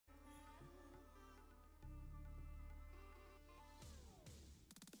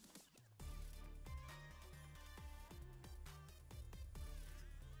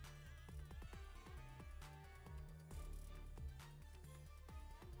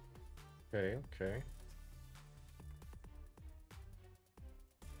Okay, okay.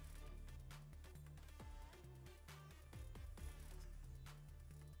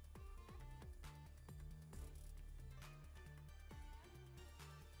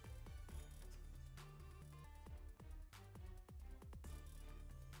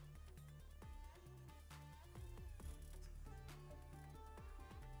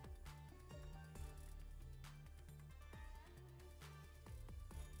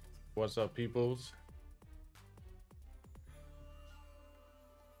 What's up, peoples?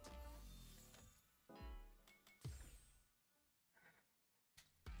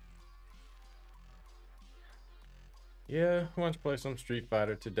 Yeah, I want to play some Street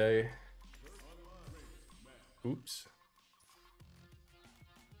Fighter today. Oops.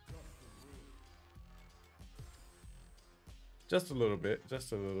 Just a little bit,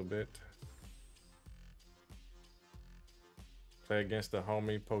 just a little bit. Play against the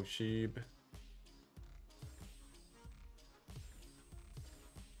homie Poshib.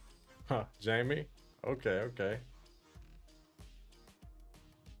 Huh, Jamie? Okay, okay.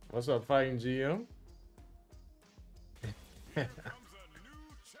 What's up, Fighting GM?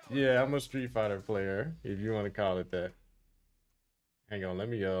 Yeah, I'm a Street Fighter player, if you want to call it that. Hang on, let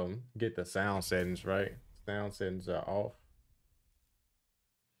me get the sound settings right. Sound settings are off.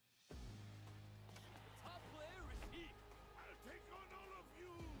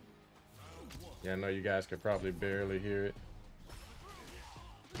 Yeah, I know you guys could probably barely hear it.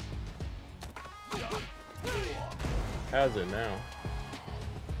 How's it now?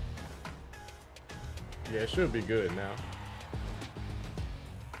 Yeah, it should be good now.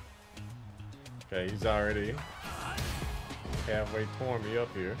 Okay, he's already halfway torn me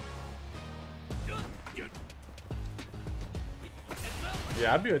up here.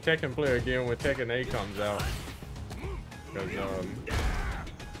 Yeah, I'll be a Tekken player again when Tekken 8 comes out. Because,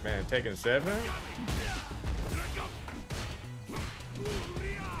 man, Tekken 7?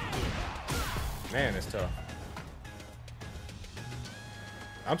 Man, it's tough.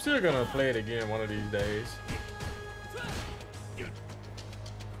 I'm still gonna play it again one of these days.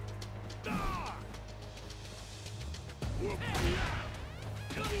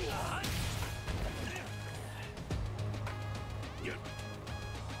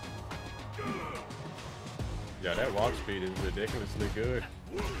 Yeah, that walk speed is ridiculously good.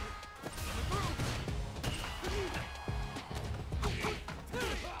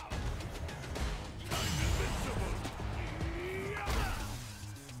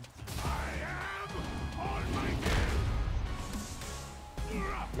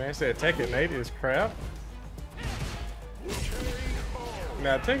 Man said Tekken 8 is crap.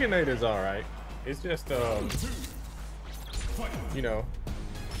 Now Tekken 8 is alright. It's just you know,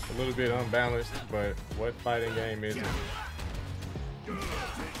 a little bit unbalanced, but what fighting game isn't?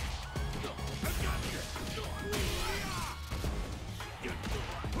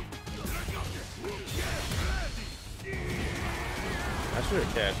 I should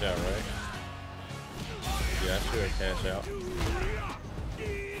cash out, right? Yeah, I should cash out.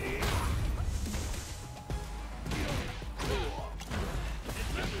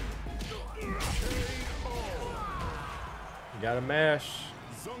 You gotta mash.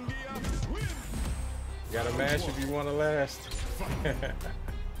 You gotta mash if you want to last.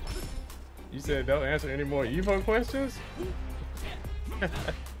 You said don't answer any more Evo questions?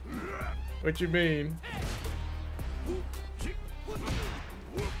 What you mean?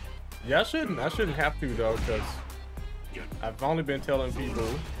 Yeah, I shouldn't have to though, because I've only been telling people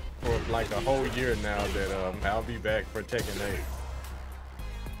for like a whole year now that I'll be back for Tekken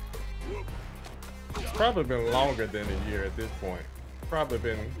 8. It's probably been longer than a year at this point. Probably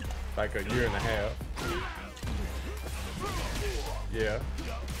been like a year and a half. Yeah,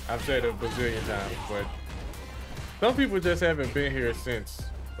 I've said it a bazillion times, but some people just haven't been here since,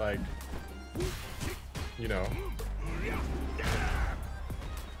 like, you know.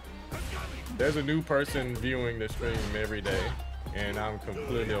 There's a new person viewing the stream every day, and I'm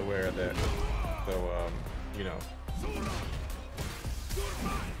completely aware of that. So, you know.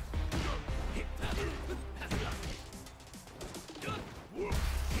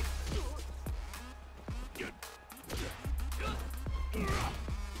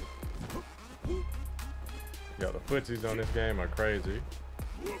 Yo, the footsies on this game are crazy.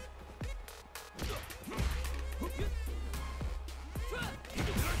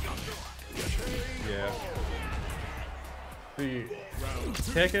 Yeah. See,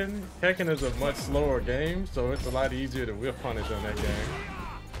 Tekken is a much slower game, so it's a lot easier to whiff punish on that game.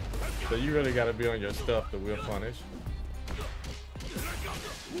 So you really got to be on your stuff to whiff punish.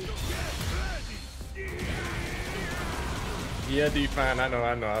 Yeah, Define. I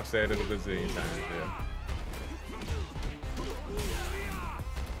know. I've said it a bazillion times. Yeah.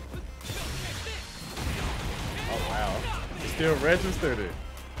 Oh wow, he still registered it.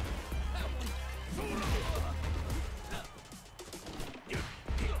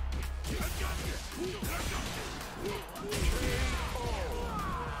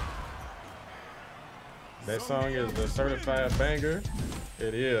 That song is the certified banger.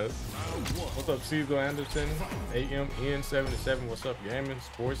 It is. What's up, Cecil Anderson? AMN77. What's up, Gaming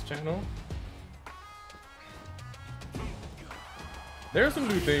Sports Channel? There's some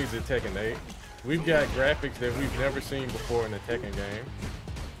new things in Tekken 8. We've got graphics that we've never seen before in the Tekken game.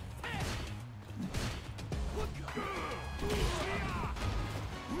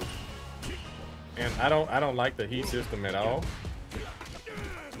 And I don't like the heat system at all.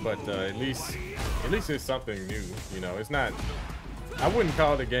 But at least it's something new. You know, it's not. I wouldn't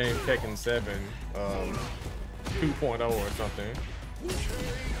call the game Tekken 7 2.0 or something.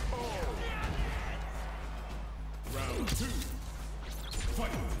 Round 2.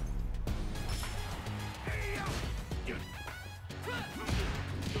 Fight.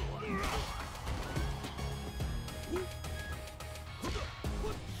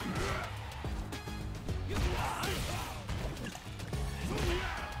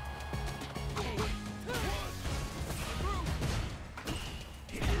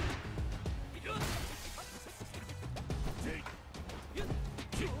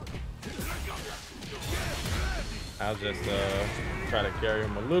 I'll just try to carry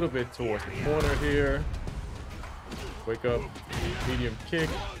him a little bit towards the corner here. Wake up, medium kick.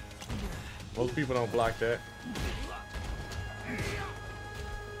 Most people don't block that.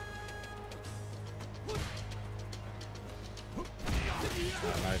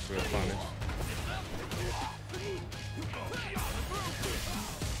 Nice real punish.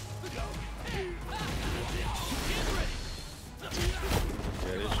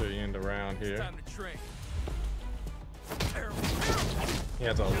 Yeah, this should end the round here. He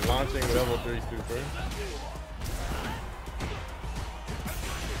has a launching level 3 super.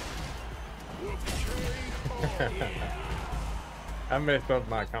 I messed up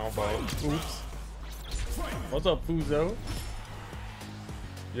my combo. Oops. What's up, Fuzo?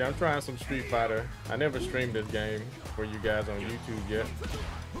 Yeah, I'm trying some Street Fighter. I never streamed this game for you guys on YouTube yet.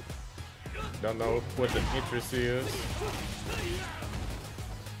 Don't know what the interest is.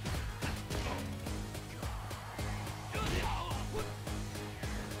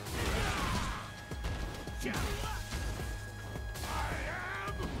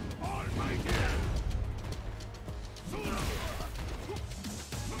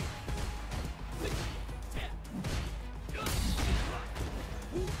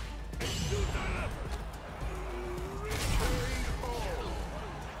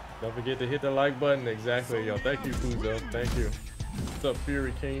 Don't forget to hit the like button. Exactly, yo. Thank you, Fuzo. Thank you. What's up,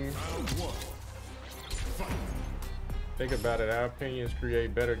 Fury King? Think about it. Our opinions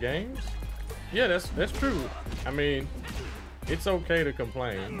create better games. Yeah, that's true. I mean, it's okay to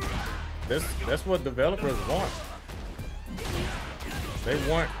complain. That's what developers want. They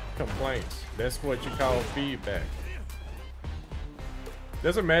want complaints. That's what you call feedback.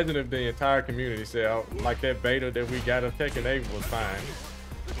 Just imagine if the entire community said, oh, like that beta that we got of Tekken 8 was fine.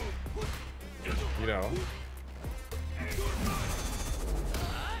 You know,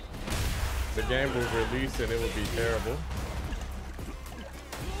 the game will release and it will be terrible.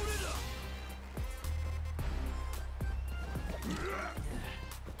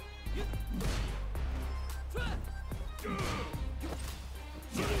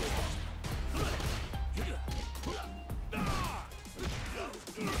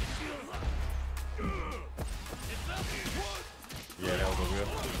 Yeah, that was a real.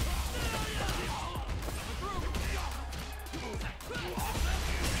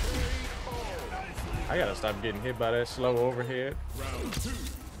 I gotta stop getting hit by that slow overhead.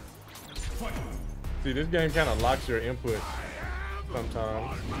 See, this game kind of locks your input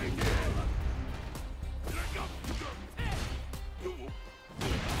sometimes.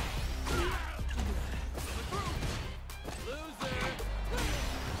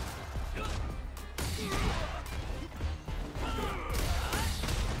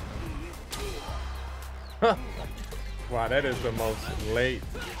 Wow, that is the most late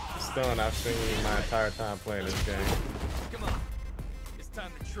stun I've seen my entire time playing this game. Come on. It's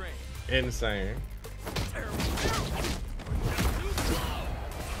time to train. Insane.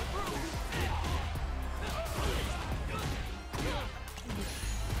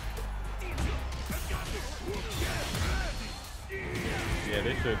 Yeah,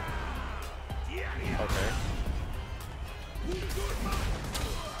 they should. Okay.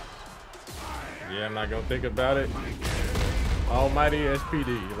 Yeah, I'm not gonna think about it. Almighty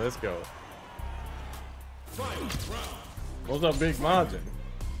SPD. Let's go. What's up, Big Margin?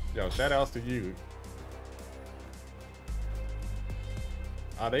 Yo, shout outs to you.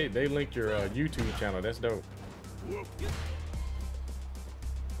 Oh, they linked your YouTube channel. That's dope.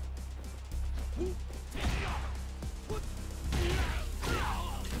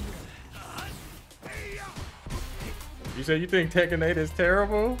 You say you think Tekken 8 is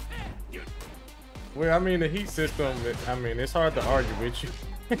terrible? Well, I mean, the heat system, I mean, it's hard to argue with you.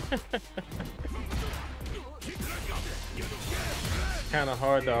 Kind of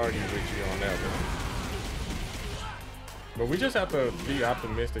hard to argue with you on that one. But we just have to be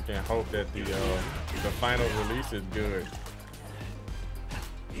optimistic and hope that the final release is good.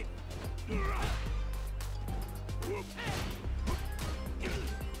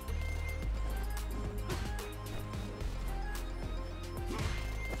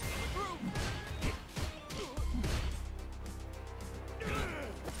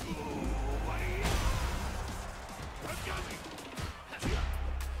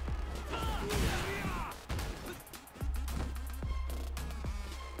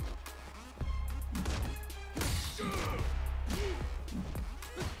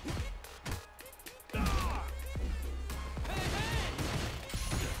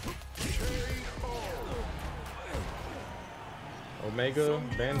 Omega,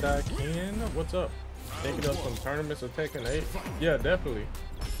 Bandai, Ken, what's up? Thinking of some tournaments of Tekken 8? Yeah, definitely.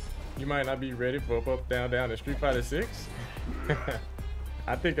 You might not be ready for up, down, down in Street Fighter 6.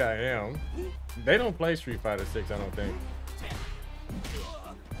 I think I am. They don't play Street Fighter 6, I don't think.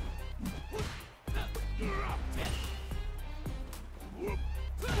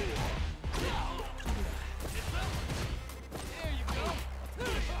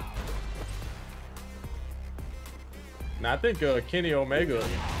 Now I think Kenny Omega,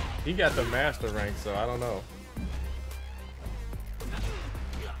 he got the master rank, so I don't know.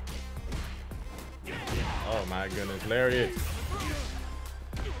 Oh my goodness, Lariat.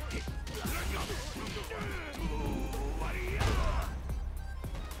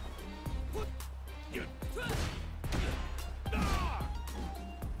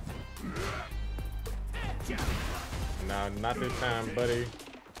 Nah, not this time, buddy.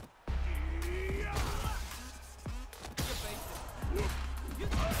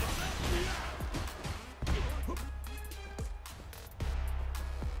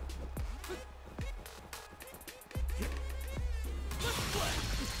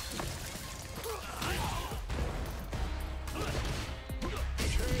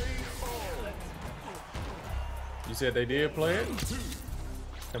 You said they did play it?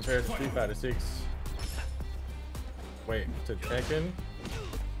 Compared to Street Fighter 6. Wait, to Tekken?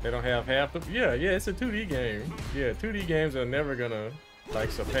 They don't have half the... Yeah, it's a 2D game. Yeah, 2D games are never gonna,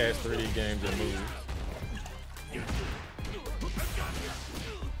 like, surpass 3D games in moves.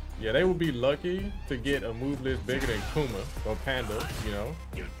 Yeah, they would be lucky to get a move list bigger than Kuma or Panda, you know?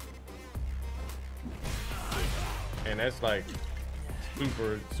 And that's, like,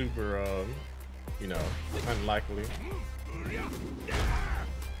 super, you know, unlikely.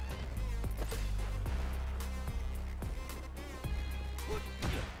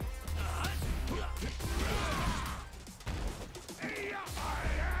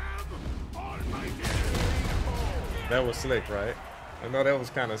 That was slick, right? I know that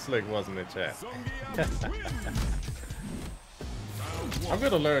was kind of slick, wasn't it, chat? I'm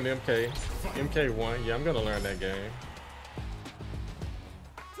gonna learn MK1. Yeah, I'm gonna learn that game.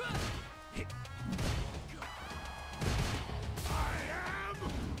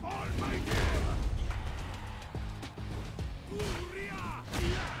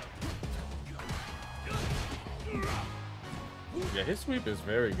 Yeah, his sweep is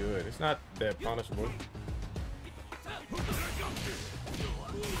very good. It's not that punishable.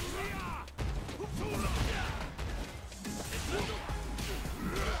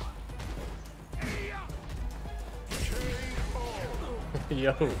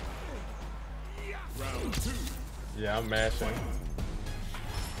 Yo. Yeah, I'm mashing.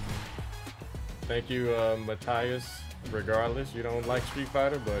 Thank you, Matthias. Regardless, you don't like Street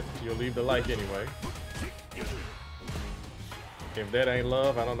Fighter, but you'll leave the like anyway. If that ain't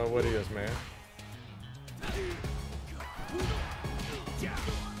love, I don't know what is, man.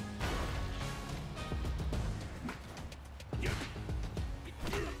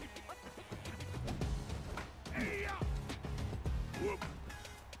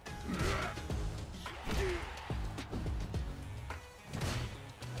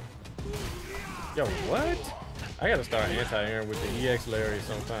 Yo, what? I gotta start anti-airing with the EX Larry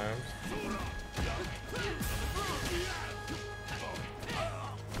sometimes.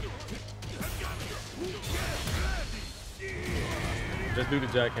 Just do the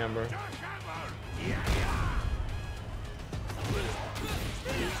jackhammer.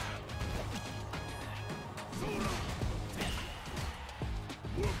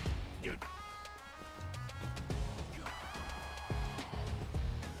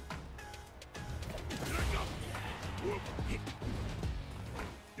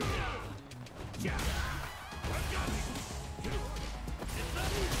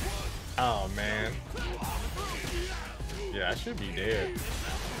 Oh man. Yeah, I should be dead.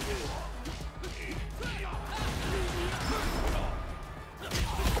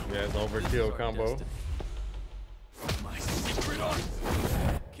 Yeah, it's overkill combo.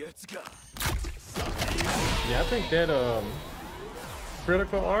 Yeah, I think that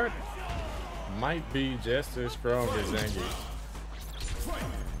critical art might be just as strong as Zangief.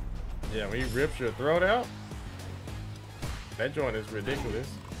 Yeah, when he rips your throat out, that joint is ridiculous.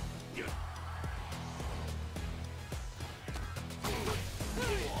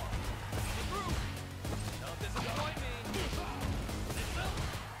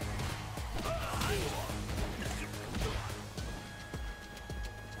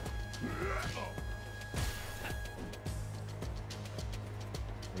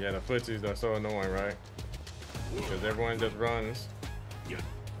 Yeah, the footsies are so annoying, right? Because everyone just runs.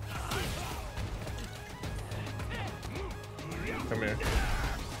 Come here.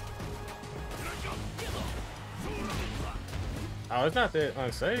 Oh, it's not that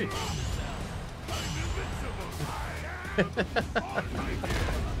unsafe.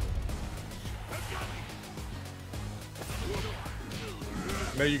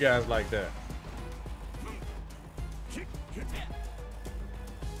 Know you guys like that.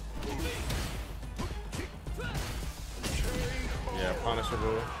 Yeah,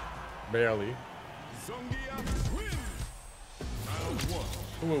 punishable. Barely.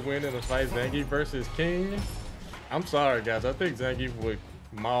 Who would win in a fight, Zangief versus King? I'm sorry, guys. I think Zangief would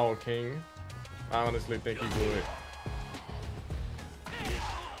maul King. I honestly think he would.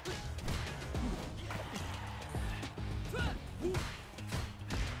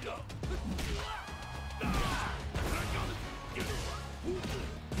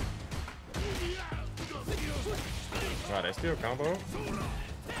 Wow, they still combo?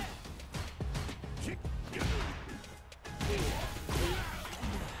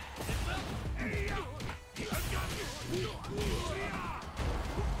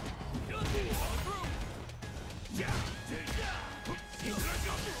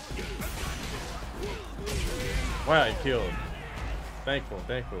 Wow, he killed. Thankful,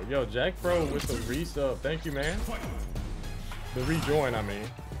 thankful. Yo, Jack Pro with the resub. Thank you, man. The rejoin, I mean.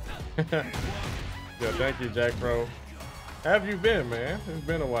 Yo, thank you, Jack Pro. How have you been, man? It's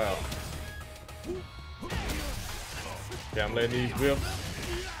been a while. Yeah, I'm letting these whips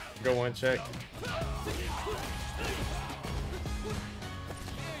go unchecked.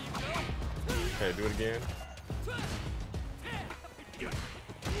 Okay, do it again.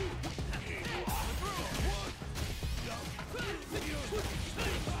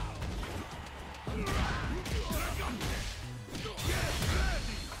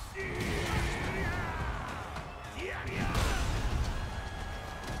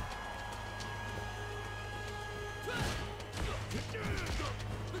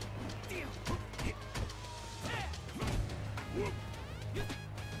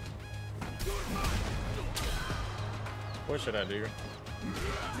 What should I do?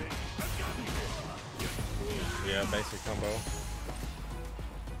 Yeah, basic combo.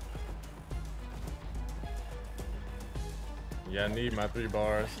 Yeah, I need my 3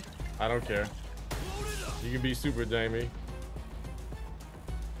 bars. I don't care. You can be Super Jamie.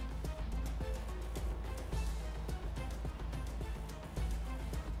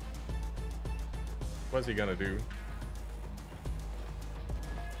 What's he gonna do?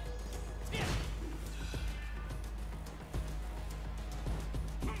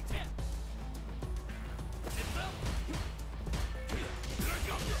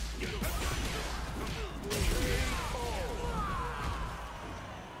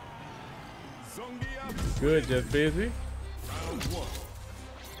 Good, just busy.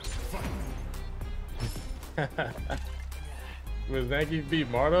 Will Zangief beat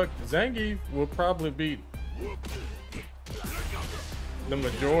Marduk? Zangief will probably beat the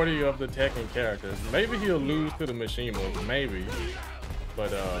majority of the Tekken characters. Maybe he'll lose to the Mishimos, maybe.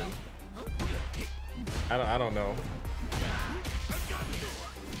 But I don't know.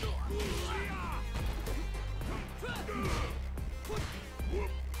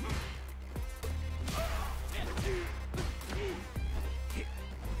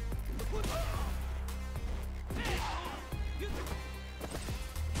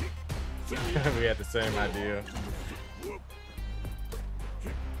 We had the same idea.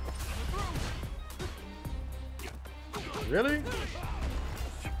 Really?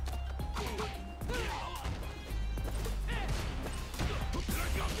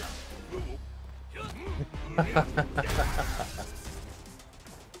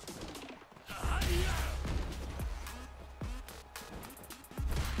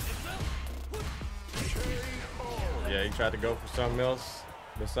 Yeah, he tried to go for something else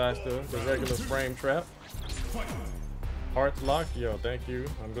besides the regular frame trap. Hearts locked? Yo, thank you.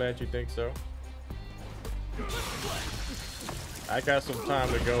 I'm glad you think so. I got some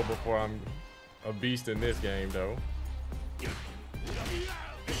time to go before I'm a beast in this game, though.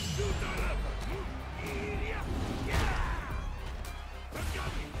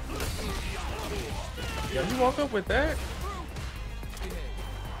 Yo, you woke up with that?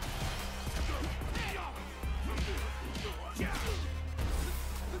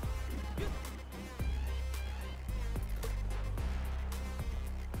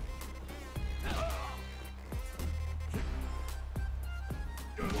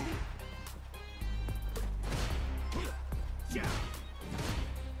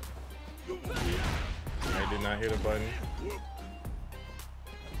 I did not hit a button.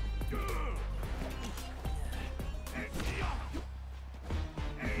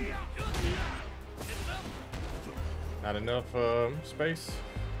 Not enough space.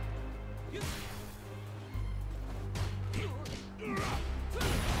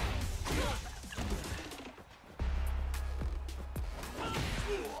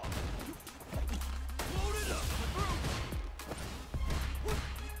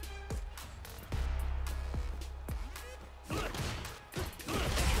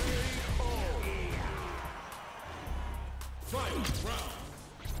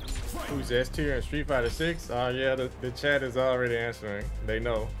 Who's S tier in Street Fighter 6? Oh yeah, the chat is already answering. They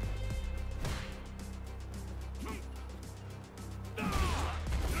know.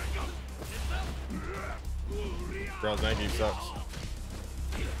 Bro, Zangief sucks.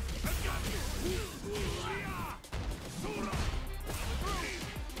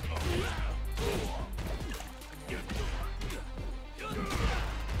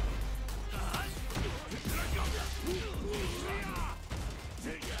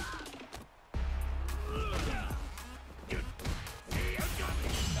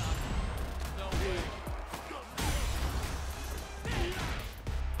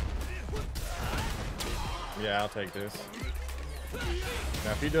 Yeah, I'll take this.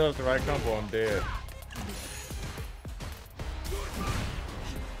 Now, if he does the right combo, I'm dead.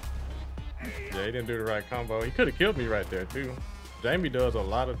 Yeah, he didn't do the right combo. He could have killed me right there, too. Jamie does a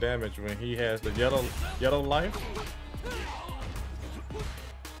lot of damage when he has the yellow life.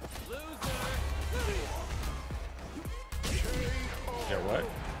 Yeah, what?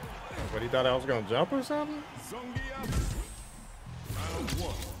 What, he thought I was gonna jump or something?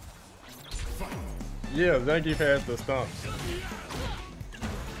 Yeah, Zangief has the stumps.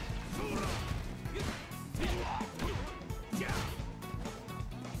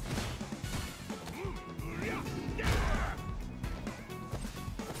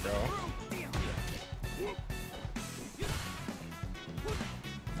 Bro.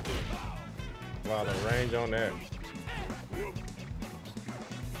 Wow, the range on that.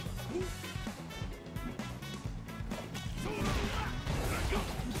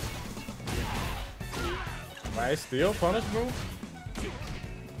 Why, it's still punishable?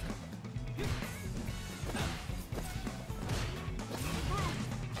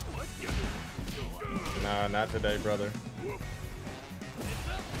 Nah, not today, brother.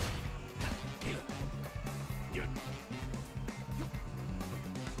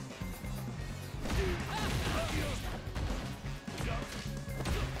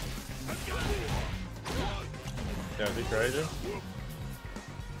 Yeah, is he crazy?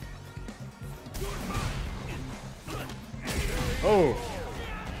 Oh!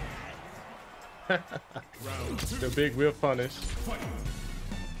 The big whip punish.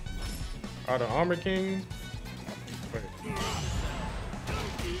 Are the Armor King? Wait.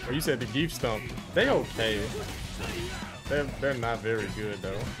 Oh, you said the Geef Stump. They okay. They're not very good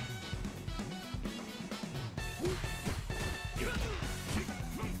though.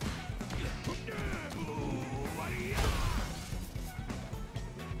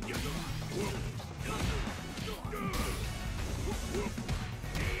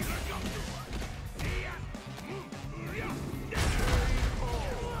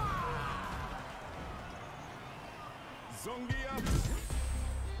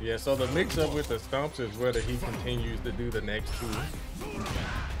 Yeah, so the mix-up with the stumps is whether he continues to do the next two.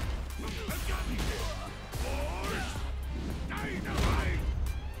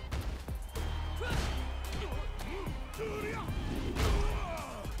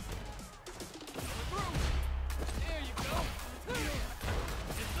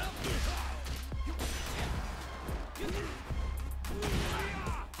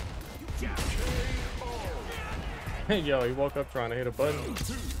 Yo, he woke up trying to hit a button. You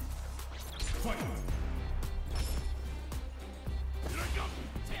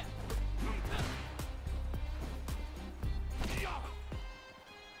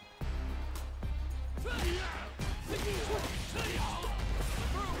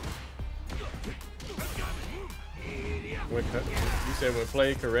said when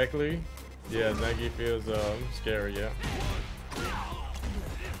played correctly, yeah, Zangief feels scary, yeah.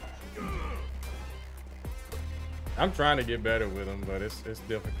 I'm trying to get better with him, but it's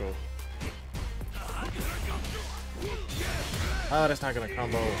difficult. Oh, that's not gonna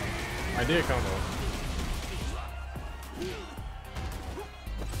combo. I did combo.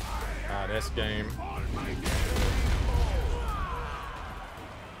 Ah, that's game.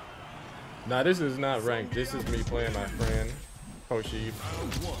 Nah, this is not ranked. This is me playing my friend, Koshi.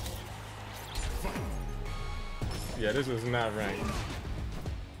 Yeah, this is not ranked.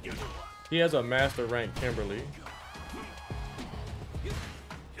 He has a master rank Kimberly.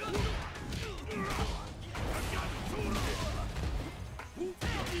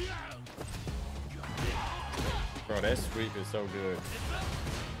 Bro, that sweep is so good.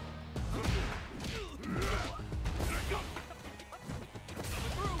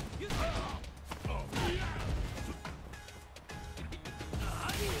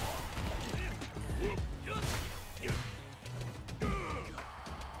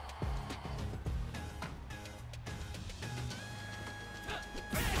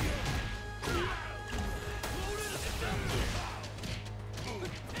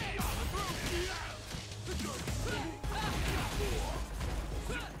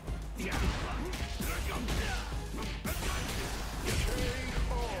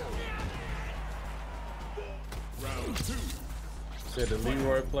 Said the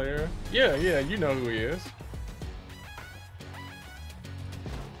Leroy player. Yeah, you know who he is.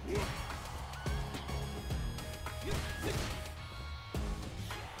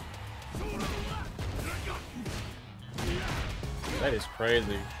 That is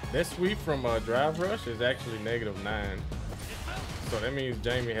crazy. That sweep from Drive Rush is actually -9. So that means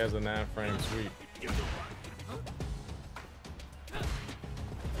Jamie has a 9-frame sweep.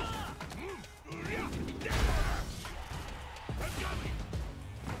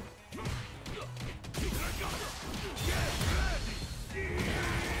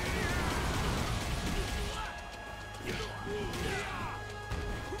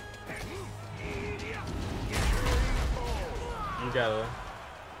 You gotta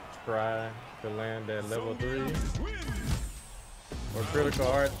try to land at level 3 or critical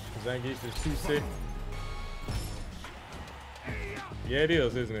art. Zangief is too sick. Yeah, it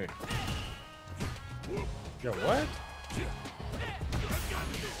is, isn't it? Yo, what?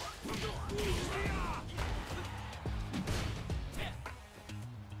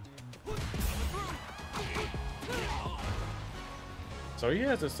 So he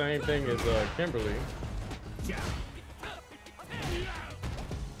has the same thing as Kimberly.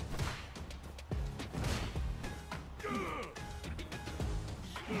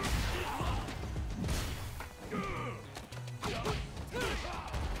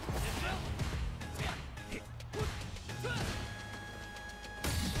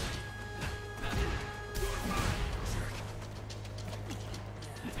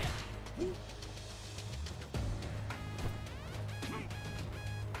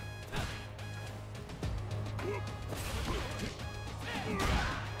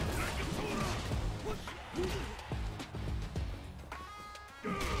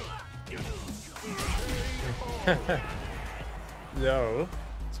 Yo,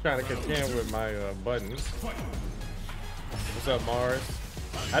 just trying to contend with my buttons. What's up, Mars?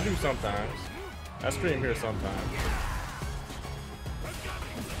 I do sometimes. I stream here sometimes.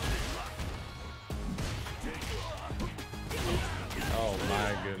 Oh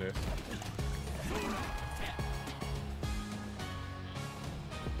my goodness.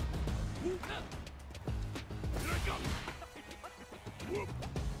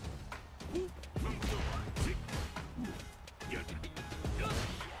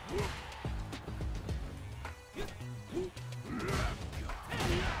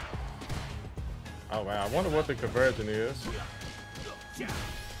 Oh wow, I wonder what the conversion is.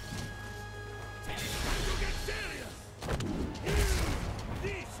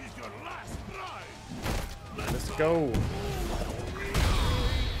 Let's go.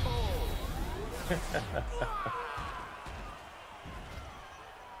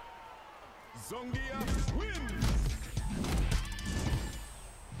 Zongia wins.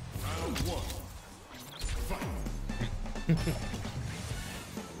 Round 1. Fight.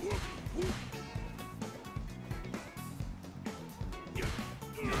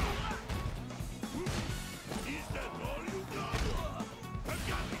 Is that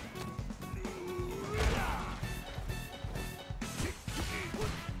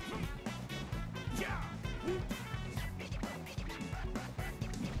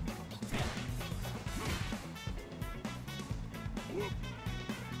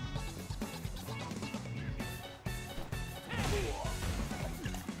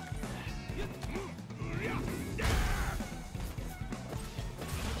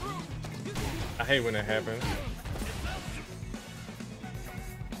hate when it happens.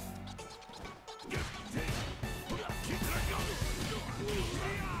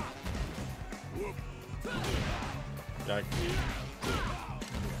 Like,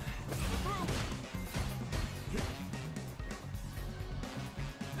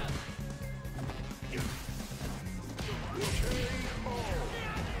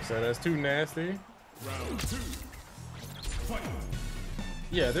 so that's too nasty.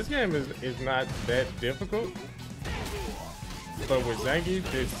 Yeah, this game is not that difficult, but with Zangief,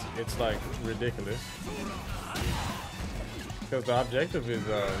 it's like ridiculous because the objective is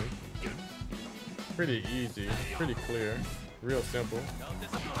pretty easy, pretty clear, real simple.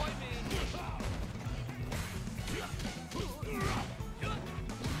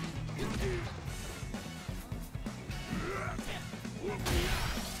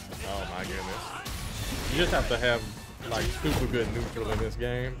 Oh my goodness. You just have to have like super good neutral in this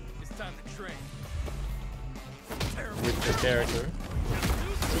game. It's time to train. With the character.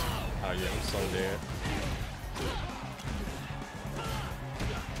 Oh yeah, I'm so dead.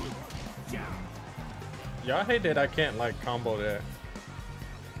 Y'all hate that I can't like combo that.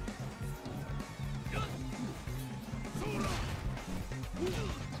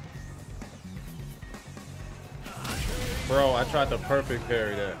 Bro, I tried to perfect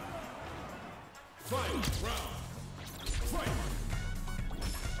parry that.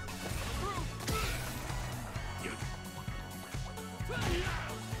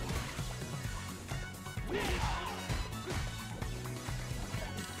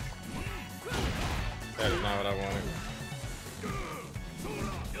 That is not what I wanted.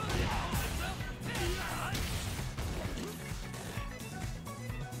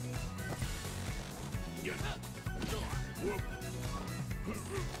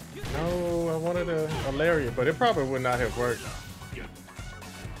 No, I wanted a lariat, but it probably would not have worked.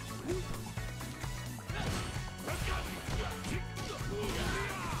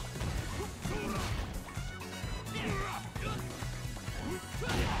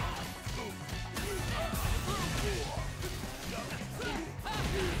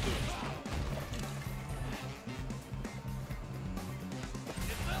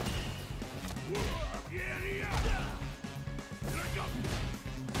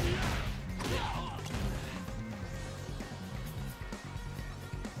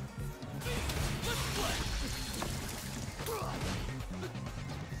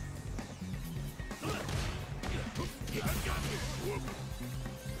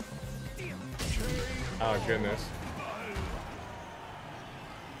 Oh goodness.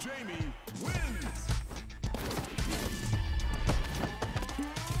 Jamie wins.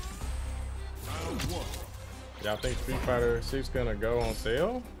 Round 1. Y'all think Street Fighter 6 gonna go on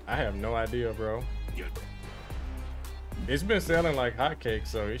sale? I have no idea, bro. It's been selling like hotcakes,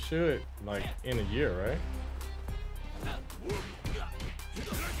 so it should like in a year, right?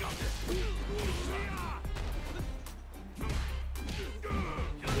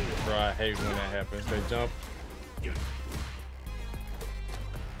 Bro, I hate when that happens. They jump. Yeah,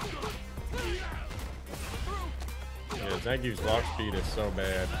 Zangief's lock speed is so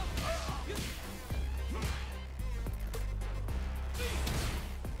bad.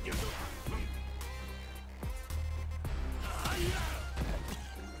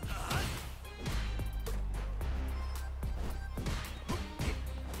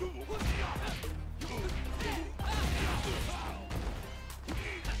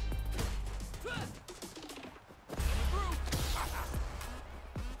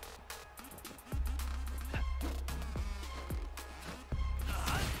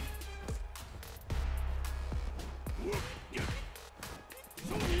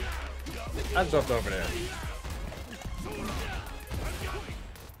 I jumped over there.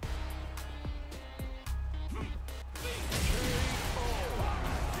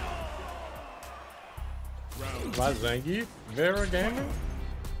 By Zangief? Vera Gamer?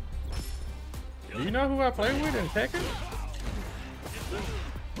 Do you know who I play with in Tekken?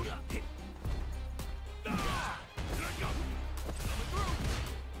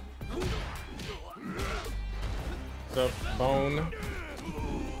 What's up, Bone?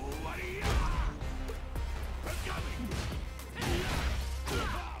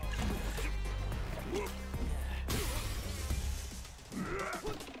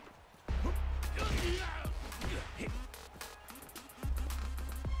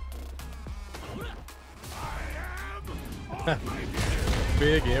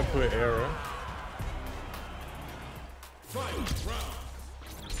 Big input error.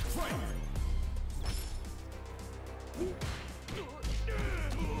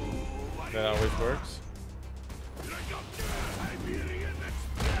 That always works.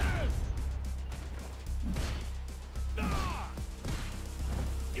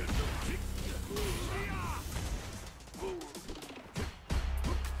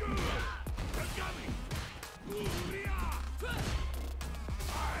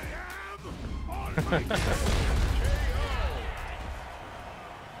 You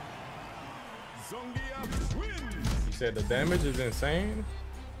said the damage is insane?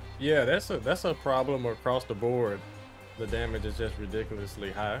 Yeah, that's a problem across the board. The damage is just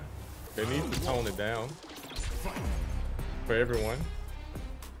ridiculously high. They need to tone it down for everyone.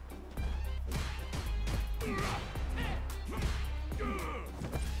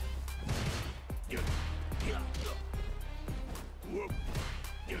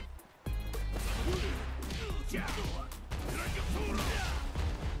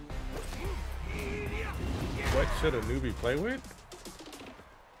 What should a newbie play with?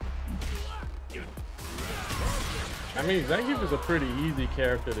 I mean, Zangief is a pretty easy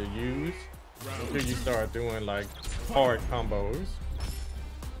character to use until you start doing like hard combos.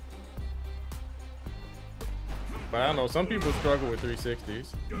 But I don't know, some people struggle with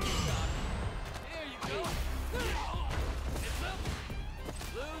 360s.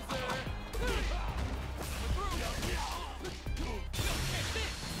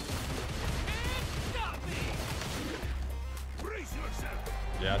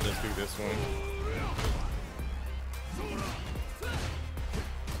 Yeah, I'll just do this one.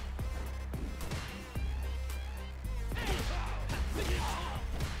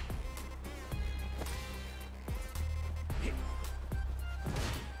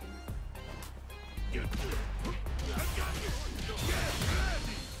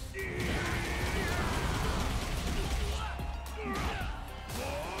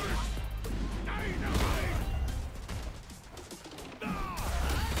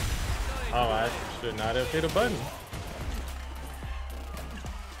 Oh, I should not have hit a button.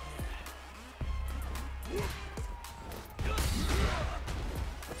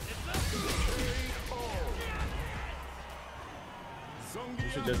 You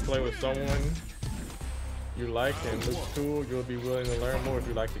should just play with someone you like and looks cool. You'll be willing to learn more if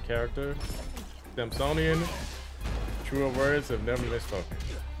you like the character. Sonian, truer words have never been spoken.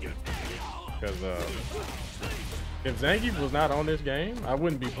 Because if Zangief was not on this game, I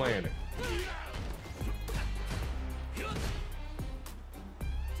wouldn't be playing it.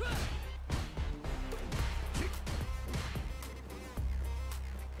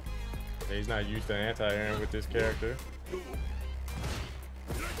 He's not used to anti-airing with this character.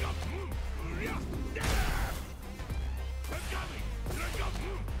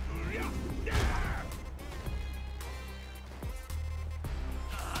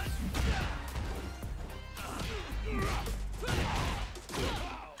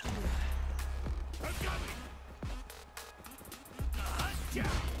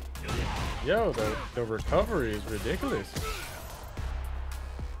 Yo, the recovery is ridiculous.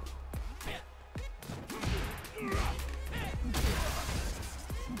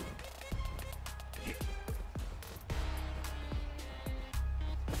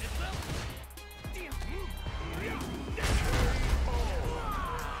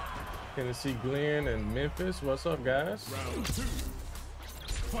 Tennessee Glenn and Memphis, what's up, guys?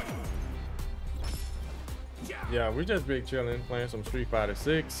 Yeah, we just big chilling, playing some Street Fighter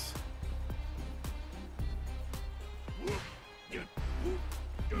 6.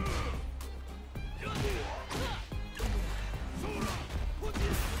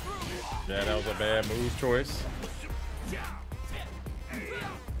 Yeah, that was a bad move choice.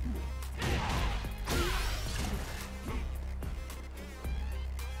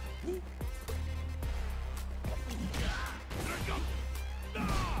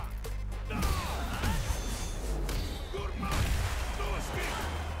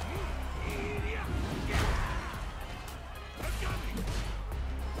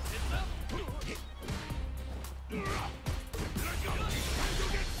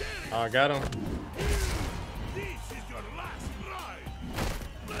 I got him.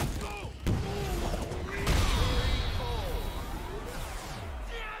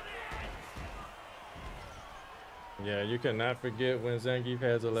 Yeah, you cannot forget when Zangief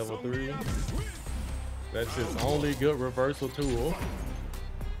has a level 3. That's his only good reversal tool.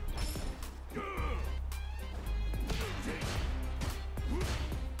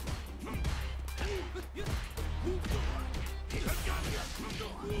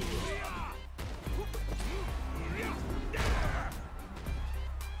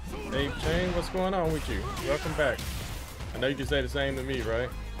 Dave Chang, what's going on with you? Welcome back. I know you can say the same to me, right?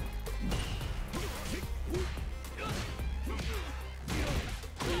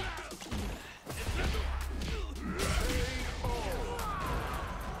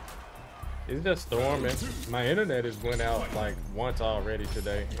 It's just storming. My internet has went out like once already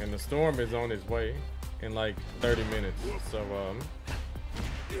today, and the storm is on its way in like 30 minutes. So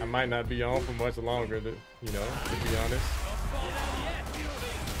I might not be on for much longer, to be honest.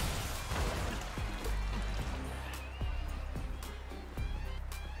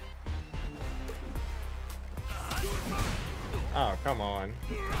 Oh, come on.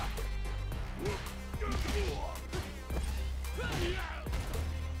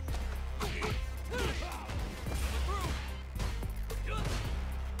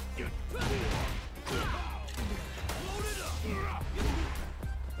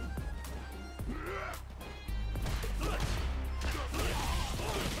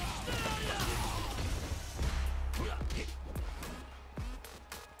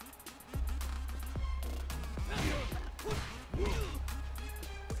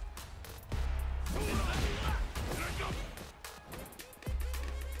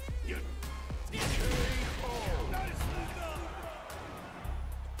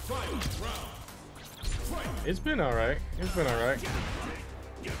 It's been alright. It's been alright.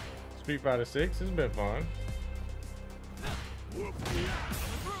 Street Fighter 6, it's been fun.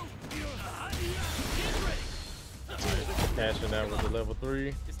 Cashing out with the level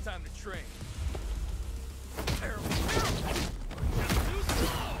 3. It's time to train.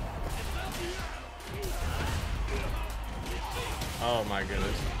 Oh my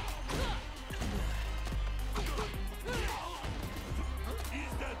goodness.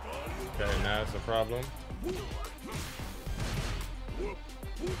 Okay, now it's a problem.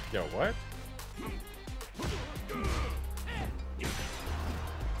 Yo, what?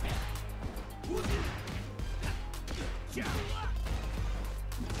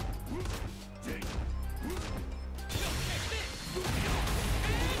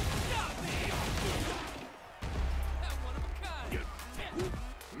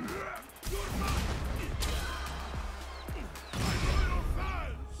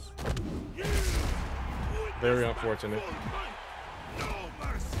 Very unfortunate. No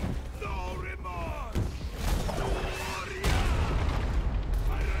mercy, no remorse.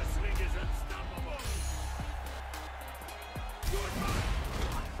 My wrestling is unstoppable.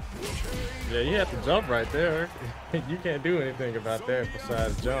 Yeah, you have to jump right there. You can't do anything about that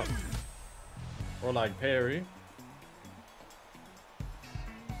besides jump. Or like parry.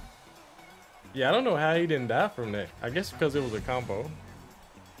 Yeah, I don't know how he didn't die from that. I guess because it was a combo.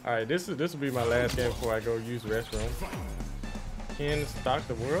 Alright, this will be my last game before I go use the restroom. Can stock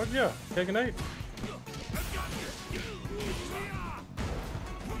the world? Yeah, Tekken 8.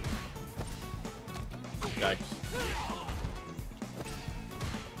 Yikes.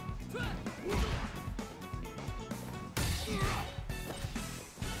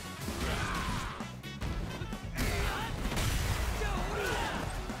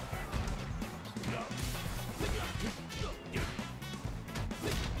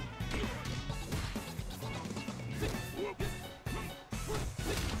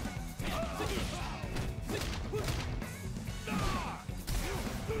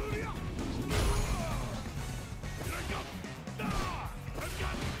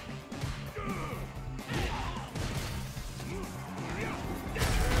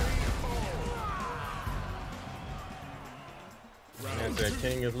 That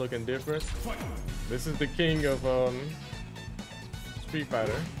king is looking different. This is the king of Street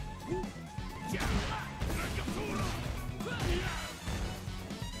Fighter.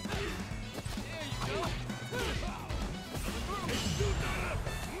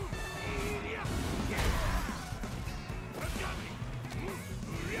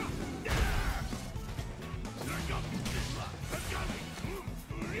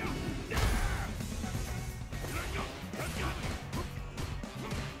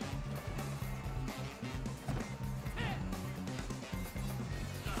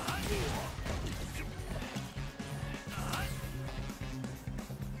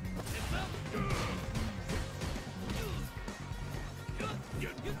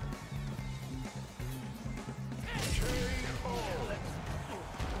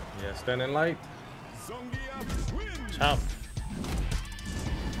 Yeah, standing light. Chop.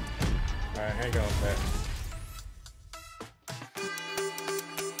 Alright, hang on, Pat.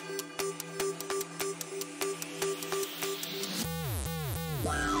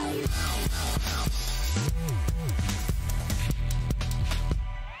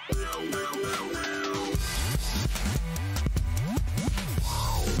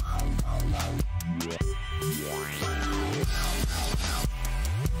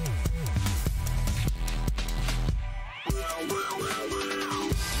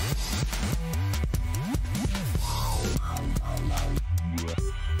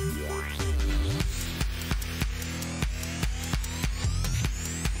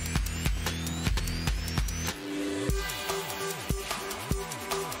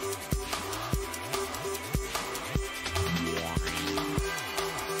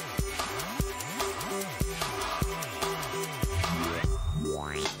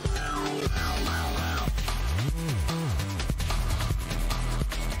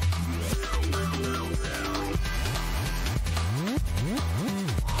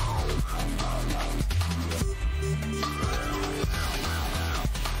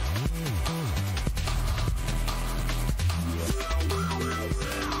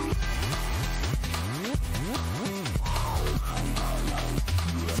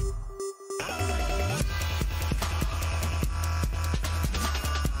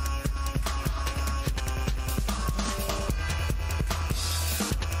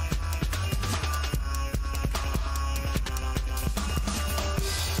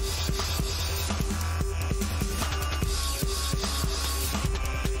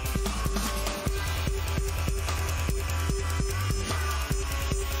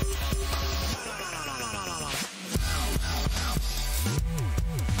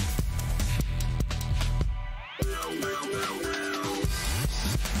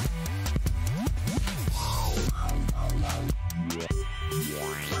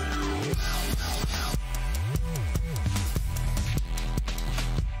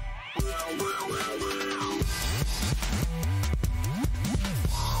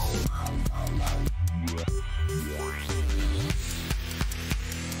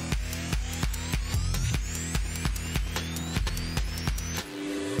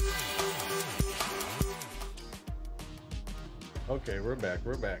 Okay, we're back.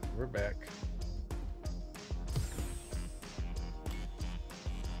 We're back. We're back.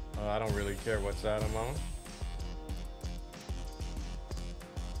 I don't really care what side I'm on.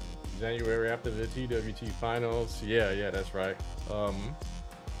 January after the TWT finals. Yeah, that's right.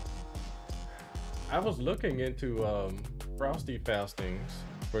 I was looking into Frosty Faustings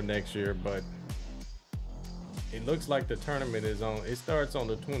for next year, but it looks like the tournament is on. It starts on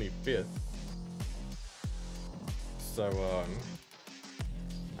the 25th. So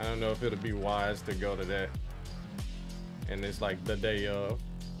I don't know if it'll be wise to go to that. And it's like the day of.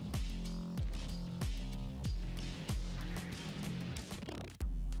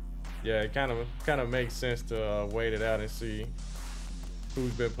 Yeah, it kind of makes sense to wait it out and see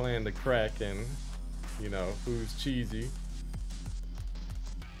who's been playing the crack and, you know, who's cheesy.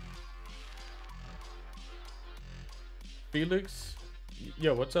 Felix,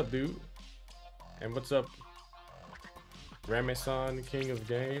 yo, what's up, dude? And what's up, Ramazan, King of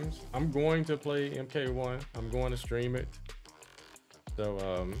Games? I'm going to play MK1. I'm going to stream it.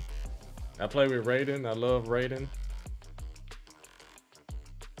 So I play with Raiden. I love Raiden.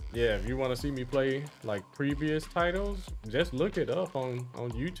 Yeah, if you want to see me play like previous titles, just look it up on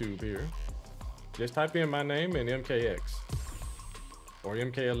YouTube here. Just type in my name and MKX or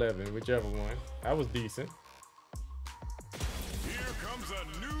MK11, whichever one. I was decent. Here comes a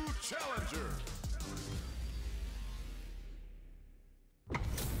new challenger.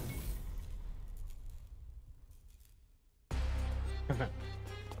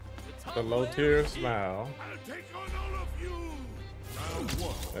 The low tier smile. I'll take on all of you. Round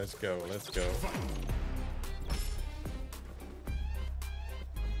one. Let's go, let's go.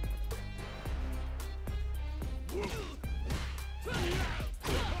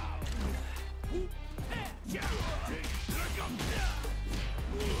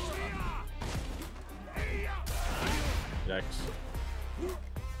 Yikes.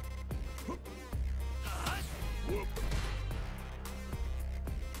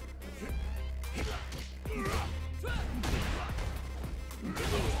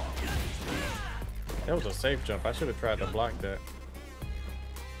 That was a safe jump. I should have tried to block that.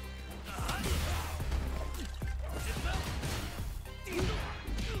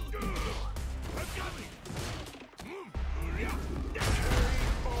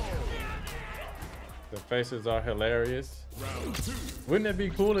 The faces are hilarious. Wouldn't it be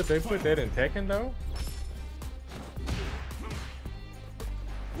cool if they put that in Tekken though?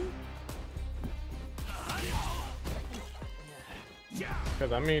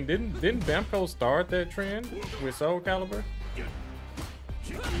 Because I mean, didn't Bamco start that trend with Soul Calibur?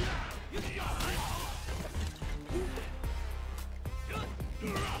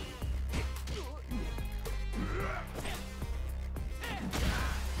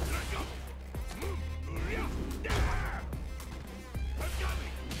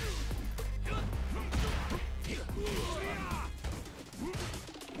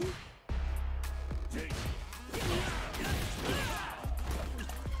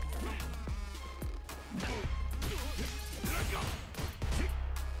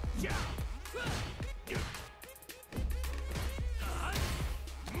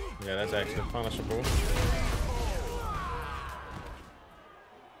 Yeah, that's actually punishable.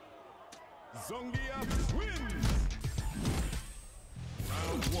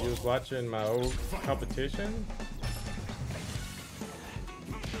 You was watching my old competition?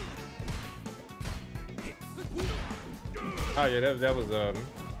 Oh yeah, that was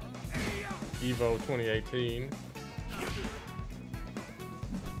Evo 2018.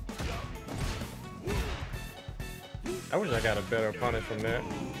 I wish I got a better punish from that.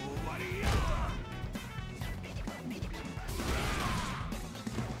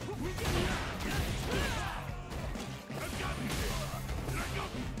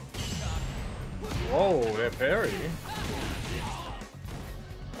 Whoa, that parry.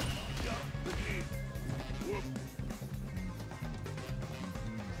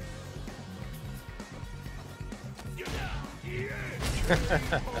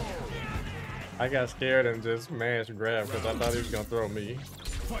 I got scared and just mashed grab because I thought he was gonna throw me.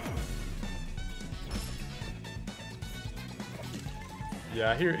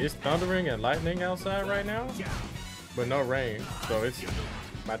 Yeah, I hear it's thundering and lightning outside right now, but no rain, so it's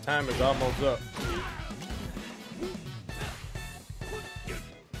my time is almost up.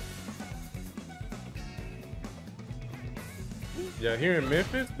 Yeah, here in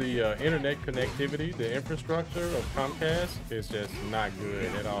Memphis, the internet connectivity, the infrastructure of Comcast is just not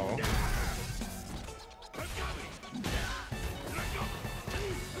good at all.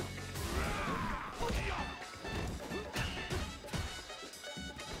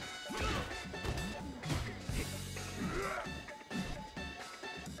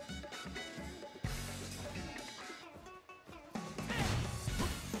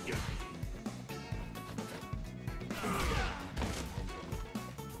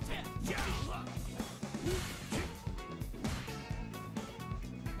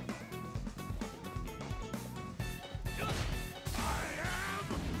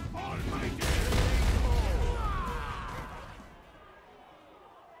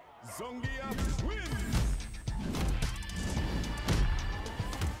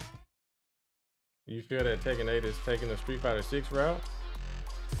 You feel that Tekken 8 is taking the Street Fighter 6 route?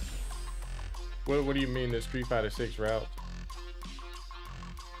 What do you mean the Street Fighter 6 route?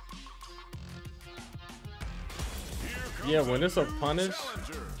 Yeah, when it's a punish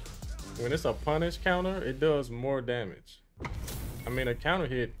counter, it does more damage. I mean, a counter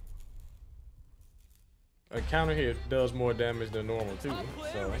hit does more damage than normal too.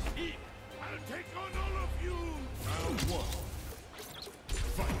 So.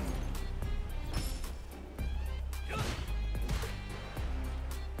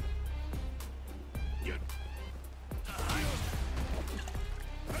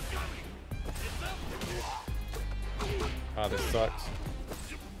 Oh, this sucks.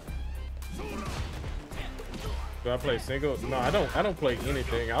 Do I play singles? No, I don't play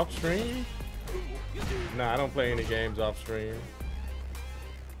anything off stream. No, I don't play any games off stream.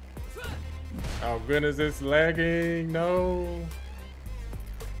 Oh goodness, it's lagging. No.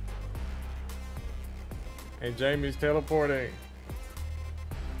 And Jamie's teleporting.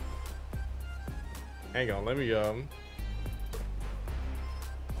 Hang on, let me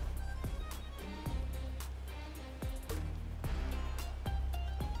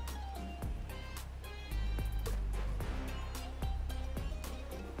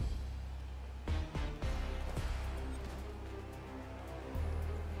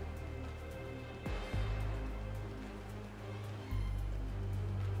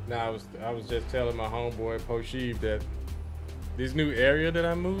Now I was just telling my homeboy Posheev that this new area that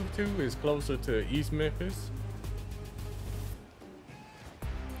I moved to is closer to East Memphis.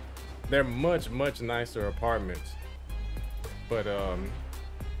 They're much nicer apartments, but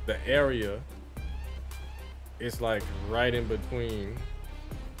the area is like right in between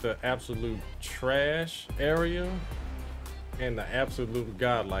the absolute trash area and the absolute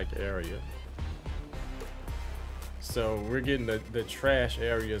godlike area. So we're getting the trash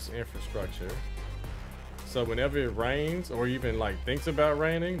area's infrastructure. So whenever it rains or even like thinks about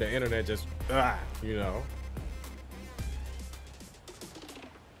raining, the internet just, you know.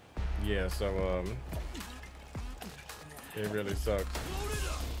 Yeah, so it really sucks.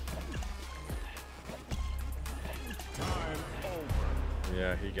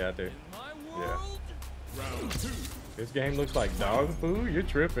 Yeah, he got it. Yeah. This game looks like dog food. You're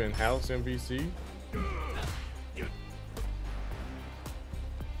tripping, House MVC.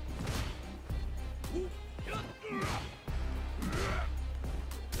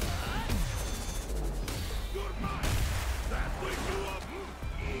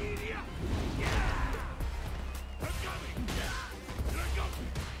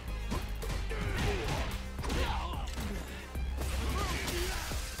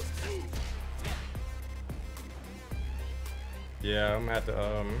 Yeah, I'm gonna have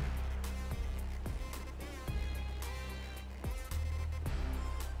to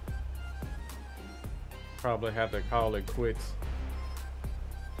probably have to call it quits.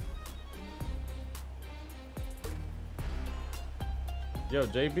 Yo,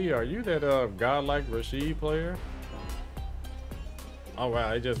 JB, are you that godlike Rashid player? Oh wow,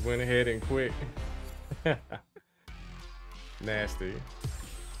 I just went ahead and quit. Nasty.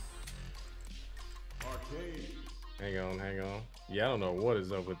 Hang on. Yeah, I don't know what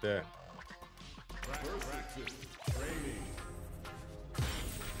is up with that.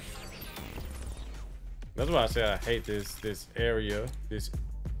 That's why I say I hate this area. This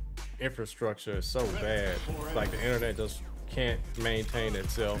infrastructure is so bad. It's like the internet just can't maintain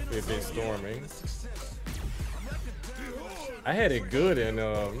itself if it's storming. I had it good in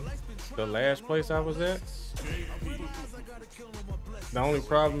the last place I was at. The only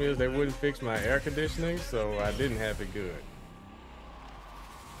problem is they wouldn't fix my air conditioning, so I didn't have it good.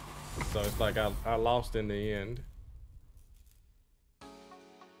 So it's like I lost in the end.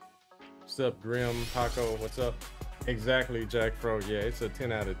 What's up, Grim, Paco? What's up? Exactly, Jack Fro. Yeah, it's a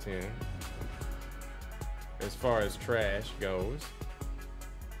 10 out of 10. As far as trash goes.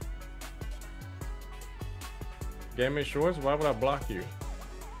 Gaming Shorts, why would I block you?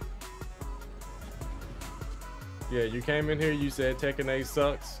 Yeah, you came in here, you said Tekken 8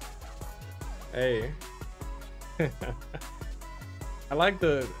 sucks. Hey. I like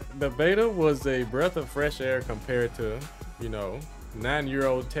the beta was a breath of fresh air compared to, you know,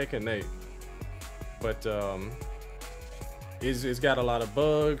 9-year-old Tekken 8. But it's got a lot of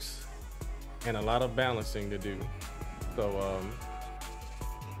bugs and a lot of balancing to do. So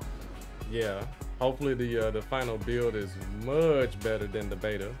yeah, hopefully the final build is much better than the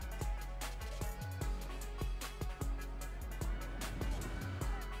beta.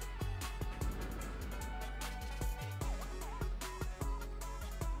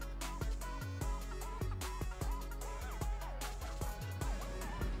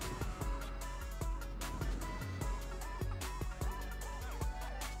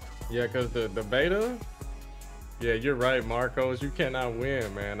 Yeah, because the beta, yeah, you're right, Marcos. You cannot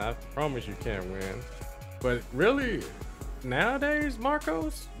win, man. I promise you can't win. But really, nowadays,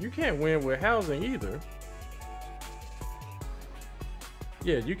 Marcos, you can't win with housing either.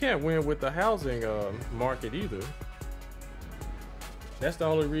 Yeah, you can't win with the housing market either. That's the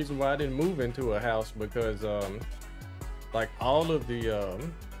only reason why I didn't move into a house, because like all of the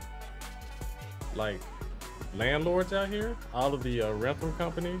like landlords out here, all of the rental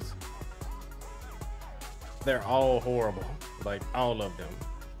companies, they're all horrible. Like all of them,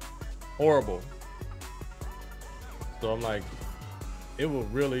 horrible. So I'm like, it will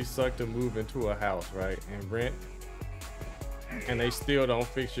really suck to move into a house, right, and rent, and they still don't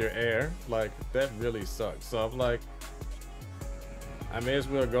fix your air. Like that really sucks. So I'm like, I may as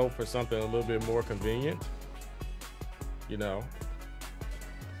well go for something a little bit more convenient, you know.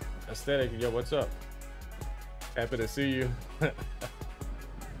 Aesthetic, yo, what's up? Happy to see you.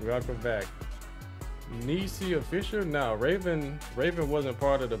 Welcome back. Nisi official? No, Raven wasn't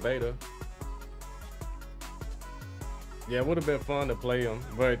part of the beta. Yeah, it would have been fun to play him,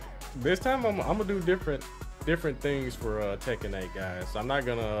 but this time I'm gonna do different things for Tekken 8, guys. I'm not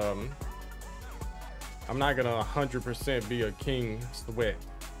gonna 100% be a king sweat.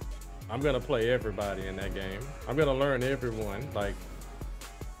 I'm gonna play everybody in that game. I'm gonna learn everyone. Like,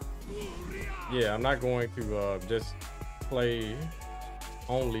 yeah, I'm not going to just play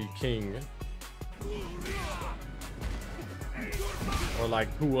only king or like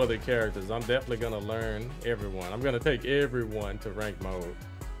 2 other characters. I'm definitely gonna learn everyone. I'm gonna take everyone to rank mode.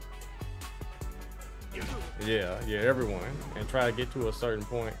 Yeah, everyone, and try to get to a certain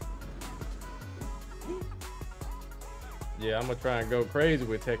point. Yeah, I'm gonna try and go crazy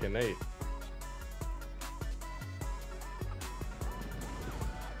with Tekken 8.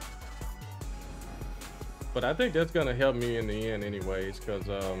 But I think that's gonna help me in the end anyways, because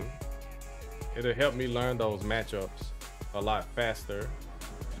it'll help me learn those matchups a lot faster.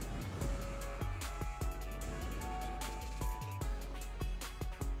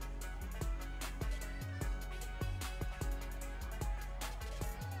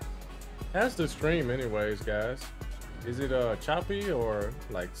 How's the stream anyways, guys? Is it choppy or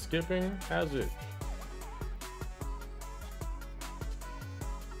like skipping? How's it?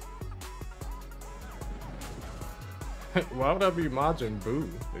 Why would I be Majin Buu?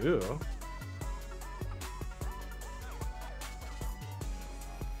 Ew.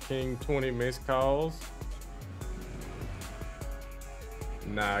 King 20 missed calls?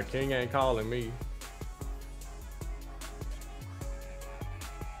 Nah, King ain't calling me.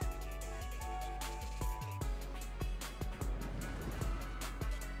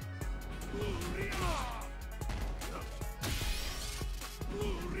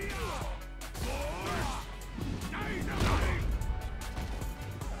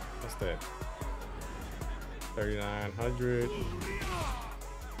 What's that? 3,900.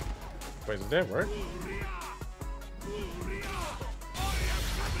 Wait, does that work?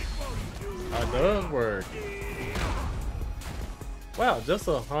 Oh, it does work. Wow, just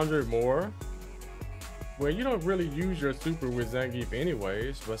 100 more. Well, you don't really use your super with Zangief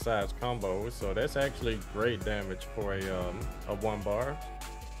anyways, besides combos, so that's actually great damage for a 1 bar.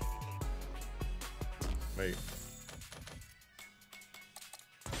 Wait.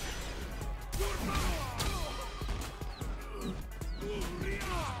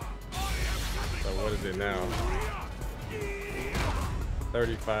 So what is it now?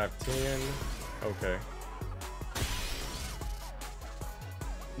 3510. Okay.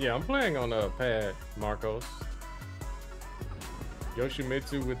 Yeah, I'm playing on a pad, Marcos.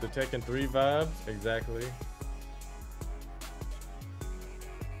 Yoshimitsu with the Tekken 3 vibes, exactly.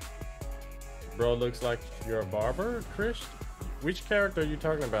 Bro, looks like you're a barber, Chris. Which character are you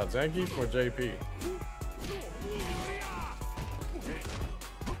talking about, Zangief or JP?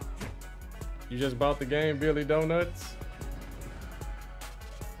 You just bought the game, Billy Donuts?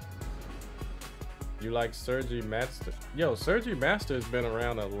 You like Sergi Master? Yo, Sergi Master has been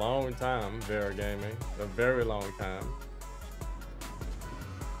around a long time, Vera Gaming. A very long time.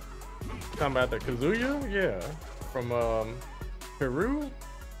 Talking about the Kazuya? Yeah. From Peru?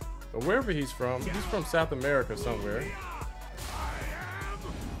 Or wherever he's from. He's from South America somewhere.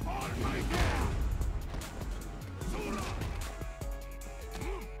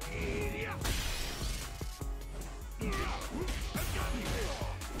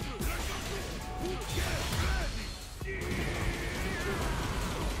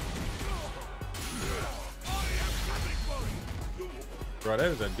 Bro, that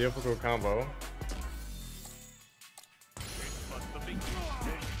is a difficult combo.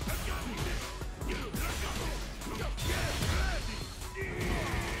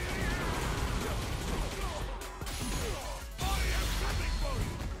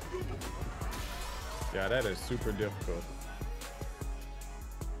 that is super difficult.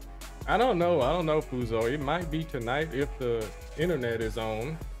 I don't know, Fuzo. It might be tonight if the internet is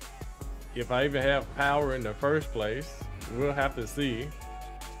on. If I even have power in the first place, we'll have to see.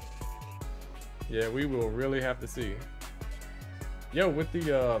 Yeah, we will really have to see. Yo, with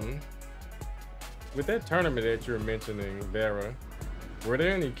that tournament that you're mentioning, Vera, were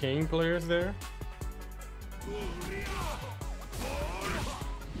there any King players there?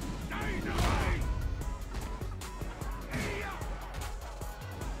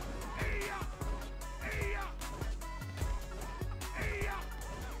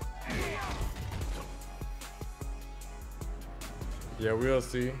 Yeah, we'll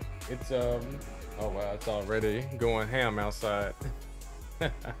see. It's oh wow, it's already going ham outside.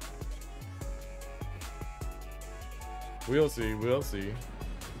 We'll see, we'll see.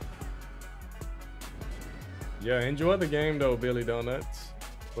 Yeah, enjoy the game though, Billy Donuts.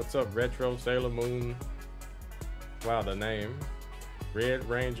 What's up, Retro Sailor Moon? Wow, the name. Red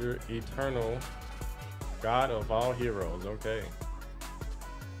Ranger Eternal, God of all heroes. Okay.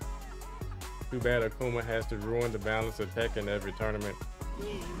 Too bad Akuma has to ruin the balance of Tekken every tournament.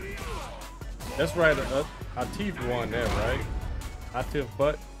 That's right, Atif won that, right? Atif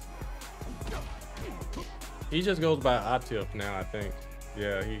Butt. He just goes by Atif now, I think.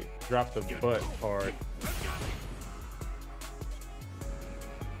 Yeah, he dropped the butt part.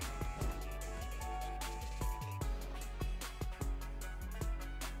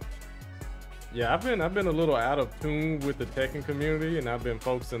 Yeah, I've been a little out of tune with the Tekken community, and I've been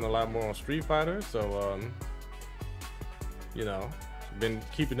focusing a lot more on Street Fighter. So, you know, been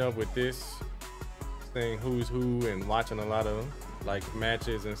keeping up with this thing, who's who, and watching a lot of like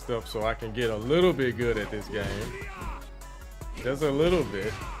matches and stuff, so I can get a little bit good at this game. Just a little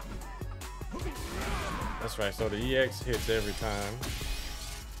bit. That's right. So the EX hits every time,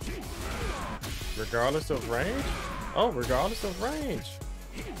 regardless of range. Oh, regardless of range.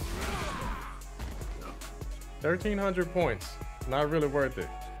 1,300 points. Not really worth it.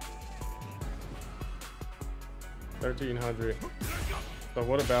 1,300. So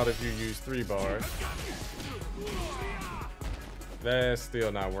what about if you use 3 bars? That's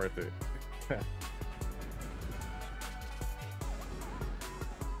still not worth it.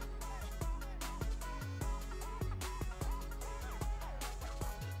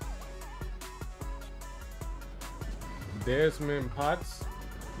 Desmond Potts,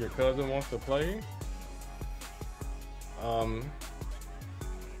 your cousin wants to play.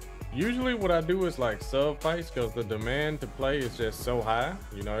 Usually what I do is like sub fights, because the demand to play is just so high.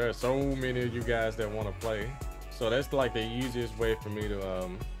 You know, there are so many of you guys that want to play, so that's like the easiest way for me to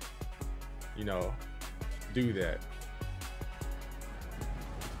you know, do that.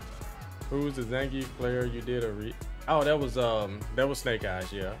 Who was the Zangief player you did a oh, that was Snake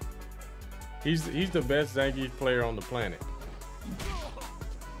Eyes. Yeah, he's the best Zangief player on the planet,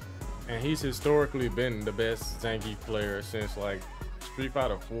 and he's historically been the best Zangief player since like Street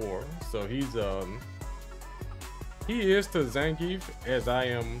Fighter 4. So he's he is to Zangief as I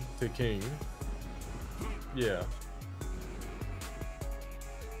am to King. Yeah.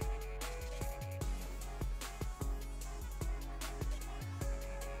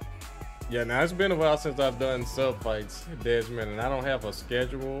 Yeah, now it's been a while since I've done sub fights, Desmond, and I don't have a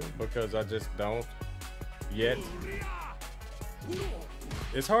schedule because I just don't yet.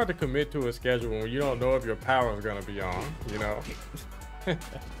 It's hard to commit to a schedule when you don't know if your power is gonna be on, you know.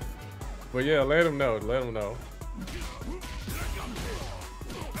 But yeah, let them know. Let them know.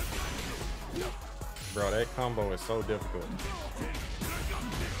 Bro, that combo is so difficult.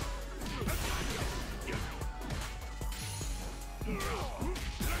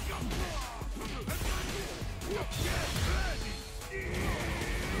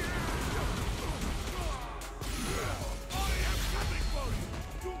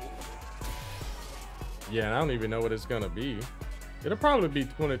 Yeah, and I don't even know what it's gonna be. It'll probably be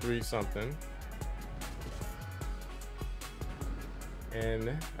 23 something.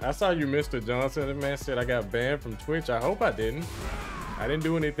 And I saw you, Mr. Johnson. The man said I got banned from Twitch. I hope I didn't. I didn't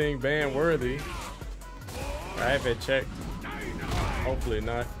do anything ban worthy. I haven't checked. Hopefully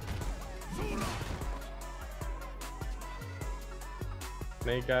not.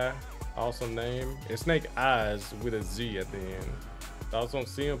 Snake Eye, awesome name. It's Snake Eyes with a Z at the end. Thoughts on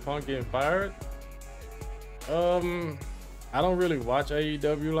CM Punk getting fired? I don't really watch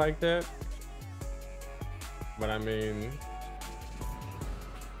AEW like that, but I mean,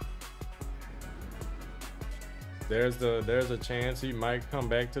 there's a chance he might come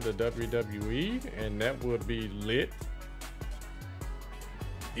back to the WWE, and that would be lit.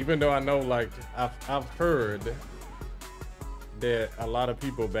 Even though I know, like, I've heard that a lot of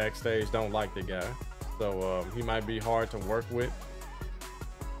people backstage don't like the guy, so he might be hard to work with.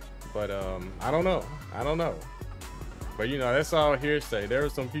 But I don't know. But you know, that's all hearsay. There are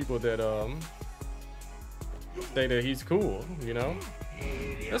some people that say that he's cool. You know,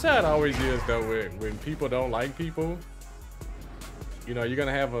 that's how it always is though. When people don't like people, you know, you're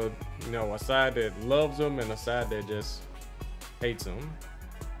gonna have a side that loves them and a side that just hates them.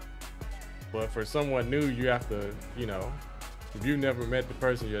 But for someone new, you have to, you know, if you've never met the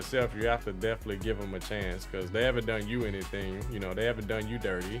person yourself, you have to definitely give them a chance, because they haven't done you anything. You know, they haven't done you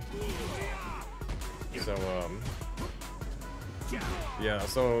dirty. So yeah,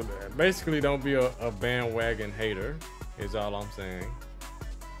 so basically don't be a bandwagon hater is all I'm saying.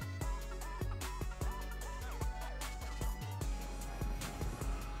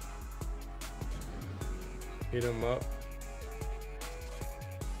 Hit him up.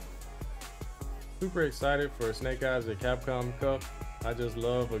 Super excited for Snake Eyes at Capcom Cup. I just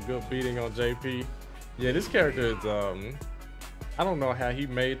love a good beating on JP. Yeah, this character is I don't know how he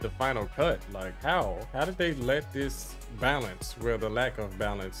made the final cut. Like how did they let this balance, where the lack of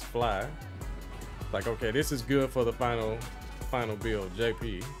balance, fly? Like, okay, this is good for the final build.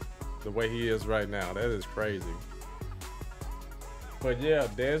 JP, the way he is right now, that is crazy. But yeah,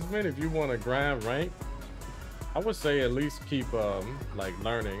 Desmond, if you want to grind rank, I would say at least keep like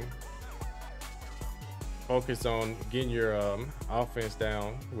learning. Focus on getting your offense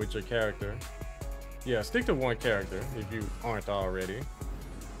down with your character. Yeah, stick to one character if you aren't already.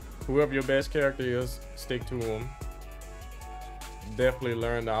 Whoever your best character is, stick to him. Definitely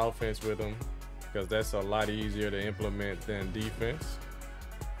learn the offense with him, because that's a lot easier to implement than defense.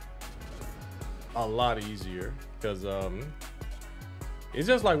 A lot easier, because it's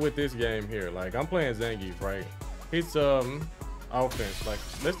just like with this game here. Like, I'm playing Zangief, right? It's offense. Like,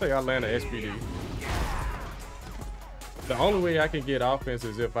 let's say I land an SPD. The only way I can get offense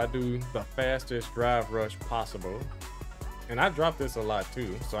is if I do the fastest drive rush possible. And I drop this a lot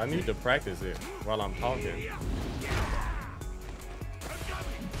too, so I need to practice it while I'm talking.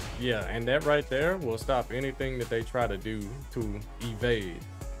 Yeah, and that right there will stop anything that they try to do to evade.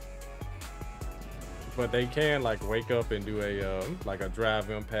 But they can like wake up and do a like a drive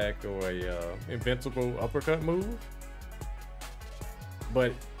impact or a invincible uppercut move.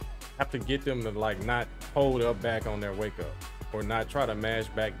 But have to get them to like not hold up back on their wake up, or not try to mash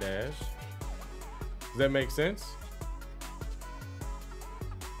back dash. Does that make sense?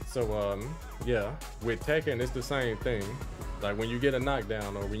 So yeah, with Tekken it's the same thing. Like when you get a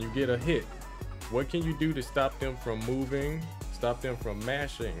knockdown or when you get a hit, what can you do to stop them from moving, stop them from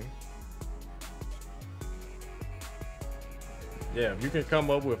mashing? Yeah, if you can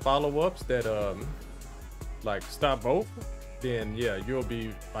come up with follow-ups that like stop both, then yeah, you'll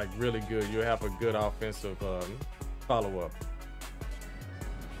be like really good. You'll have a good offensive follow-up.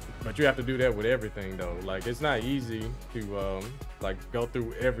 But you have to do that with everything though. Like, it's not easy to like go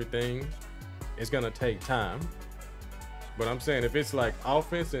through everything. It's gonna take time. But I'm saying if it's like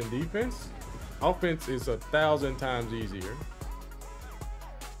offense and defense, offense is 1,000 times easier.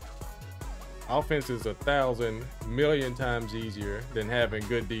 Offense is 1,000 million times easier than having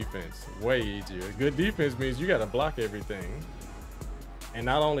good defense. Way easier. Good defense means you gotta block everything. And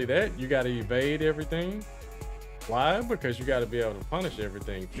not only that, you gotta evade everything. Why? Because you gotta be able to punish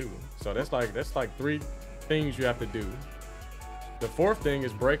everything too. So that's like 3 things you have to do. The 4th thing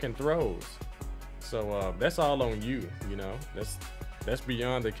is breaking throws. So that's all on you, you know. That's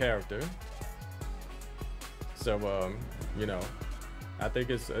beyond the character. So you know, I think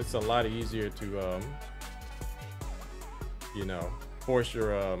it's a lot easier to you know, force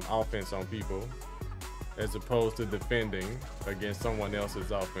your offense on people as opposed to defending against someone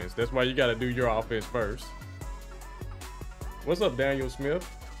else's offense. That's why you got to do your offense first. What's up, Daniel Smith?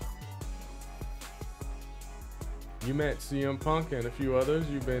 You met CM Punk and a few others.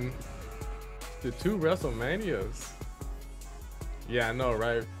 You've been to 2 WrestleManias. Yeah, I know,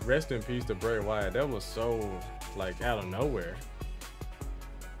 right? Rest in peace to Bray Wyatt. That was so like out of nowhere.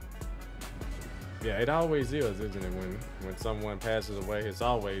 Yeah, it always is, isn't it? When someone passes away, it's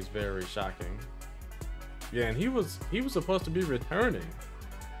always very shocking. Yeah, and he was supposed to be returning.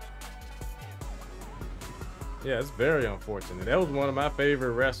 Yeah, it's very unfortunate. That was one of my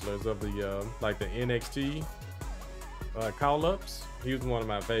favorite wrestlers of the like the NXT call-ups. He was one of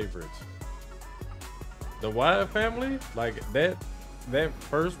my favorites. The Wyatt family, like that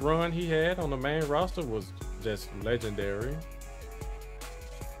first run he had on the main roster was just legendary.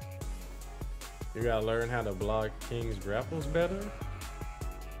 You gotta learn how to block King's grapples better.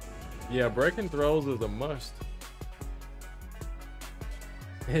 Yeah, breaking throws is a must.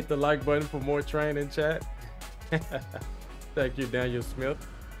 Hit the like button for more training, chat. Thank you, Daniel Smith.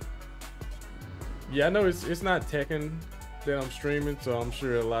 Yeah, I know it's not Tekken that I'm streaming, so I'm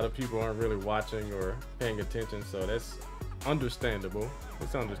sure a lot of people aren't really watching or paying attention, so that's understandable.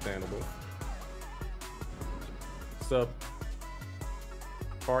 It's understandable. What's up,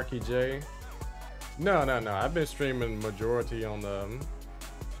 Parky J? No. I've been streaming majority on the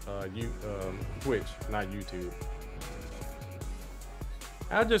Twitch, not YouTube.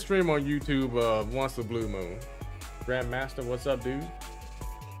 I just stream on YouTube once a blue moon. Grandmaster, what's up, dude?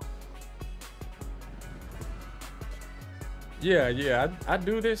 Yeah, I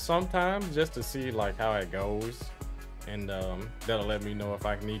do this sometimes just to see like how it goes, and that'll let me know if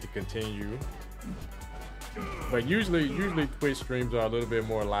I need to continue. But usually Twitch streams are a little bit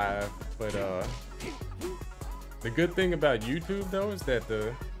more live. But the good thing about YouTube though is that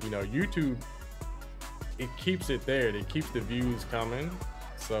YouTube, it keeps it there. It keeps the views coming.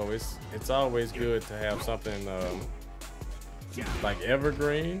 So it's always good to have something like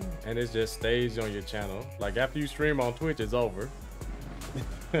evergreen, and it just stays on your channel. Like after you stream on Twitch, it's over.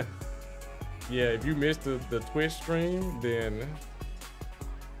 Yeah, if you miss the Twitch stream, then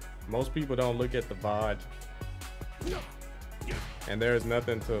most people don't look at the VOD, and there's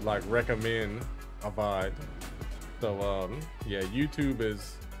nothing to like recommend a VOD. So yeah, YouTube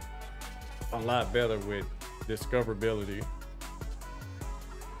is a lot better with discoverability.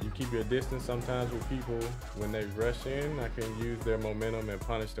 You keep your distance sometimes with people when they rush in. I can use their momentum and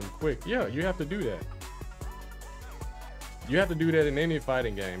punish them quick. Yeah, you have to do that. You have to do that in any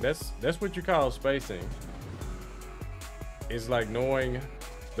fighting game. That's what you call spacing. It's like knowing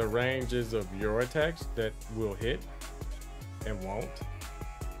the ranges of your attacks that will hit and won't,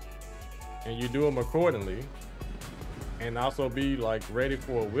 and you do them accordingly. And also be like ready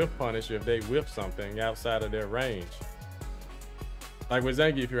for a whiff punish if they whiff something outside of their range. Like with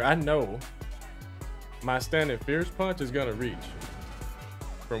Zangief here, I know my standing fierce punch is gonna reach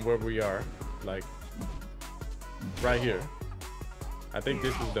from where we are, like right here. I think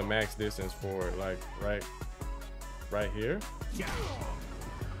this is the max distance for it, like right here.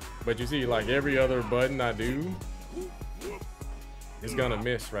 But you see, like every other button I do, it's gonna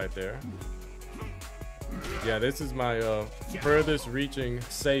miss right there. Yeah, this is my furthest reaching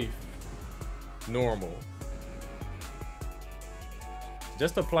safe normal.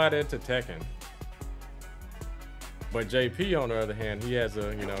 Just apply that to Tekken. But JP on the other hand, he has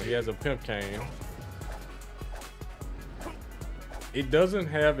a pimp cane. It doesn't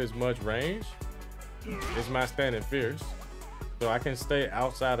have as much range as my standing fierce, so I can stay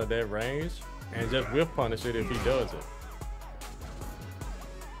outside of that range and just whiff punish it if he does it.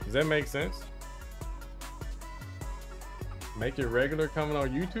 Does that make sense? Make it regular coming on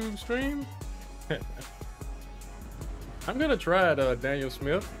YouTube stream? I'm gonna try it, Daniel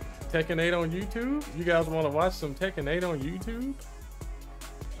Smith. Tekken 8 on YouTube. You guys want to watch some Tekken 8 on YouTube?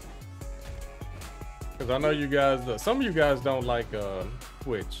 Because I know you guys, some of you guys don't like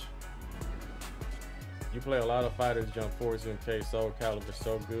Twitch. You play a lot of fighters, Jump Force, MK, Soul Calibur,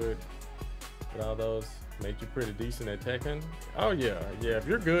 so good. But all those make you pretty decent at Tekken. Oh yeah. If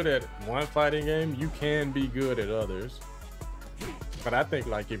you're good at one fighting game, you can be good at others. But I think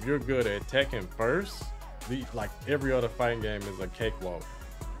like if you're good at Tekken first, like every other fighting game is a cakewalk.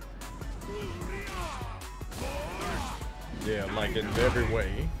 Yeah, like in every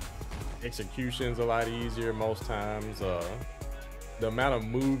way. Execution's a lot easier most times. The amount of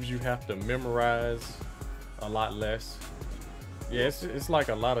moves you have to memorize, a lot less. Yeah, it's like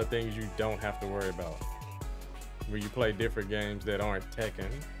a lot of things you don't have to worry about when you play different games that aren't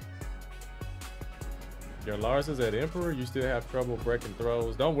Tekken. Your Lars is at Emperor, you still have trouble breaking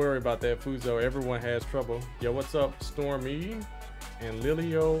throws. Don't worry about that, Fuzo. Everyone has trouble. Yo, what's up, Stormy and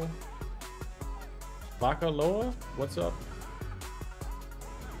Lilio Bacaloa? What's up?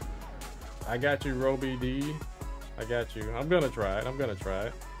 I got you, Roby D. I got you. I'm gonna try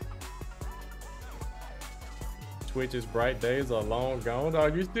it. Twitch's bright days are long gone. Are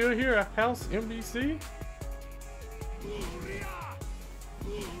you still here, House MDC?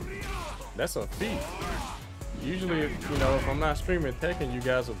 That's a feat. Usually, if I'm not streaming Tekken, you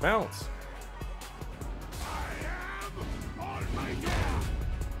guys will bounce.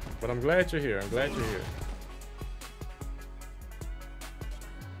 But I'm glad you're here.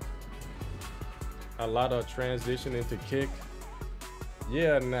 A lot of transition into Kick.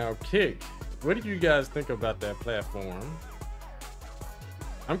 Yeah, now Kick. What do you guys think about that platform?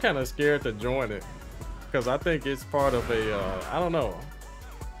 I'm kind of scared to join it because I think it's part of a, I don't know.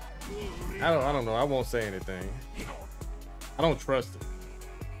 I don't know. I won't say anything. I don't trust it.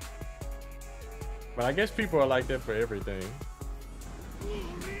 But I guess people are like that for everything.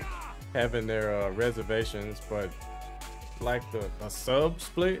 Having their reservations, but like a sub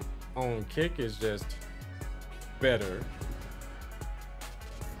split, on Kick is just better.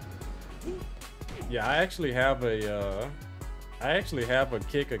 Yeah, I actually have a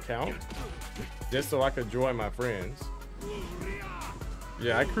Kick account just so I could join my friends.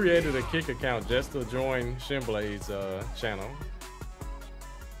 Yeah, I created a Kick account just to join Shinblade's channel.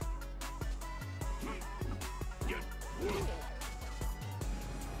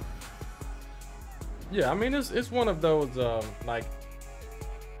 Yeah, I mean it's one of those like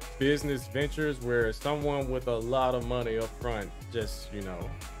business ventures where someone with a lot of money up front just, you know,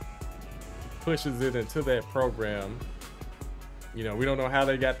 pushes it into that program. You know, we don't know how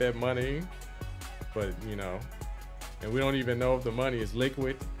they got that money, but you know, and we don't even know if the money is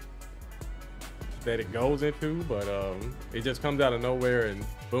liquid that it goes into, but it just comes out of nowhere and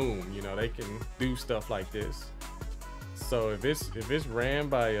boom, you know, they can do stuff like this. So if it's ran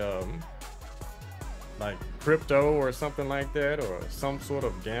by like crypto or something like that, or some sort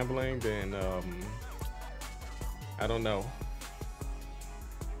of gambling, then I don't know.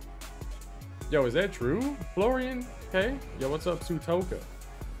 Yo, is that true, Florian? Hey, yo, what's up, Sutoka?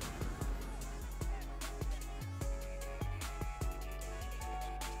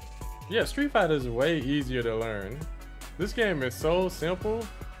 Yeah, Street Fighter is way easier to learn. This game is so simple.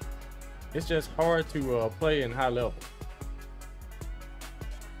 It's just hard to play in high level.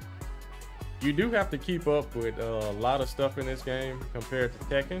 You do have to keep up with a lot of stuff in this game compared to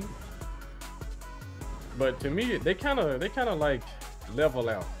Tekken. But to me, they kind of like level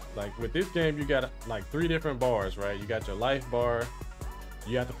out. Like with this game, you got like 3 different bars, right? You got your life bar.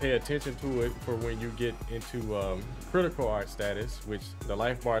 You have to pay attention to it for when you get into critical art status, which the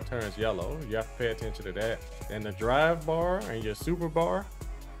life bar turns yellow. You have to pay attention to that. And the drive bar and your super bar,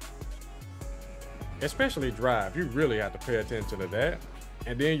 especially drive, you really have to pay attention to that.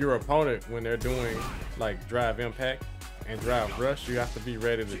 And then your opponent, when they're doing like drive impact and drive rush, you have to be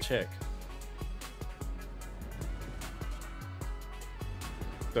ready to check.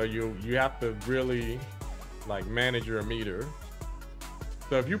 So you have to really like manage your meter.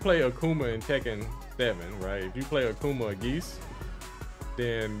 So if you play Akuma in Tekken 7, right? If you play Akuma Geese,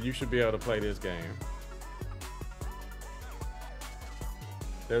 then you should be able to play this game.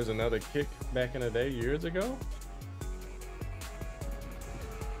 There was another Kick back in the day, years ago.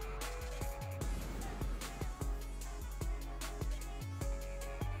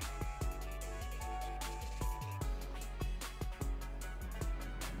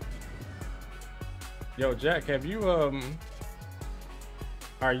 Yo, Jack, have you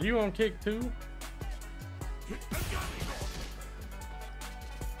are you on Kick too?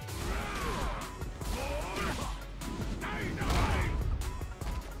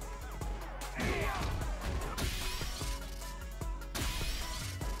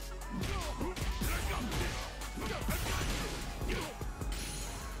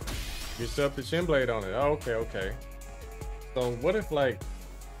 You sub the Shinblade on it. Oh, okay. So what if like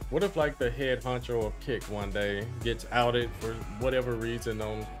the head honcho of Kick one day gets outed for whatever reason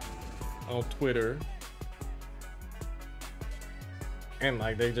on Twitter, and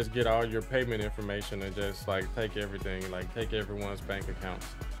like they just get all your payment information and just like take everything, like take everyone's bank accounts?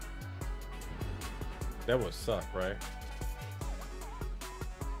 That would suck, right?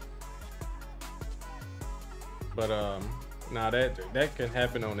 But nah, that can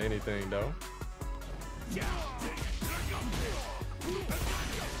happen on anything though.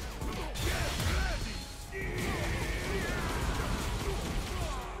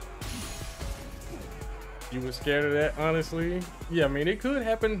 You were scared of that, honestly? Yeah, I mean, it could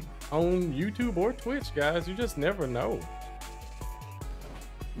happen on YouTube or Twitch, guys. You just never know.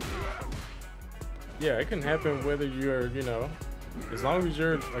 Yeah, it can happen whether you're, you know, as long as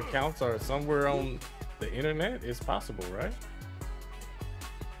your accounts are somewhere on the internet, it's possible, right?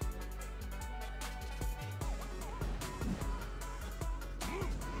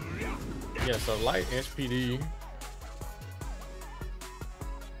 Yeah, so light SPD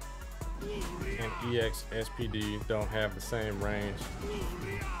and EX SPD don't have the same range.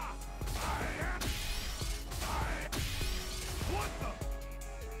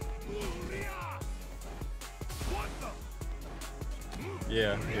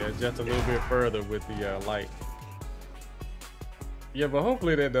 Yeah, just a little bit further with the light. Yeah, but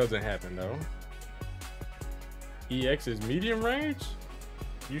hopefully that doesn't happen though. EX is medium range?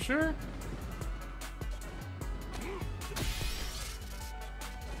 You sure?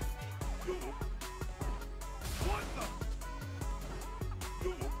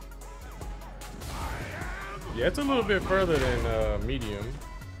 Yeah, it's a little bit further than medium.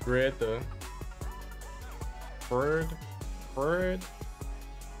 Fred.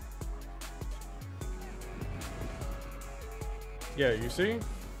 Yeah, you see?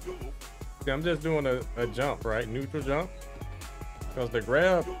 See, I'm just doing a jump, right? Neutral jump. Because the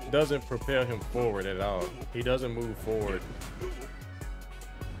grab doesn't propel him forward at all. He doesn't move forward.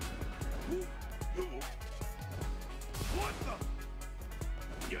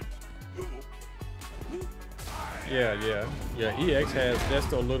 Yeah. EX has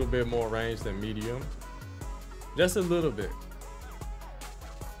just a little bit more range than medium. Just a little bit.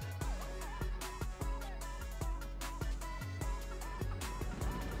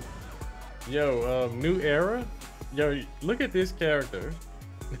 Yo, new era. Yo, look at this character.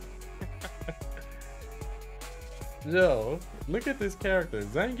 Yo, look at this character.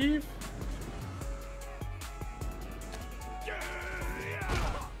 Zangief.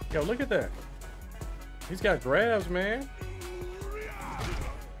 Yo, look at that. He's got grabs, man.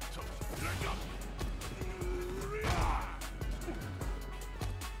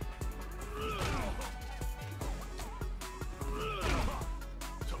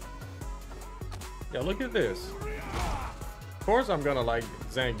 Yo, look at this. Of course I'm gonna like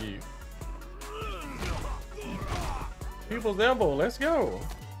Zangief. People's elbow, let's go.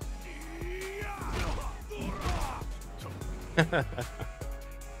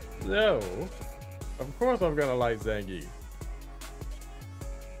 Yo, of course I'm gonna like Zangief.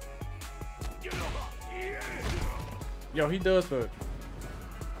 Yo, he does the...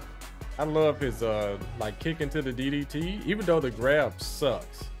 I love his like kick into the DDT, even though the grab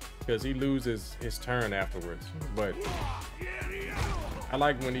sucks. Because he loses his turn afterwards, but I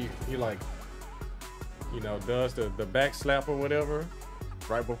like when he like, you know, does the back slap or whatever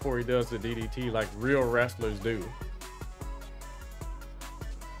right before he does the DDT, like real wrestlers do.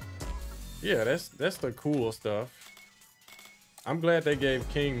 Yeah, that's the cool stuff. I'm glad they gave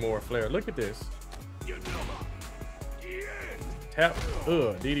King more flair. Look at this. Tap,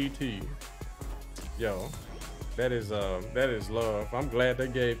 DDT. Yo. That is love. I'm glad they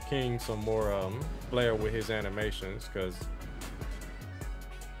gave King some more flair with his animations, because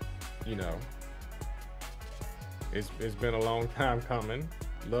you know it's been a long time coming.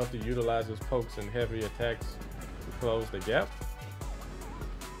 Love to utilize his pokes and heavy attacks to close the gap.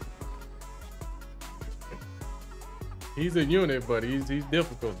 He's a unit, but he's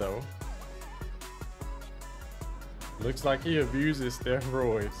difficult though. Looks like he abuses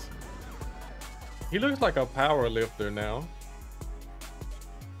steroids. He looks like a power lifter now.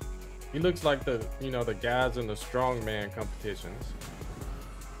 He looks like the guys in the strongman competitions.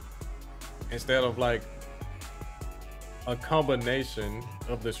 Instead of like a combination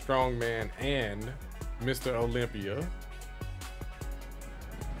of the strongman and Mr. Olympia.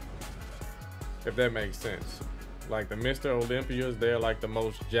 If that makes sense. Like the Mr. Olympias, they're like the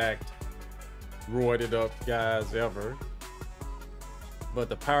most jacked, roided up guys ever. But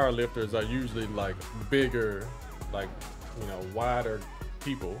the power lifters are usually like bigger, like, you know, wider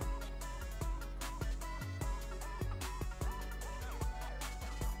people.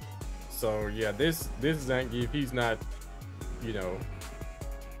 So yeah, this Zangief, he's not, you know,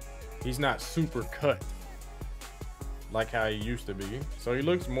 he's not super cut like how he used to be. So he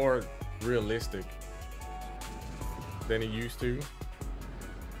looks more realistic than he used to.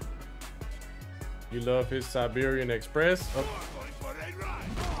 You love his Siberian Express? Oh.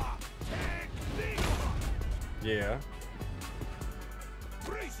 Yeah.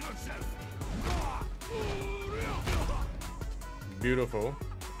 Beautiful.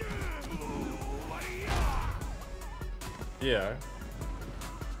 Yeah.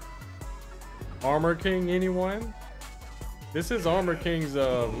 Armor King, anyone? This is Armor King's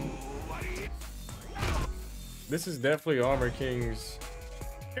this is definitely Armor King's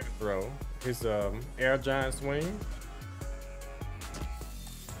throw. His air giant swing.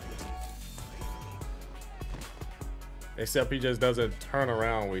 Except he just doesn't turn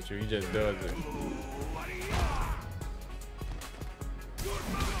around with you, he just does it.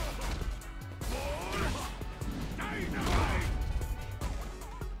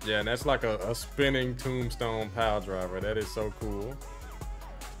 Yeah, and that's like a spinning tombstone pile driver. That is so cool.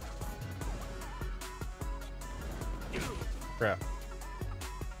 Crap.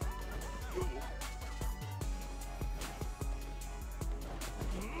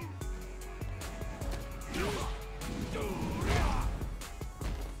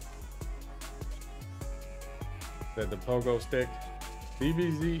 The pogo stick,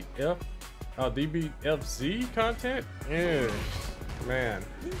 DBFZ content. Yeah, man,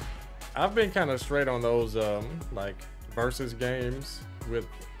 I've been kind of straight on those like versus games with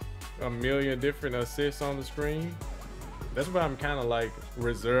a million different assists on the screen. That's why I'm kind of like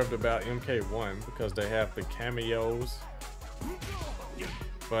reserved about MK1, because they have the cameos.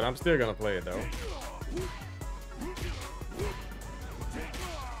 But I'm still gonna play it though.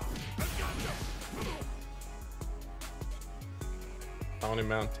 Tony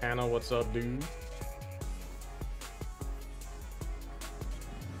Montana, what's up, dude?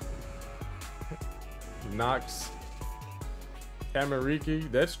 Knox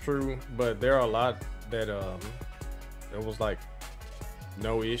Tamariki, that's true, but there are a lot that it was like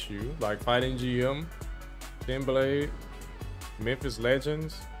no issue, like Fighting GM, Blade, Memphis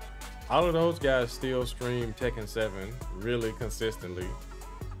Legends. All of those guys still stream Tekken 7 really consistently,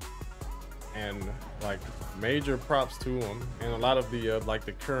 and like major props to them. And a lot of the like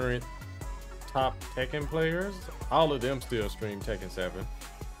the current top Tekken players, all of them still stream Tekken 7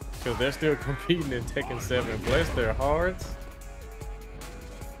 because they're still competing in Tekken 7. Bless their hearts.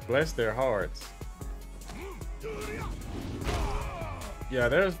 Bless their hearts. Yeah,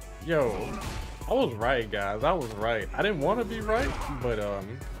 there's, yo, I was right, guys. I was right. I didn't want to be right, but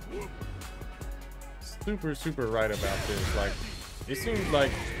super right about this. Like, it seems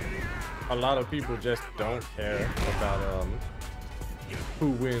like a lot of people just don't care about who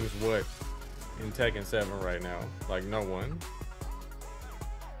wins what in Tekken 7 right now. Like, no one.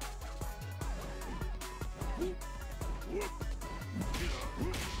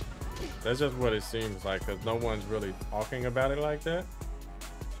 That's just what it seems like, because no one's really talking about it like that.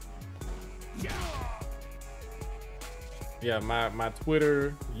 Yeah, my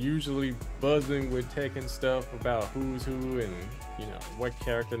Twitter usually buzzing with Tekken stuff about who's who and, you know, what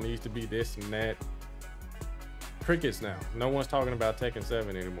character needs to be this and that. Crickets now. No one's talking about Tekken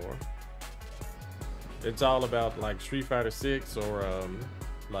 7 anymore. It's all about like Street Fighter 6 or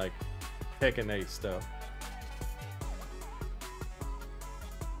like Tekken 8 stuff.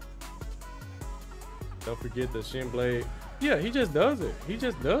 Don't forget the Shin Blade. Yeah, he just does it. He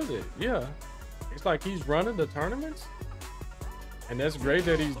just does it. Yeah. It's like he's running the tournaments. And that's great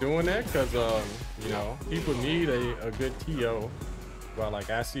that he's doing that because, you know, people need a good TO. While like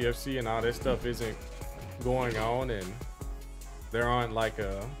ICFC and all that stuff isn't going on, and there aren't like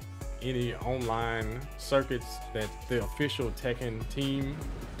any online circuits that the official Tekken team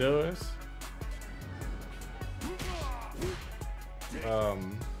does.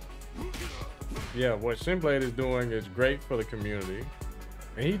 Yeah, what Shinblade is doing is great for the community,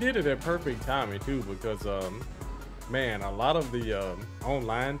 and he did it at perfect timing too, because man, a lot of the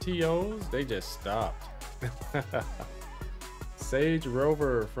online TOs, they just stopped. Sage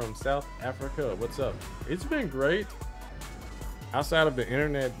Rover from South Africa, what's up? It's been great outside of the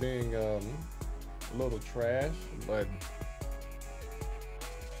internet being a little trash, but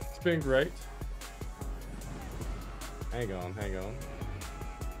it's been great. Hang on.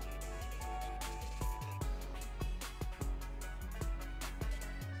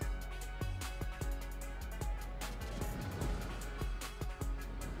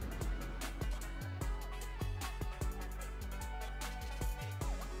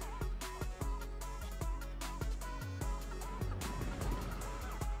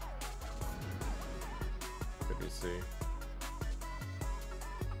 See.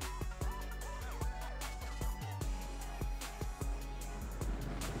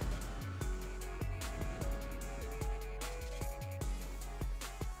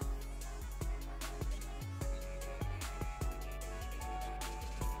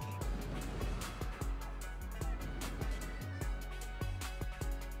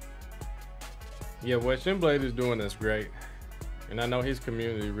 Yeah, what Shinblade is doing is great, and I know his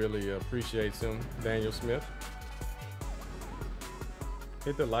community really appreciates him. Daniel Smith.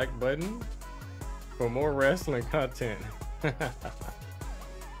 Hit the like button for more wrestling content.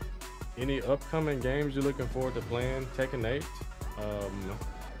 Any upcoming games you're looking forward to playing? Tekken 8.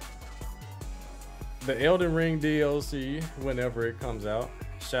 The Elden Ring DLC whenever it comes out.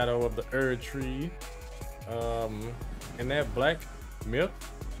 Shadow of the Erd Tree. And that Black Myth.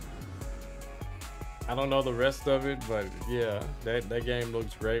 I don't know the rest of it, but yeah, that game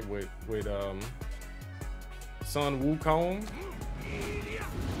looks great with Sun Wukong.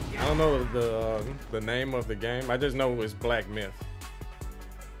 I don't know the name of the game. I just know it's Black Myth.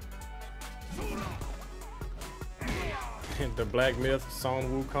 The Black Myth, Sun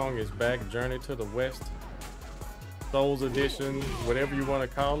Wukong is back. Journey to the West, Souls Edition, whatever you want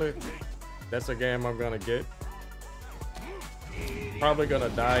to call it. That's a game I'm gonna get. Probably gonna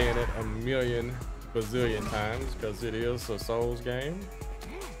die in it a million bazillion times because it is a Souls game,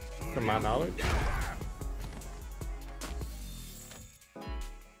 to my knowledge.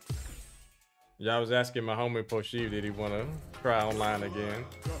 Yeah, I was asking my homie Poshiv, did he want to try online again?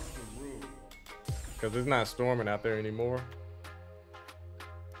 Because it's not storming out there anymore.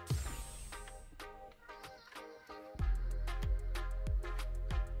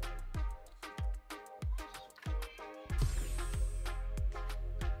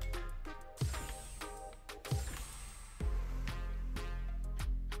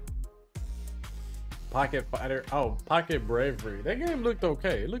 Pocket Fighter. Oh, Pocket Bravery. That game looked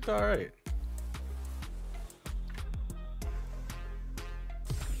okay. It looked alright.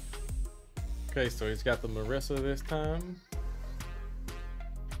 Okay, so he's got the Marissa this time.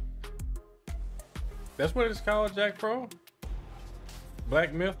 That's what it's called, Jack Pro?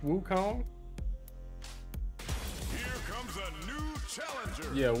 Black Myth Wukong? Here comes a new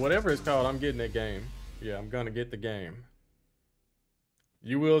challenger. Yeah, whatever it's called, I'm getting that game. Yeah, I'm gonna get the game.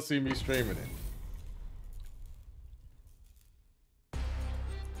 You will see me streaming it.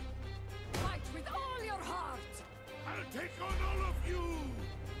 Fight with all your heart. I'll take on all of you.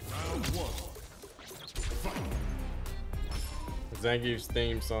 Round one. Zangief's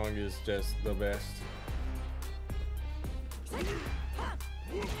theme song is just the best.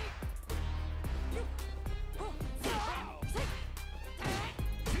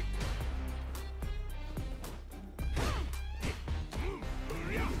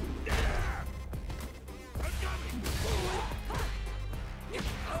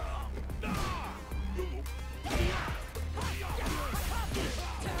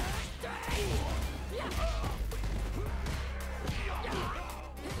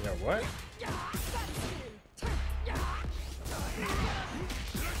 Yeah, what?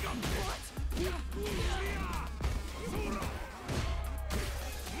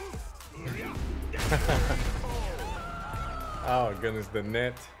 Oh goodness, the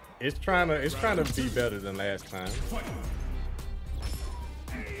net. It's trying to be better than last time.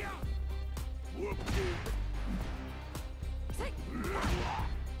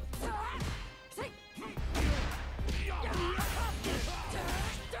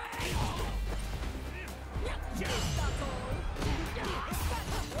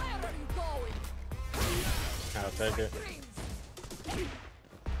 I'll take it.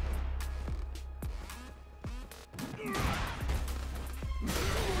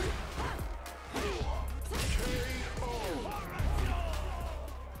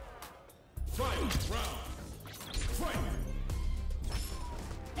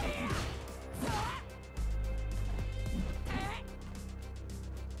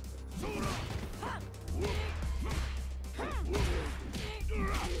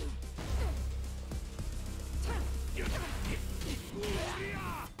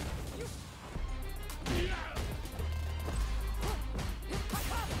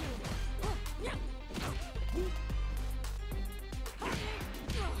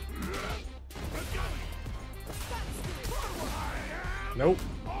 Nope.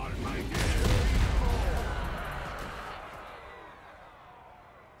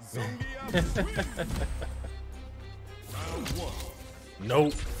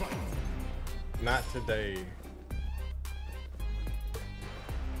 Nope. Not today.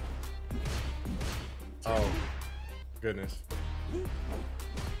 Oh, goodness.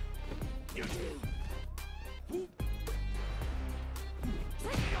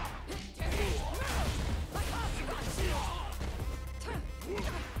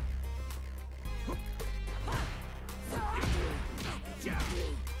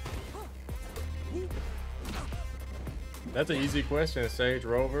 That's an easy question. Sage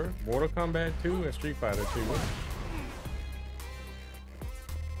Rover, Mortal Kombat 2, and Street Fighter 2.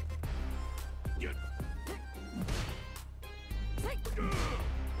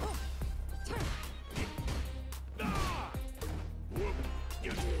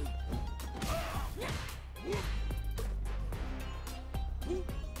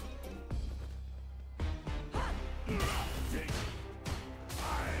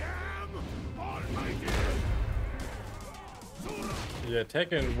 Yeah,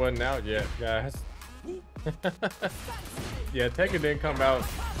 Tekken wasn't out yet, guys. Yeah, Tekken didn't come out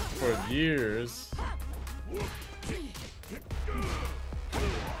for years.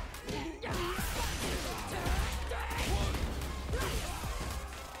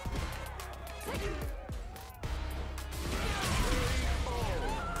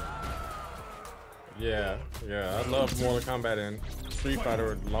 Yeah, I love Mortal Kombat and Street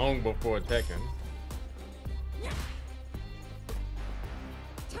Fighter long before Tekken.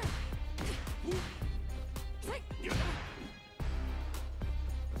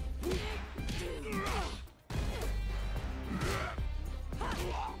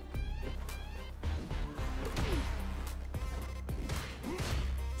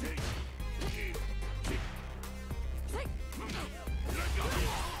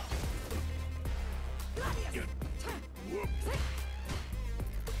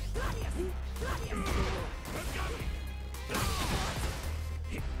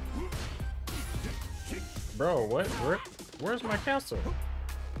 Bro, what? Where's my castle?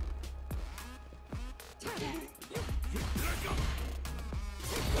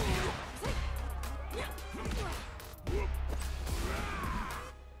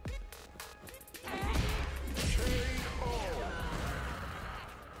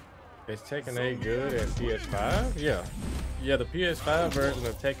 Is Tekken 8 good at PS5? Yeah. Yeah, the PS5 version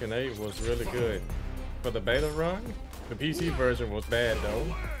of Tekken 8 was really good. For the beta run, the PC version was bad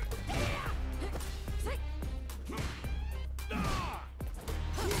though.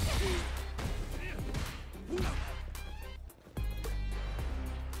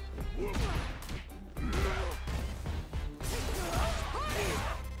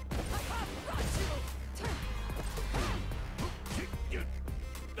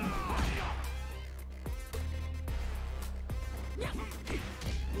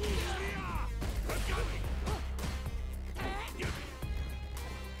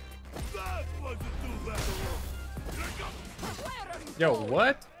 Yo,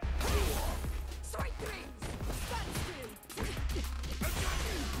 what?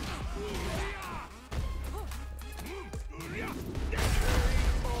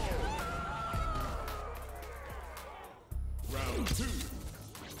 Round 2.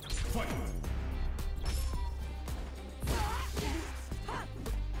 Fight.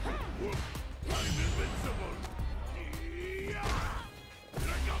 I'm invincible.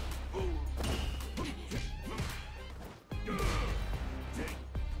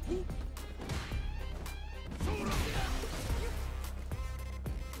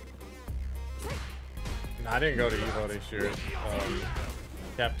 I didn't go to Evo this year,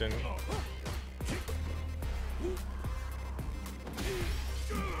 Captain.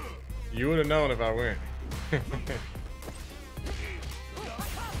 You would have known if I went.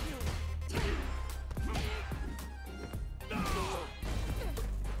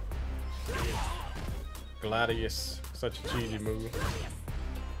 Gladius, such a cheesy move.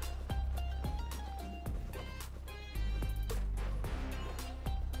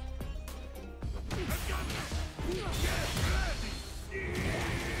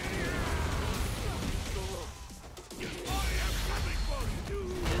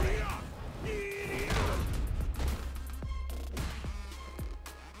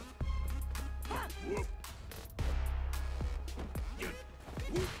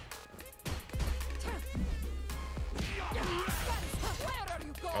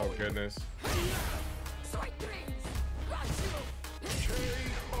 Oh goodness.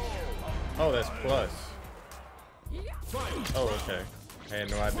 Oh, that's plus. Oh, okay. I had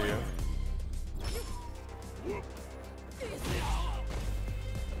no idea.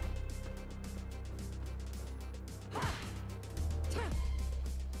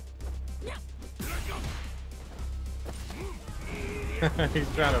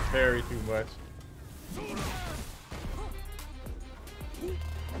 He's trying to parry too much.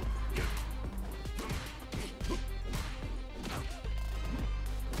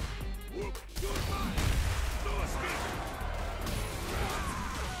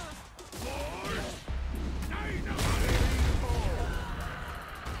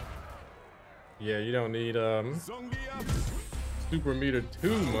 Yeah, you don't need super meter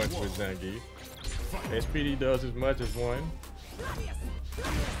too much with Zangief. SPD does as much as one.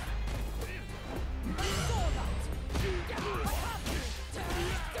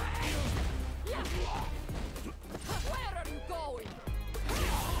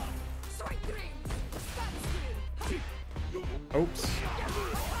 Oops.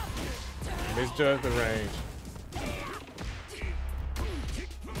 Misjudged the range.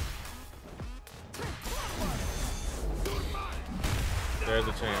 There's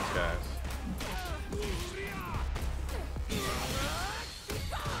a chance, guys.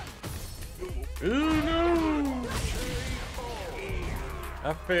 Ooh, no!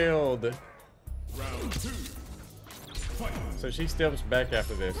 I failed. Round 2. Fight. So she steps back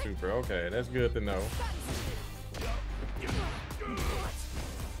after that super. Okay, that's good to know.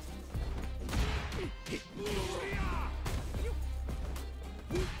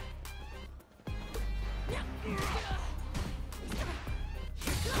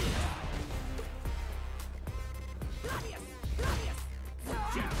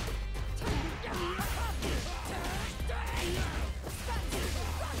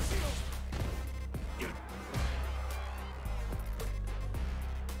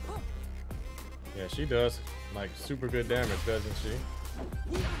 Yeah, she does like super good damage, doesn't she?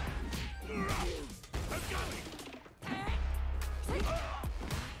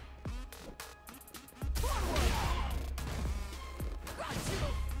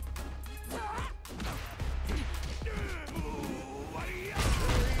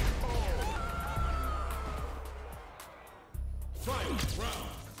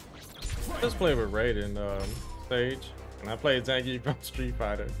 Just play with Raiden stage, and I played Zangief from Street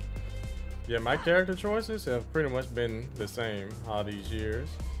Fighter. Yeah, my character choices have pretty much been the same all these years.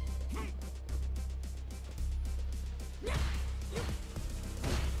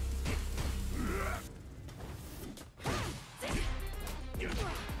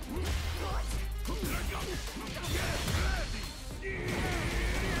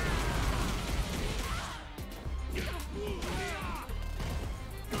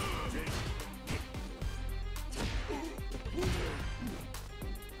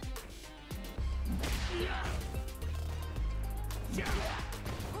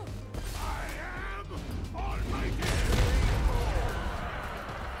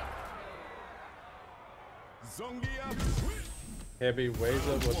 Heavy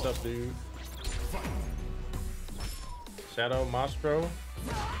Wazer, what's up, dude? Shadow Mastro.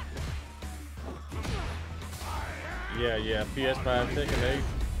 Yeah, PS5 Tekken 8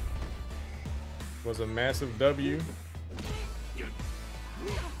 was a massive W.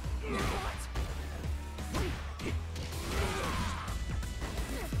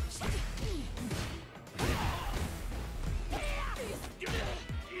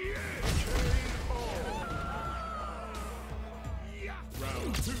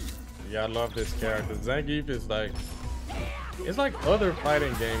 Yeah, I love this character. Zangief is like, it's like other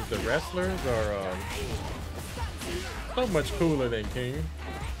fighting games. The wrestlers are so much cooler than King.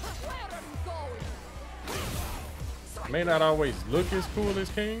 May not always look as cool as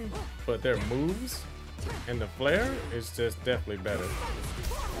King, but their moves and the flair is just definitely better.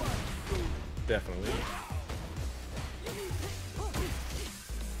 Definitely.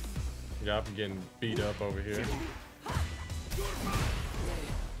 Yeah, I'm getting beat up over here.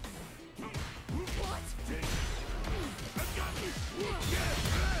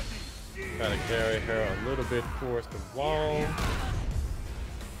 Try to carry her a little bit towards the wall.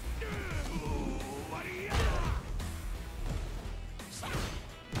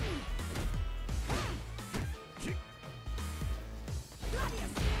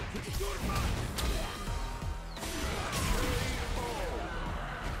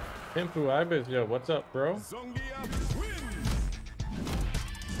 Tempu Ibis, yo, what's up, bro?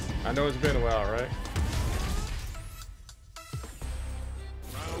 I know it's been a while, right?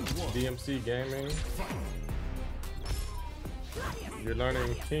 DMC Gaming. You're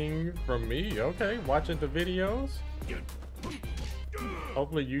learning King from me? Okay, watching the videos.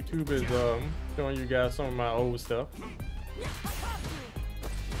 Hopefully YouTube is showing you guys some of my old stuff.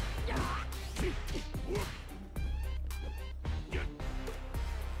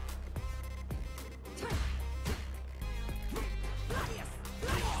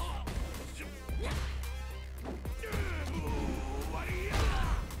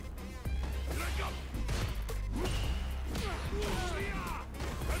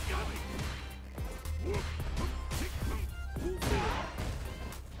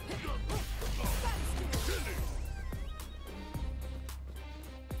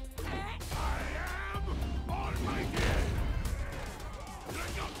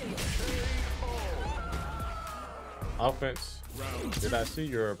 Offense. Did I see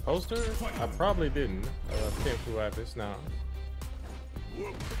your poster? I probably didn't. Tempu Ibis now.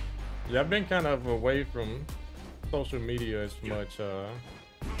 Yeah, I've been kind of away from social media as much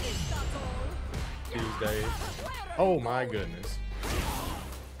these days. Oh my goodness.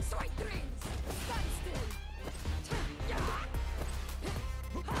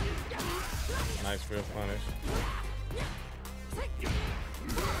 Nice real punish.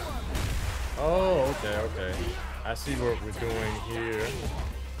 Oh, okay. I see what we're doing here.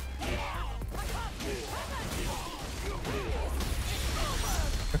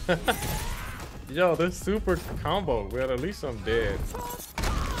 Yo, this super combo. Well, at least I'm dead.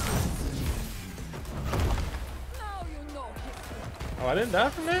 Oh, I didn't die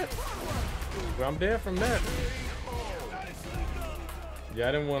from that? Well, I'm dead from that. Yeah,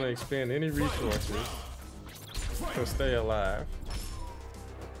 I didn't want to expend any resources to stay alive.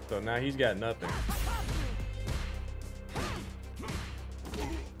 So now he's got nothing.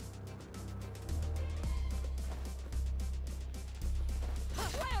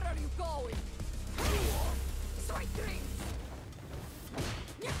 Where are you going? Sweet dreams.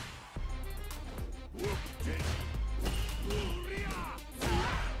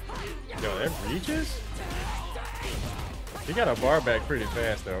 Yo, that reaches? He got a bar back pretty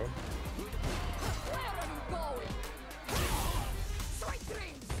fast though.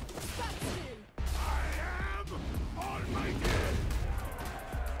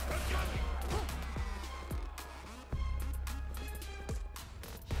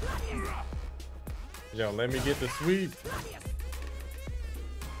 Yo, let me get the sweep.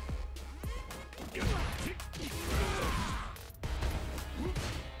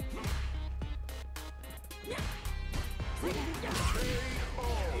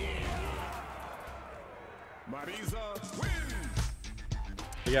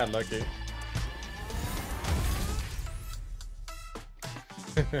 He got lucky.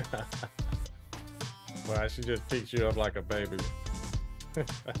 Wow, she just picks you up like a baby.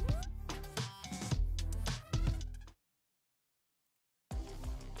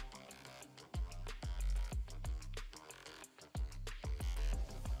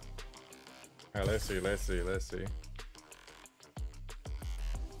 Alright, let's see.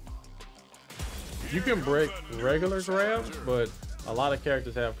 You can break regular grabs, but a lot of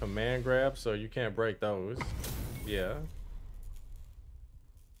characters have command grabs, so you can't break those. Yeah.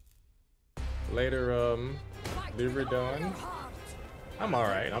 Later, livery done. I'm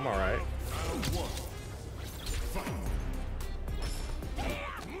alright.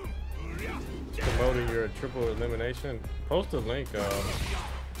 Promoting your triple elimination. Post a link,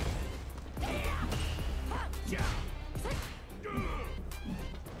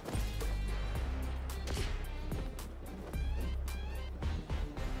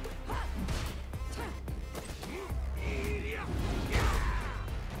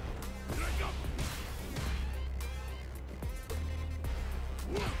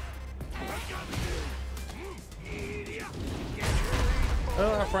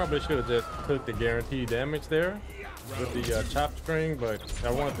 I probably should have just took the guaranteed damage there with the chop string, but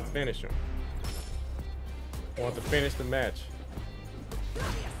I wanted to finish him. I wanted to finish the match.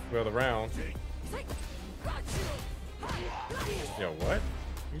 Well, the round. Yo, what?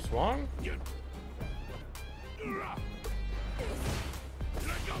 You swung?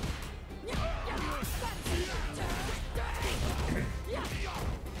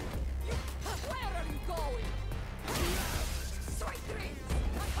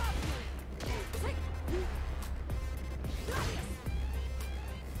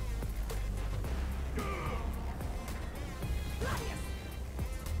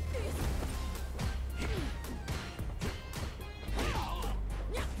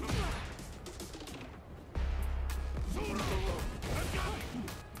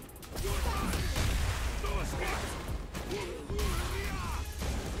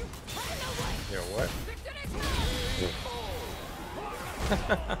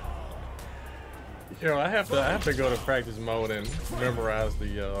 Yo, I have to go to practice mode and memorize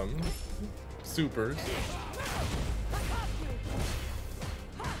the supers.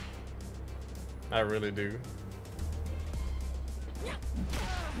 I really do.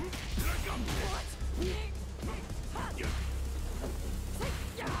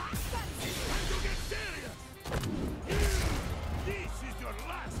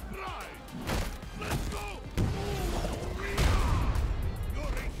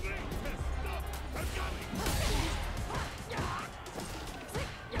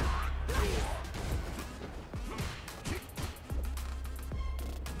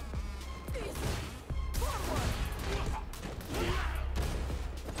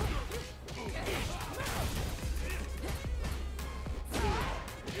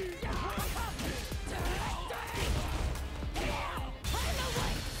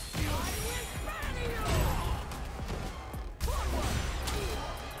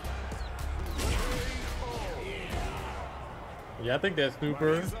 Yeah, I think that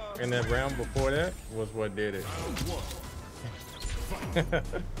super in that round before that was what did it.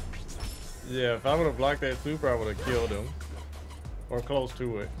 Yeah, if I would have blocked that super, I would have killed him. Or close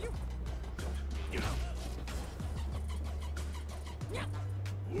to it.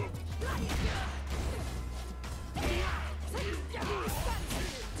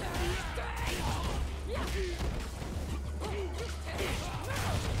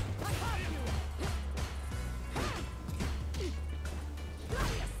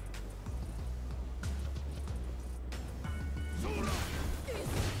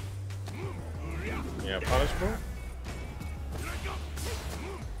 Yeah, punishable.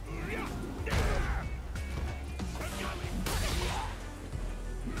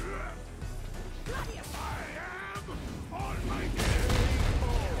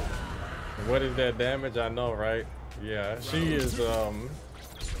 What is that damage? I know, right? Yeah, she is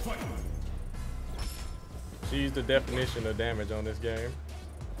she's the definition of damage on this game.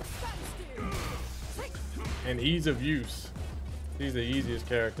 And ease of use. She's the easiest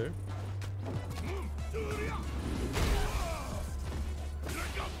character.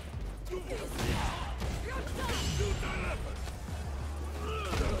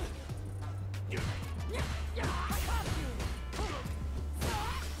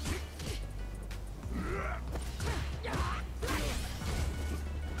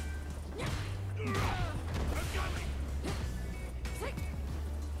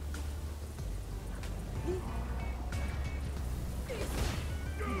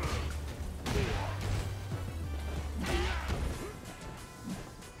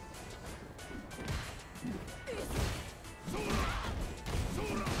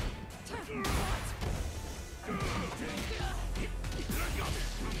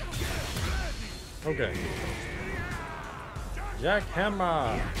 Okay.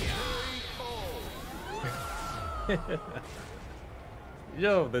 Jackhammer.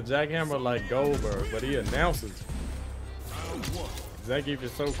 Yo, the jackhammer like Goldberg, but he announces. Zangief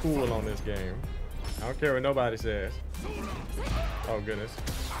is so cool on this game. I don't care what nobody says. Oh goodness.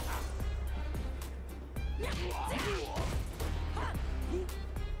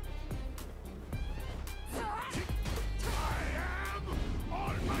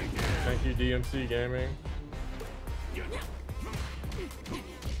 Thank you, DMC Gaming.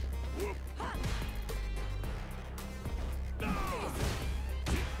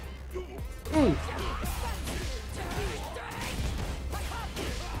 Ooh.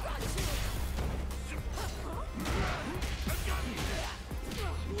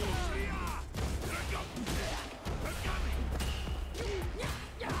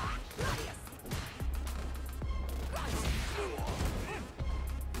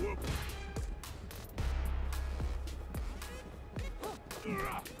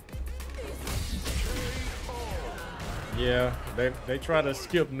 Yeah, they try to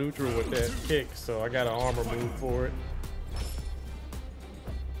skip neutral with that kick, so I got an armor move for it.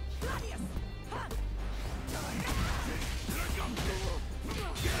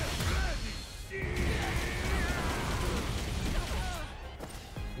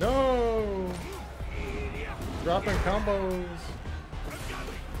 No! Dropping combos.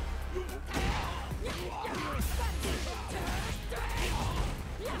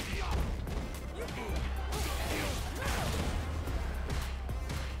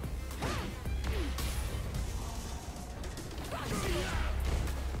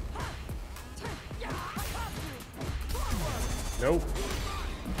 Nope.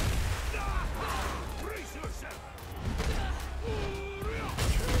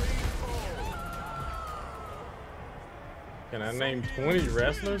 Can I name 20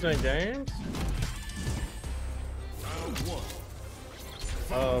 wrestlers in games?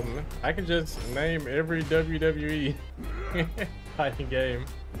 I can just name every WWE fighting game.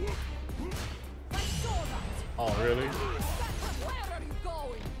 Oh, really?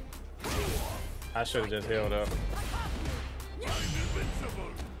 I should have just held up.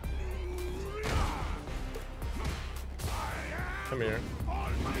 Come here.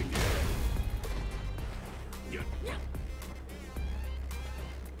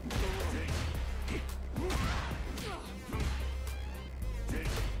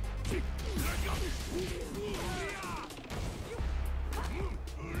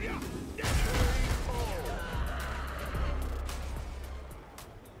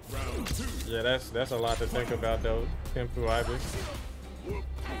 Yeah, that's a lot to think about though, Tenfu Ibis.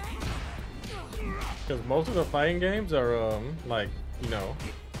 Because most of the fighting games are like, you know,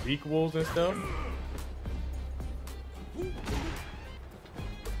 equals and stuff.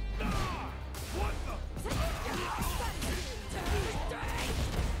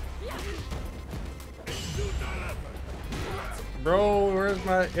 Bro, where's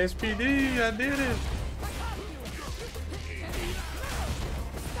my SPD? I did it.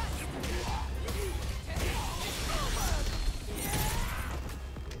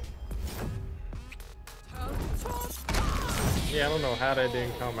 Yeah, I don't know how that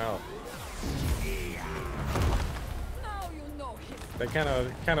didn't come out. They kind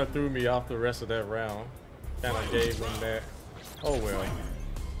of threw me off the rest of that round. Kind of gave them that. Oh well.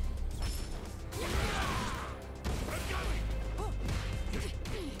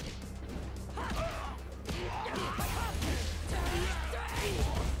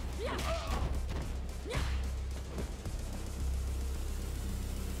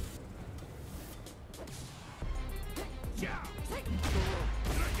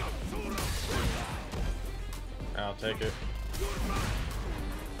 I'll take it.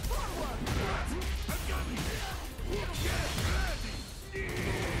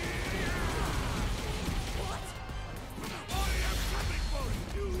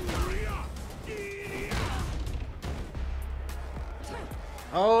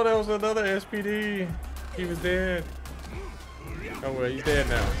 Oh, that was another SPD. He was dead. Oh well, he's dead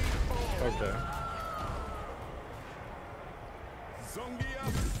now. Okay.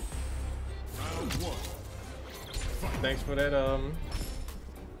 Thanks for that,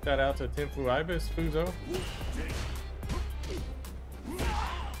 shout out to Tenfu Ibis, Fuzo.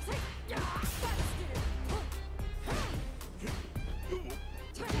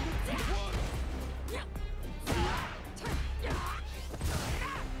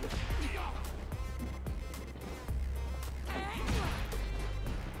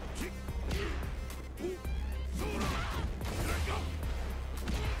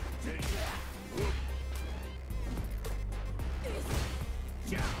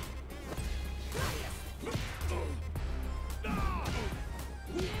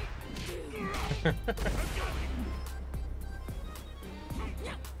 Yeah,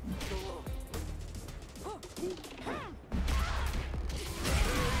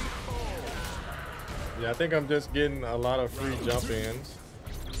 I think I'm just getting a lot of free jump ins.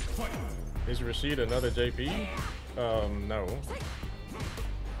 Is Rashid another JP? No.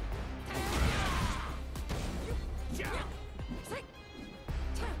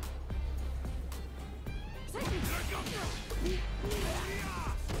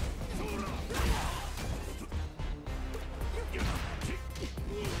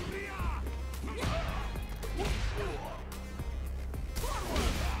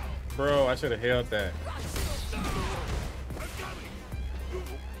 Bro, I should have held that.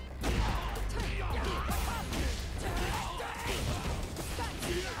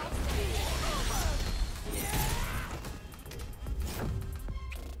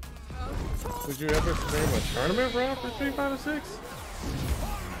 Would you ever stream a tournament run for Street Fighter 6?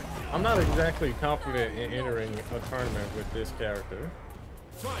 I'm not exactly confident in entering a tournament with this character.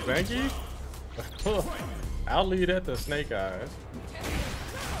 Thank you. I'll leave that to Snake Eyes.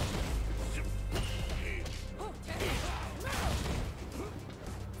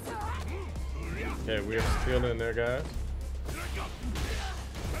 Okay, we're still in there, guys.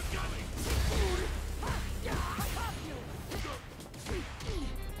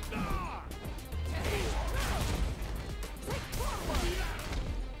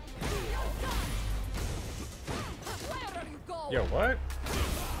 Yo, what?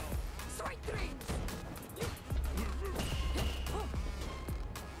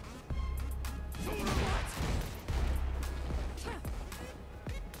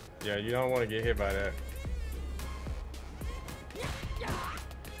 Yeah, you don't want to get hit by that.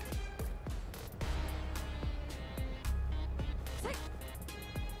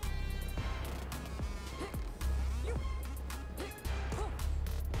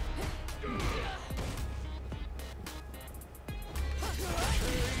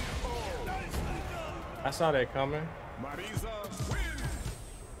 I saw that coming.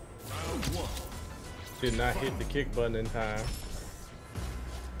 Did not hit the kick button in time.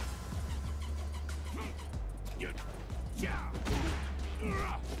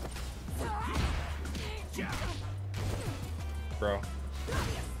 Bro.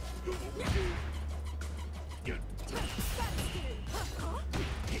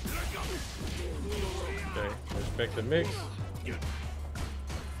 Okay, respect the mix.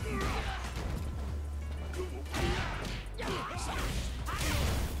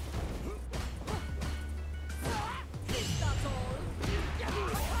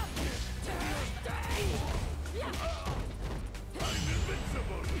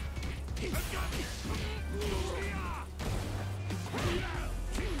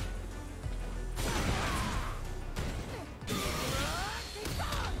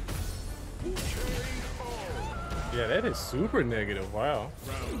 Yeah, that is super negative. Wow.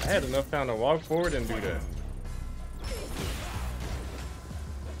 I had enough time to walk forward and do that.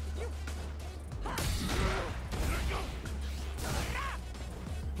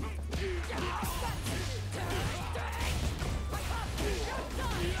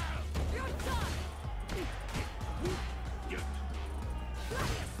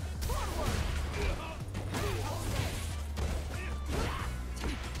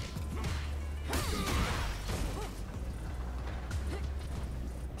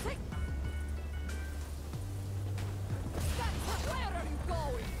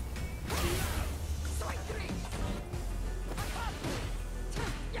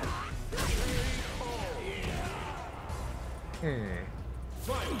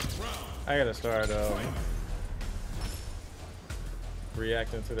 I gotta start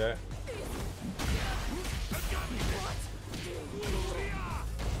reacting to that.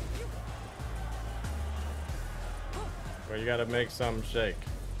 Well, you gotta make something shake.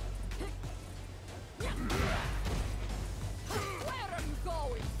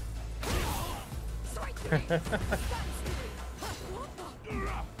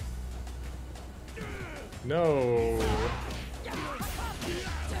 No.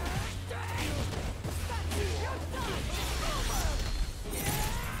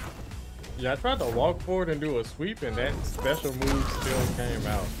 Yeah, I tried to walk forward and do a sweep, and that special move still came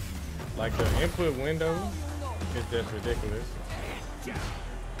out. Like, the input window is just ridiculous.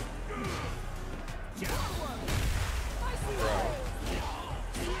 Bro.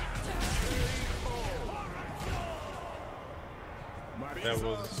 That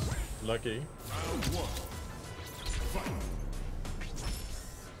was lucky.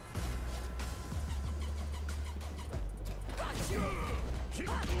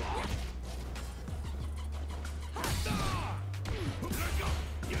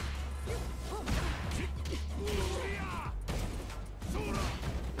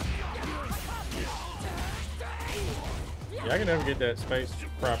 Yeah, I can never get that space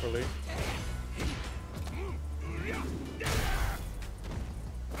properly.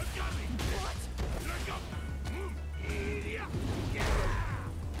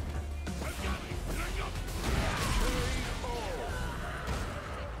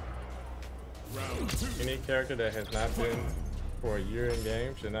 Any character that has not been for a year in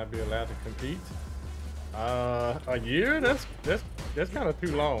game should not be allowed to compete. A year? That's kind of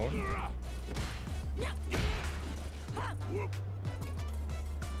too long.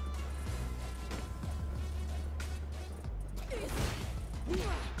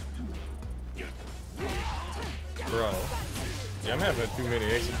 Bro. Yeah, I'm having too many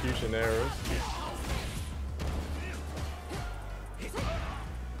execution errors.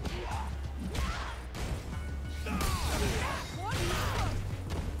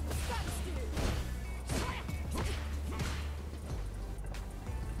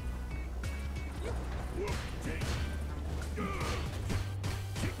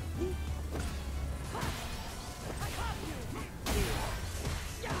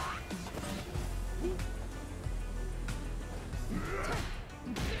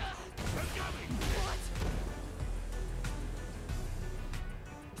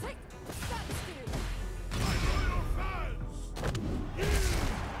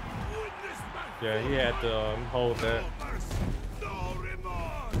 Yeah, he had to hold that.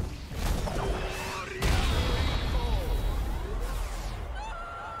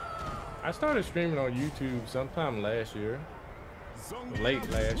 I started streaming on YouTube sometime last year, late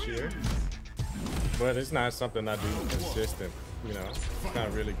last year, but it's not something I do consistent, you know, it's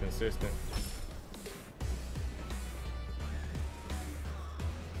not really consistent.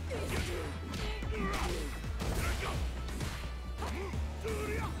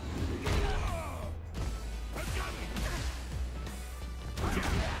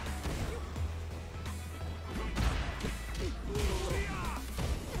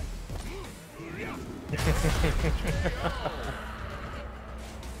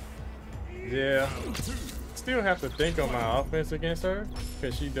 Yeah, still have to think on my offense against her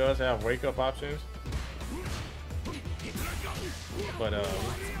because she does have wake up options, but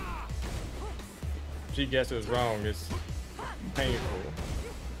she guesses wrong, it's painful.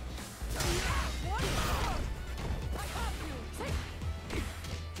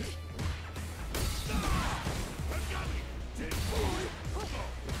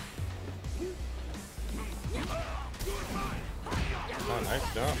 Oh,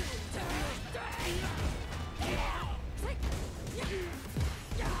 nice jump.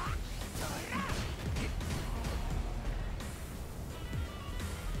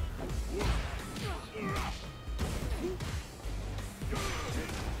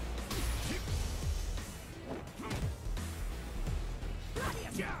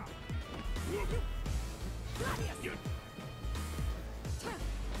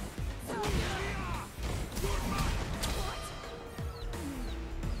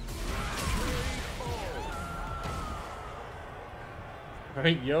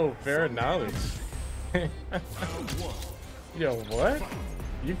 Hey, yo, fair knowledge. Yo, what?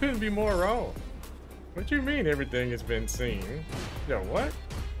 You couldn't be more wrong. What you mean everything has been seen? Yo, what?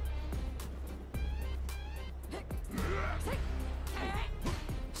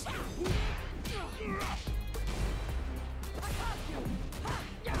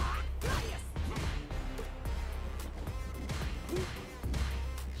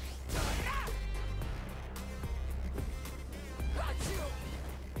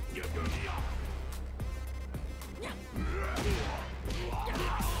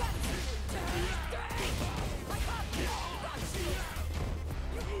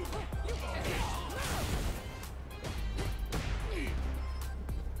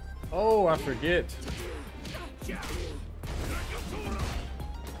 Oh, I forget.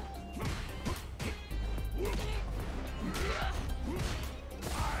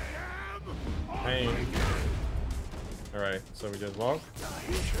 Pain. Alright, so we just walk.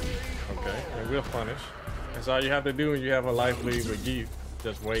 Okay, and we'll punish. That's all you have to do when you have a life lead with Geef.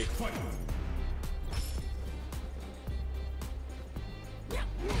 Just wait.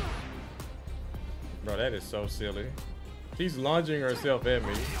 Bro, that is so silly. She's launching herself at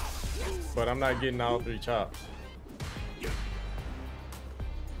me, but I'm not getting all three chops.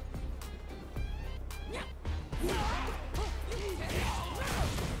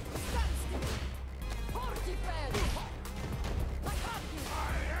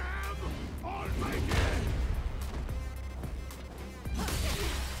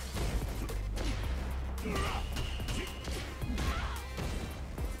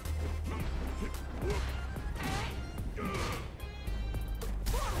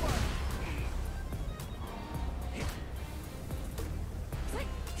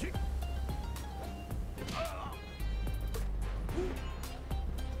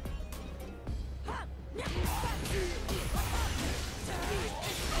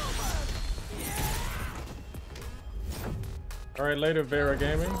 All right, later, Vera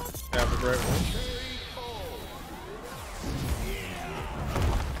Gaming. Have a great one.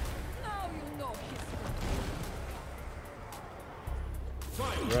 Now you know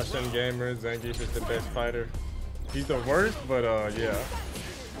history. Russian gamer, Zangief is the best fighter. He's the worst, but yeah.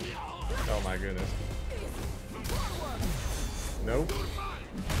 Oh my goodness. Nope.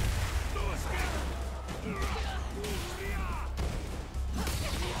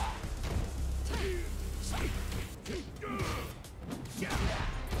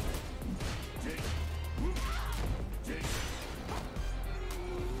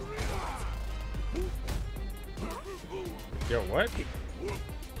 Yo, what?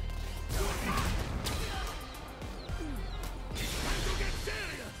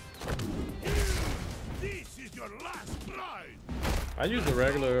 This is your last ride. I use the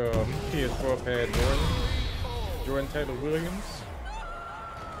regular PS4 pad Jordan Taylor Williams.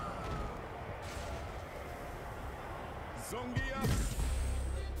 Zongia.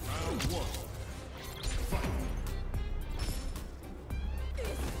 Round one. Fight.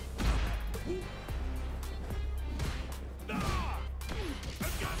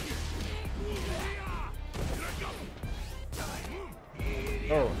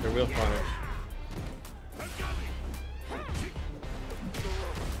 Oh, they will punish.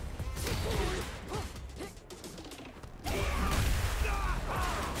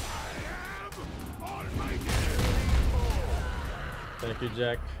 Thank you,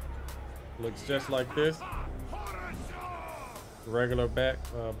 Jack. Looks just like this. Regular back,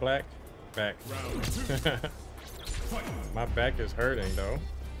 black back. My back is hurting though.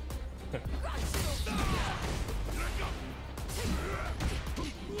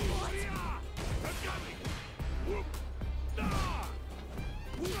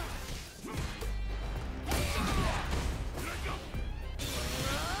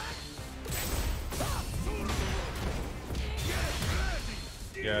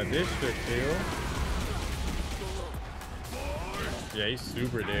 Yeah, this should kill. Yeah, he's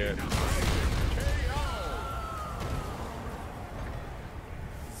super dead.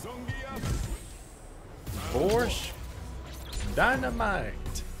 Borscht Dynamite.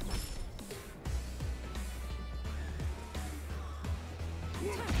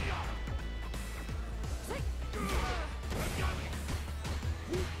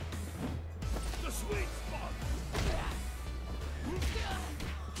 The sweet spot.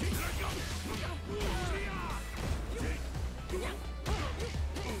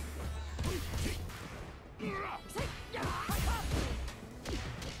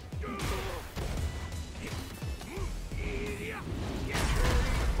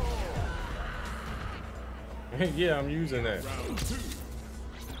 Yeah, I'm using that.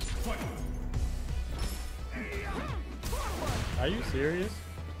 Are you serious?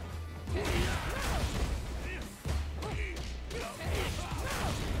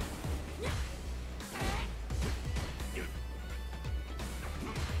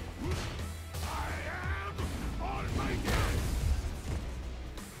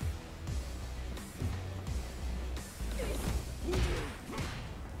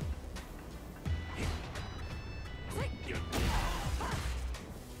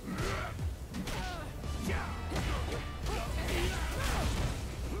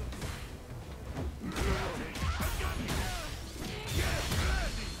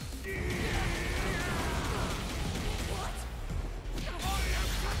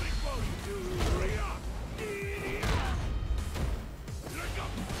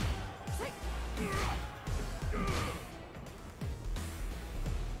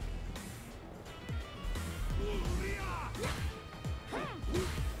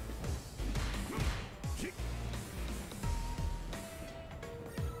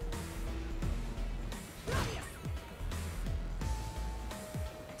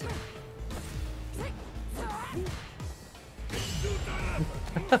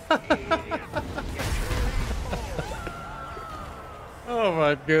 Oh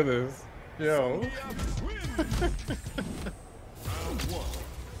my goodness. Yo.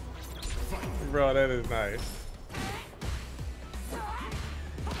 Bro, that is nice.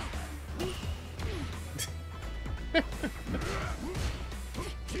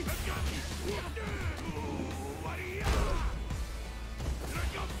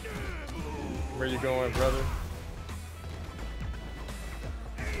 Where you going, brother?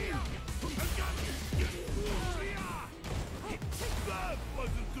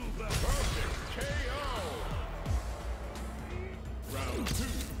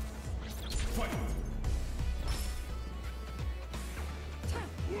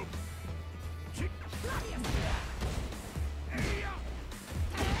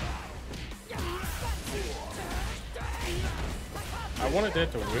 wanted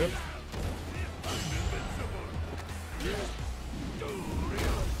that to whip.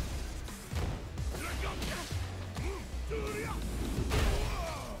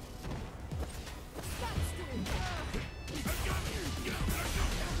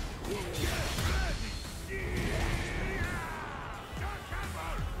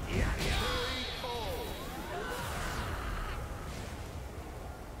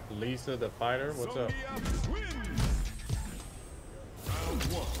 Lisa the fighter, what's up?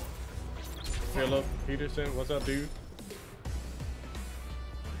 Philip Peterson, what's up, dude?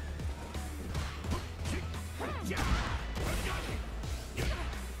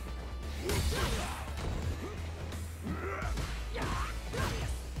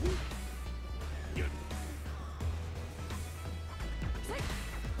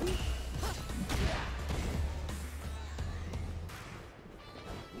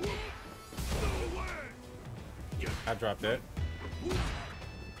 I dropped that.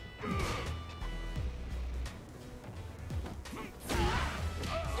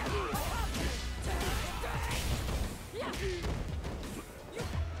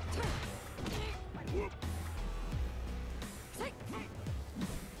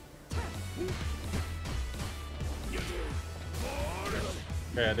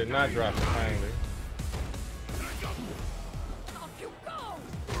 Okay, I did not drop it finally.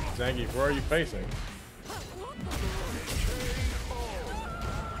 Zangief, where are you facing?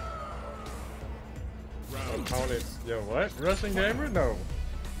 Opponents, yo, what? Russian gamer? No.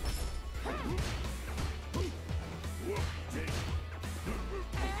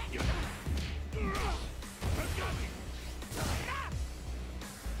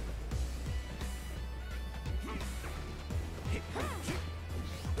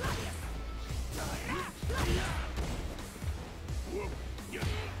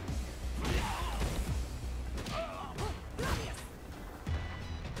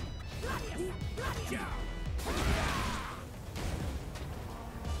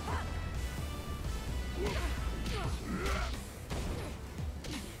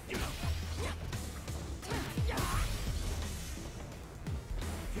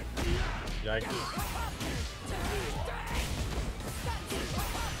 Yikes.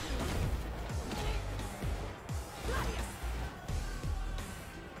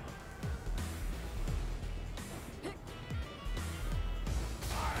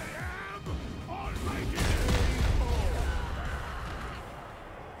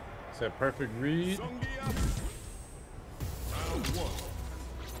 It's that perfect read.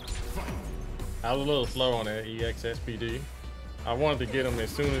 I was a little slow on that EXSPD. I wanted to get him as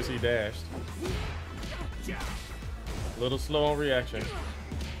soon as he dashed. A little slow on reaction.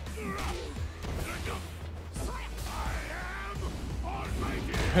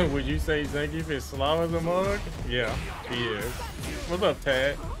 Would you say Zangief is slow as a mug? Yeah, he is. What's up,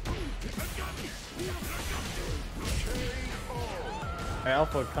 Tad?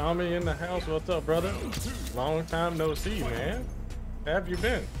 Alpha Kami in the house. What's up, brother? Long time no see, man. How have you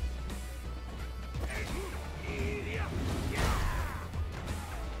been?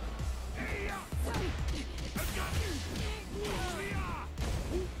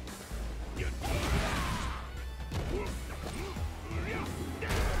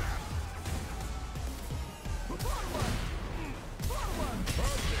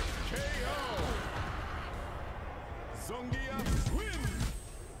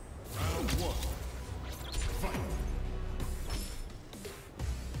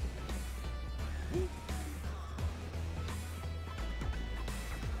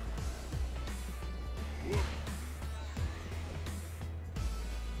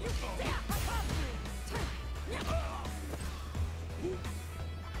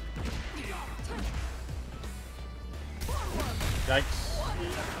 Yikes.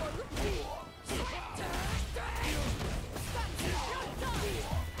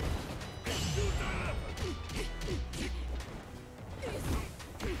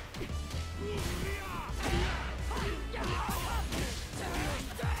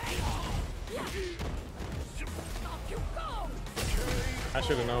 I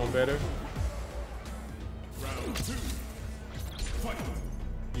should have known better.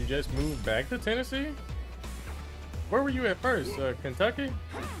 You just moved back to Tennessee? Where were you at first? Kentucky?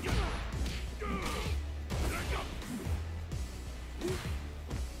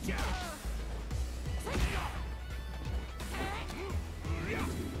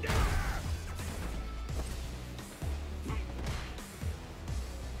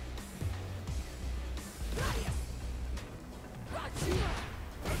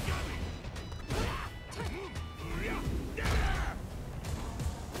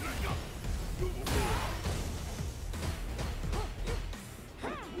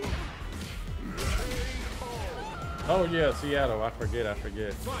 Oh yeah, Seattle. I forget.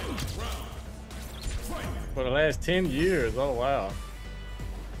 For the last 10 years. Oh wow.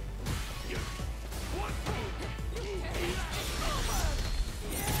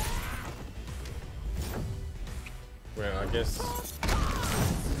 Well, I guess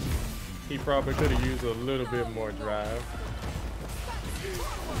he probably could have used a little bit more drive.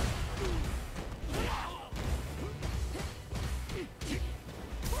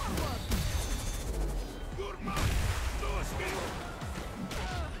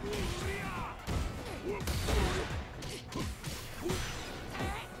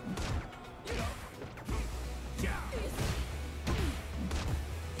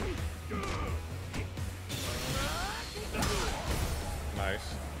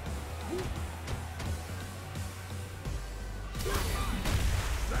 Nice.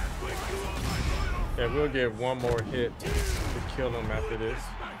 Yeah, we'll get one more hit to kill him after this.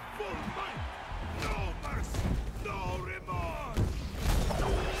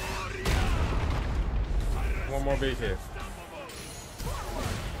 One more big hit.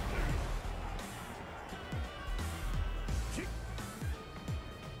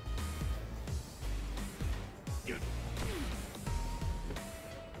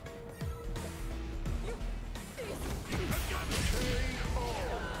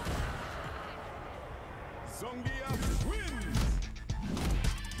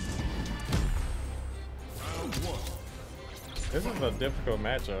 This is a difficult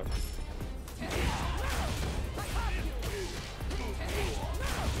matchup.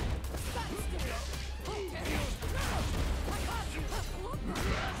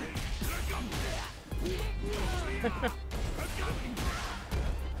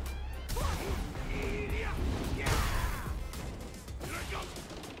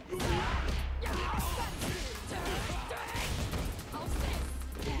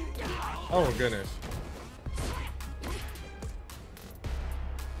 Oh goodness.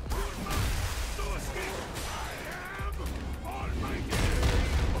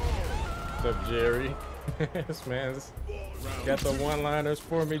 What's up, Jerry? This man's got the one-liners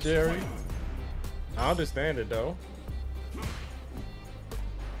for me, Jerry. I understand it though.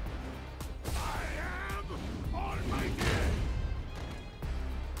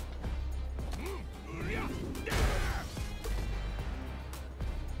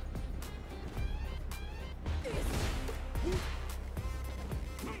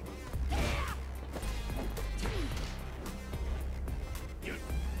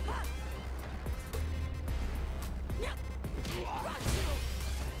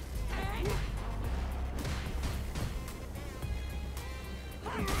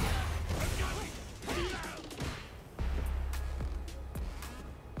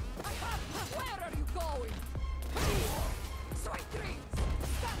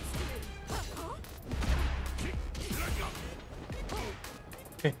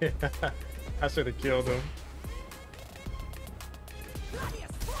 I should have killed him.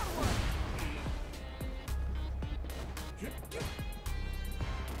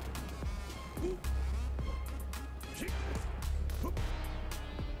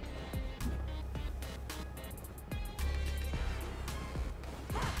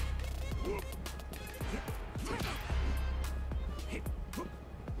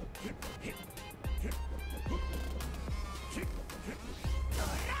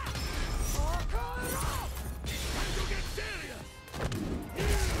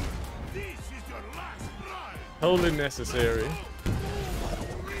 Totally necessary.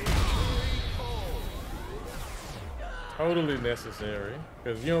 Totally necessary.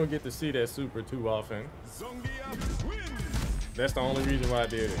 Because you don't get to see that super too often. That's the only reason why I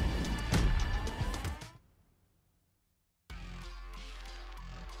did it.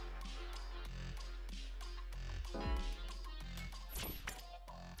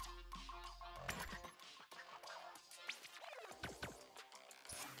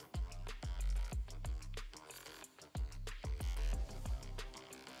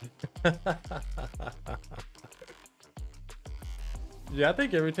 Yeah, I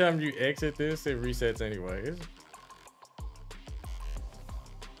think every time you exit this, it resets anyways.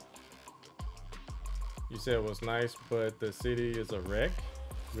 You said it was nice, but the city is a wreck.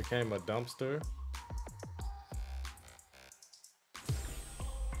 Became a dumpster.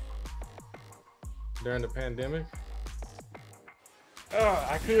 During the pandemic. Oh,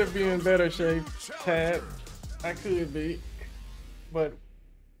 I could be in better shape, Tad. I could be. But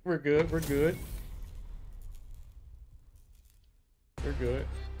we're good, we're good. We're good.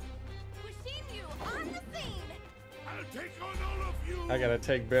 I gotta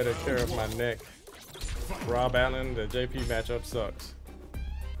take better care of my neck. Rob Allen, the JP matchup sucks.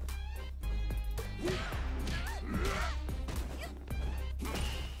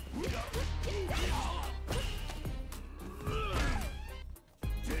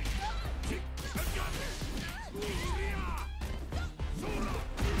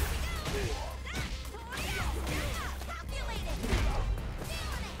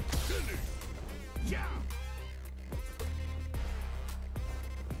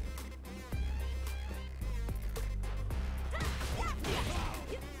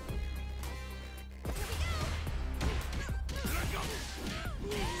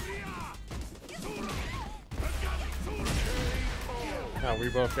 we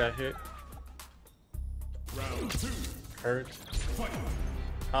both got hit. Round 2. Hurt.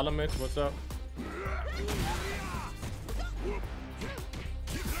 Parliament, what's up?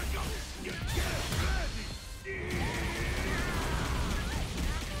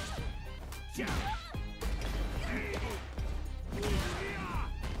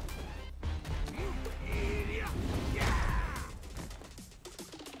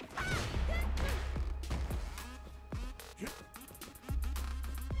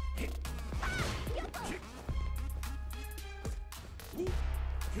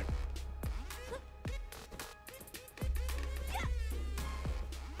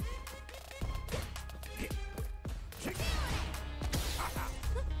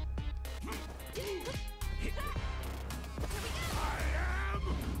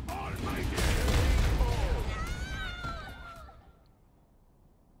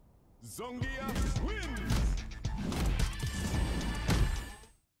 Zongia wins!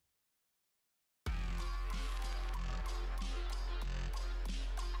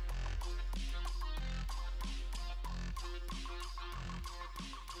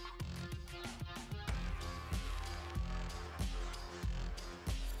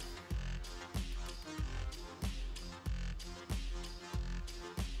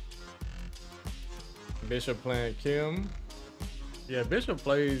 Bishop playing Kim. Yeah, Bishop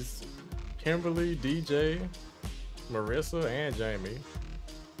plays Kimberly, DJ, Marissa, and Jamie.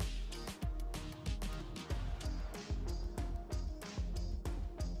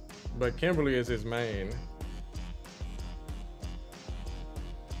 But Kimberly is his main.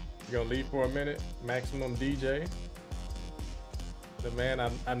 You gonna leave for a minute? Maximum DJ. The man,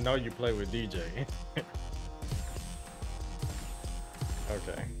 I know you play with DJ.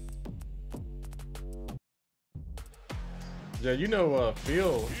 Okay. Yeah, you know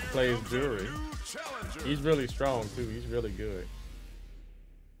Phil plays Jury. He's really strong too. He's really good.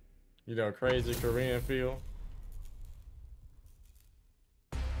 You know, crazy Korean Phil.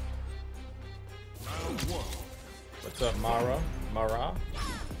 What's up, Mara? Mara?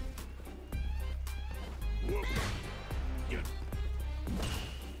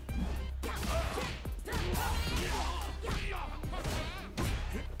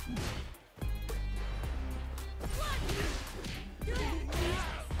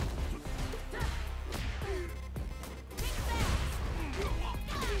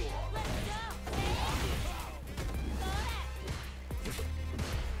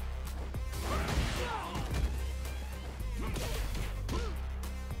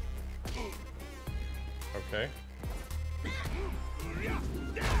 Okay.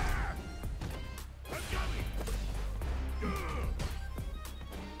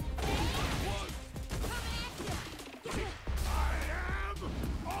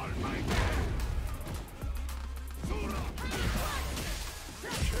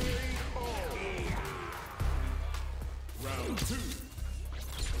 Round 2.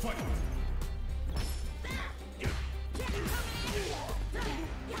 Fight!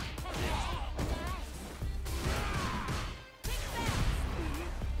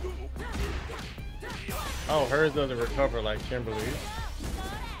 Oh, hers doesn't recover like Kimberly's.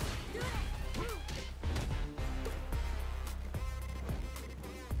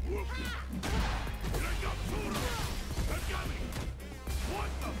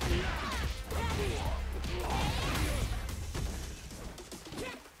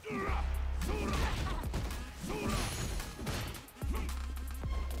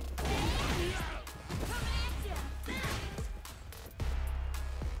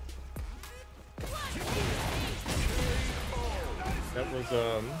 That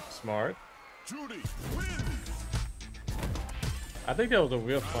was smart. Judy wins! I think that was a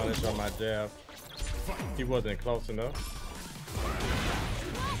whiff punish on my jab. He wasn't close enough.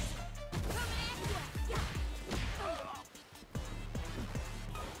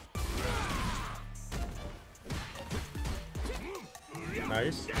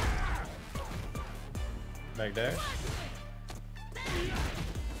 Nice. Like that.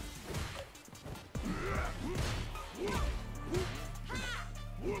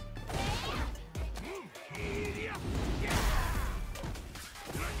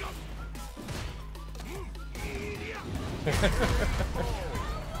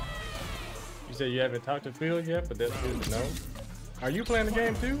 You said you haven't talked to Phil yet, but that's good to know. Are you playing the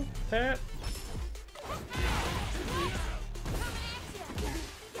game too, Tad?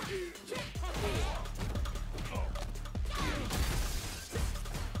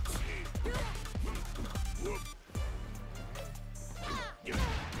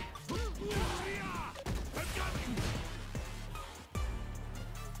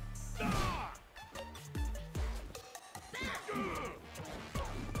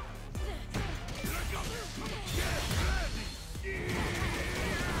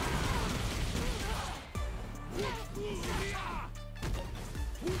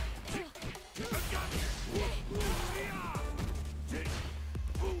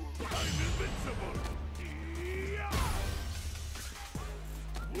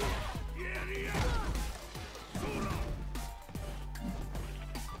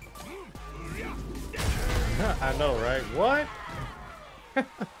 know, right? What?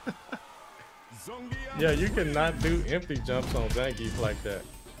 Yeah, you cannot do empty jumps on Zangief like that.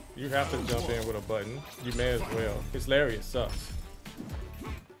 You have to jump in with a button. You may as well. His lariat sucks.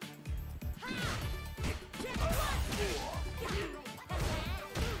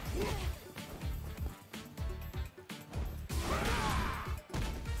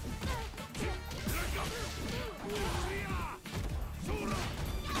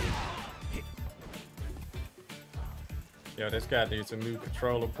 Yo, this guy needs a new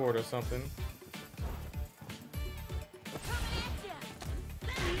controller port or something.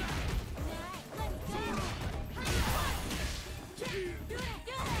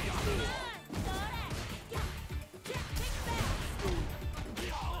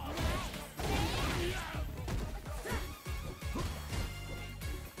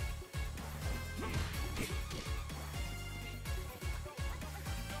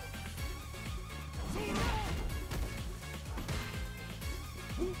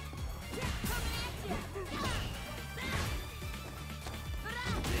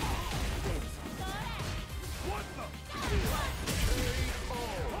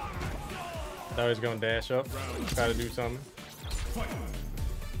 Now he's gonna dash up, try to do something.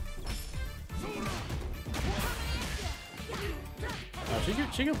 Oh,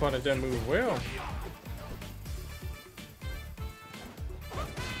 she can punish that move well.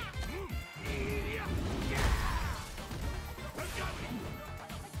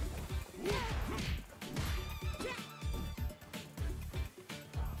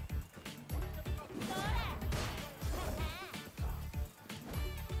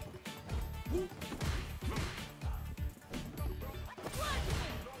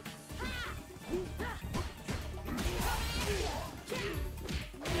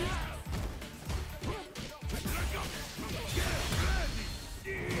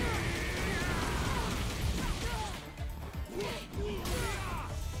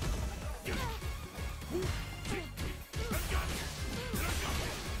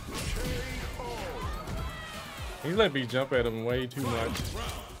 He's let me jump at him way too much.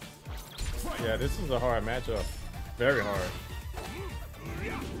 Yeah, this is a hard matchup. Very hard.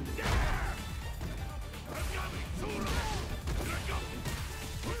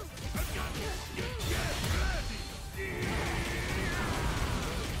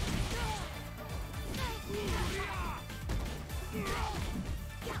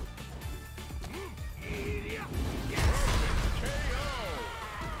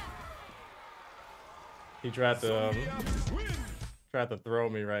 He tried to throw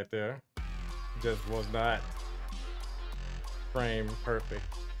me right there. Just was not frame perfect.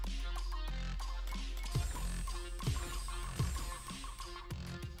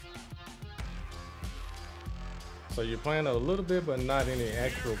 So you're playing a little bit, but not any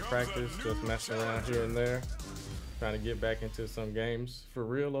actual practice, just messing around here and there, trying to get back into some games for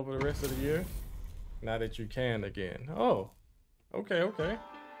real over the rest of the year. Now that you can again. Oh, okay, okay.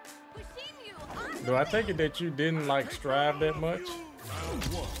 Do I take it that you didn't like strive that much,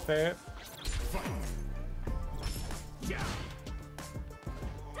 Pat?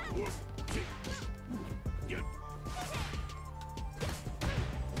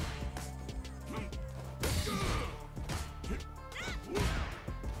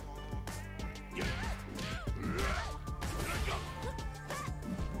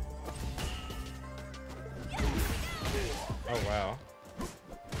 Oh wow.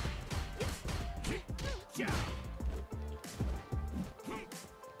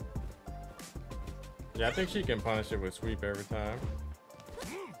 Yeah, I think she can punish it with sweep every time.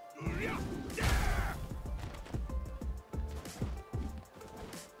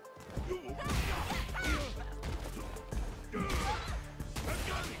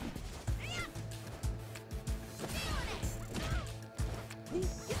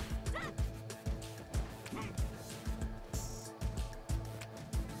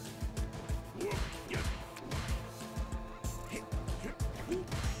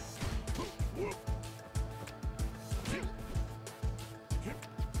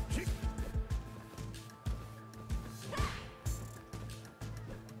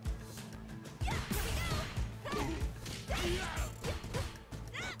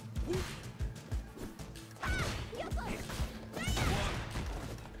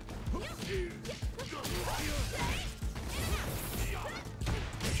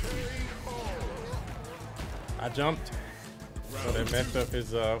 I jumped, so that messed up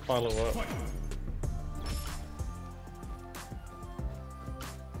his follow-up.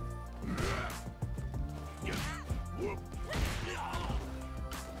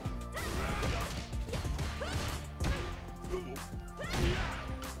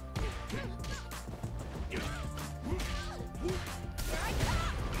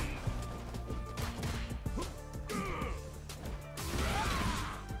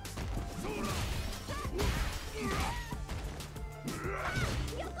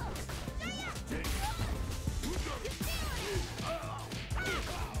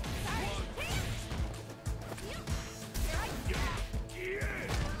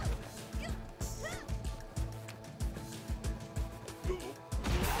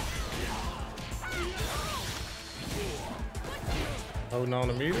 Holding on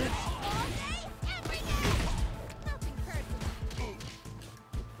to meter.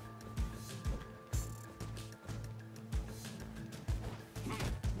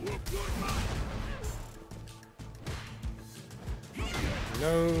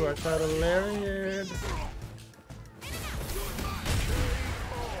 No, I tried a lariat.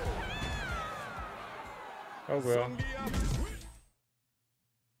 Oh well.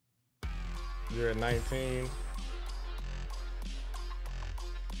 You're at 19.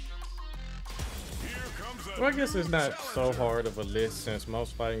 Well, I guess it's not so hard of a list since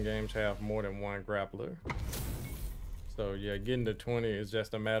most fighting games have more than one grappler. So yeah, getting to 20 is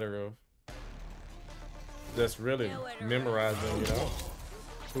just a matter of just really memorizing, you know,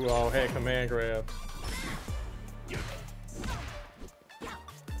 who all had command grabs.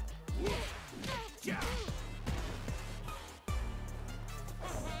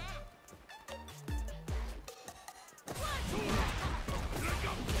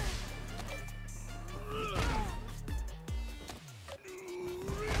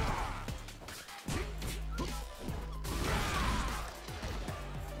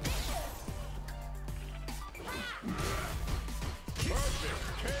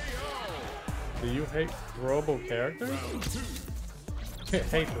 Do you hate throwable characters?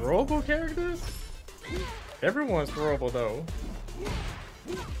 Hate throwable characters? Everyone's throwable though.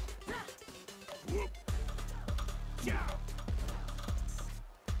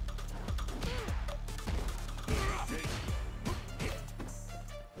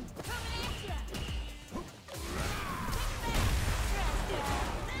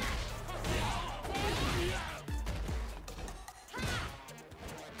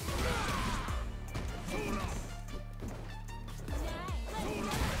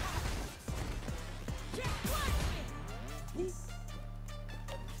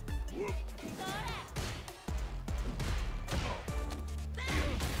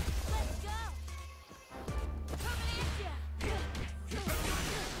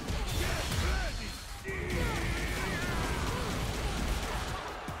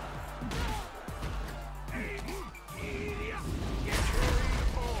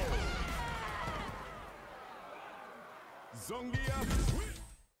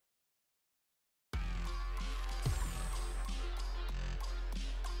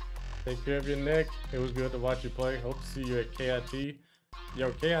 Take care of your neck. It was good to watch you play. Hope to see you at KIT.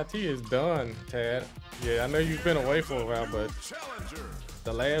 Yo, KIT is done, Tad. Yeah, I know you've been away for a while, but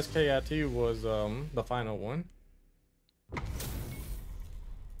the last KIT was the final one.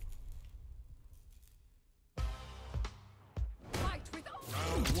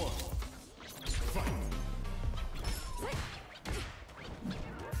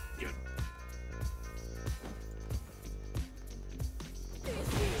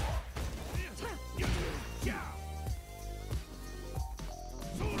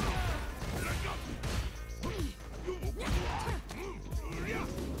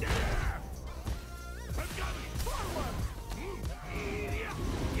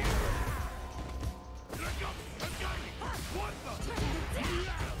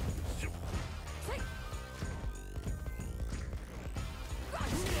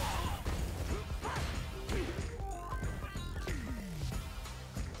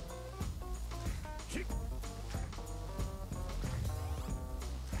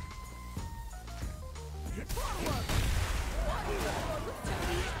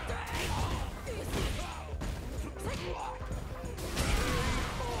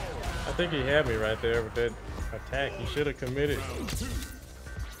 I think he had me right there with that attack. He should have committed.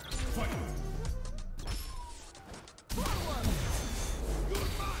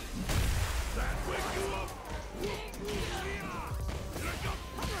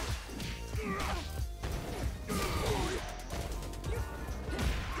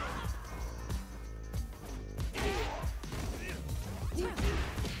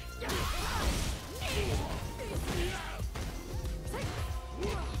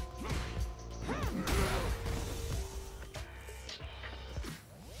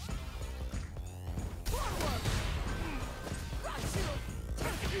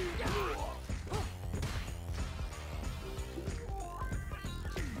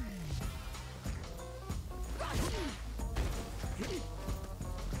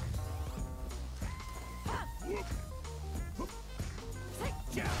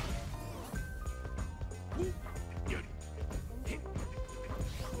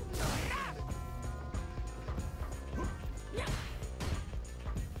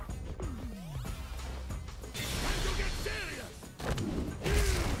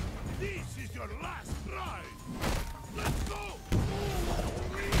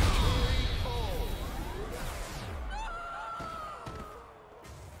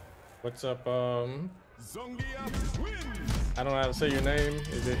 What's up? Zongia wins. I don't know how to say your name.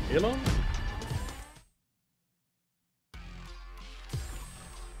 Is it Ilum?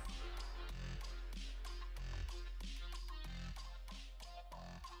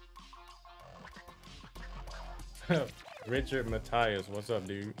 Richard Matthias, what's up,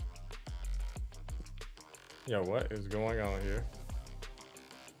 dude? Yo, what is going on here?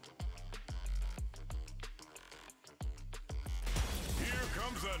 Here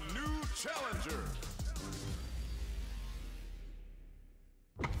comes a new challenger.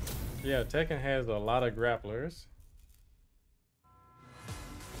 Yeah, Tekken has a lot of grapplers.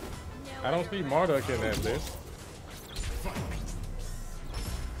 I don't see Marduk in that list.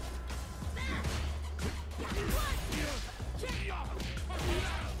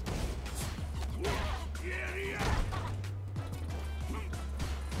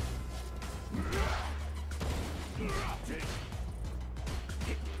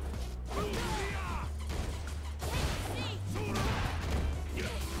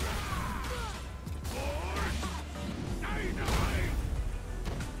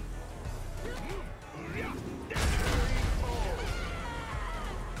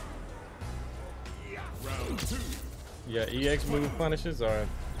 Yeah, EX move punishes are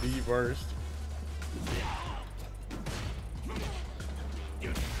the worst.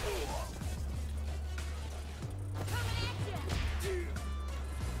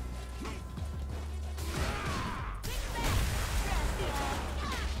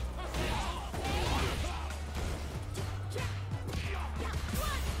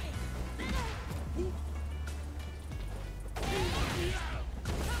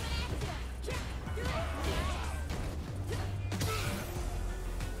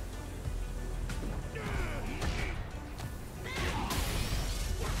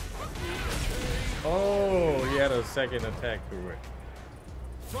 Oh, he had a second attack to it.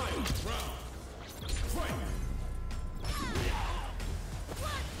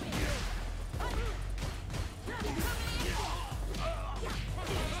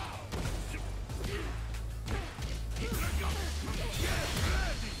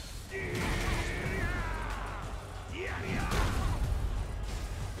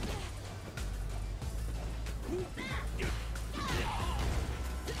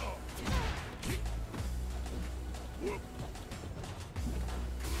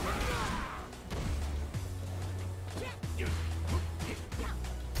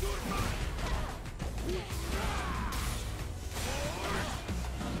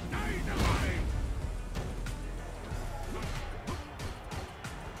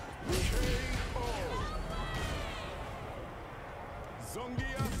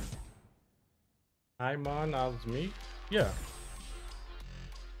 Hi, Mon, I was me. Yeah.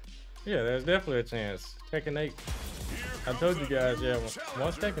 Yeah, there's definitely a chance. Tekken 8. I told you guys, yeah,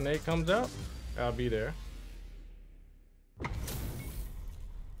 once Tekken 8 comes out, I'll be there.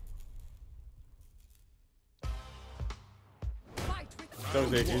 So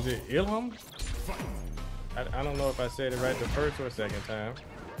is it Ilham? I don't know if I said it right the first or second time.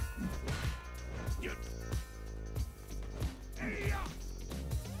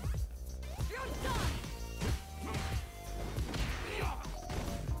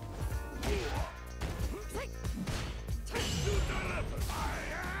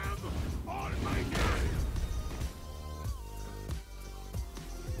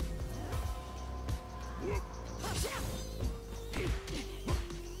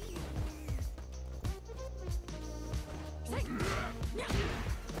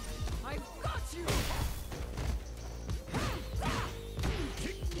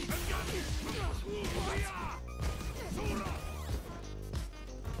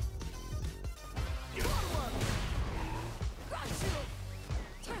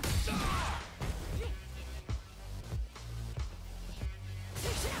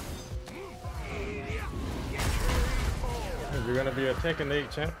 You're gonna be a Tekken 8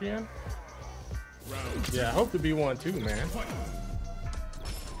 champion? Yeah, I hope to be one too, man. Where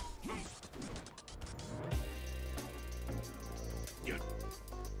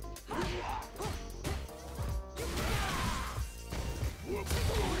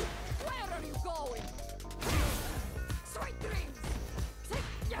are you going? Sweet dreams!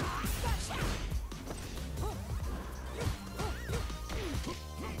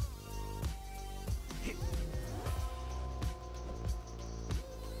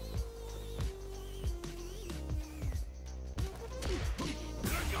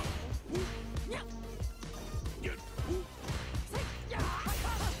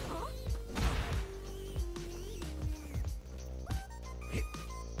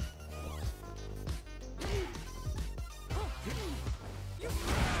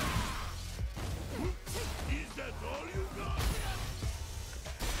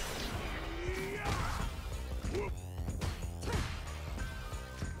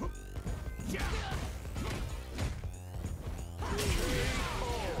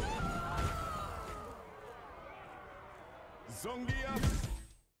 Zongia.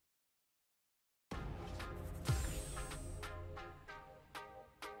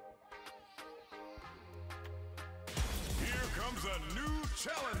 Here comes a new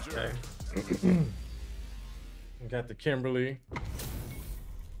challenger. Okay. We got the Kimberly.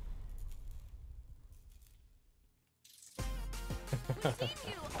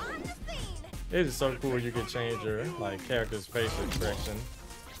 It is so cool you can change your like character's facial expression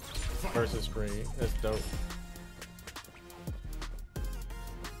versus screen. That's dope.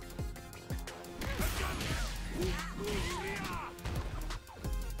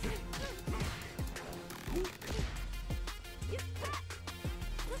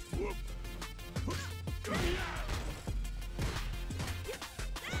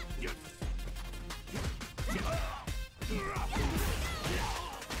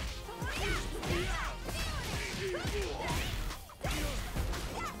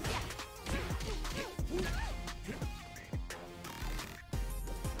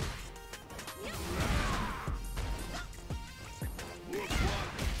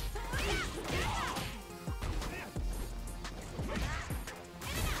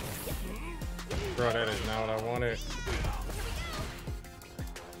 Bro, that is not what I wanted.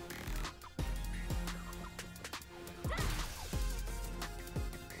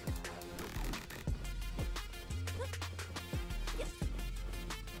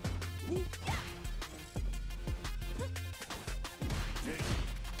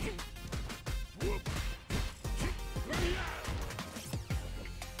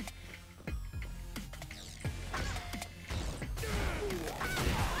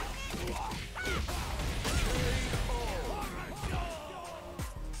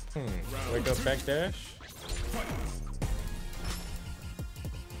 Wake up, backdash.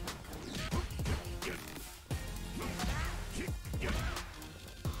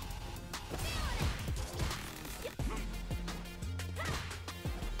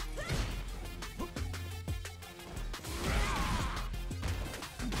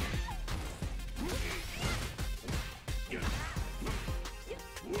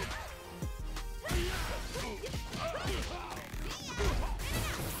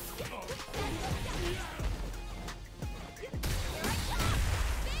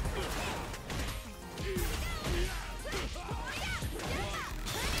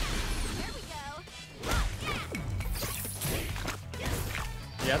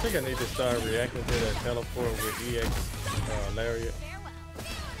 Yeah, I think I need to start reacting to that teleport with EX Lariat.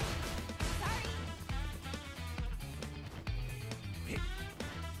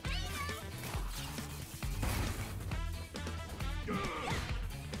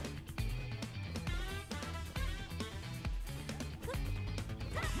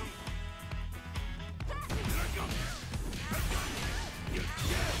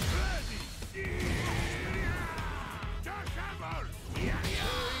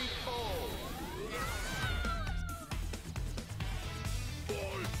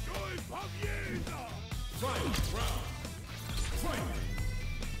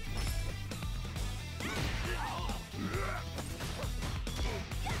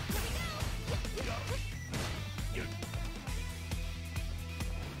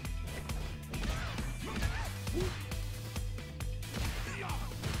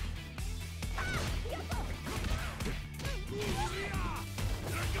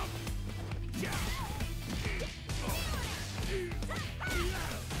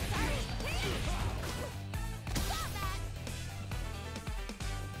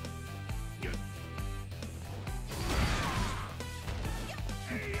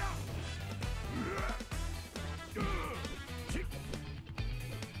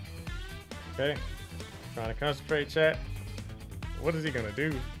 Okay, trying to concentrate, chat. What is he gonna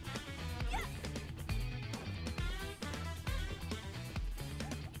do?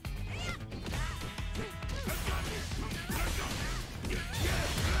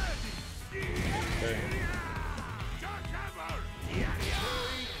 Okay.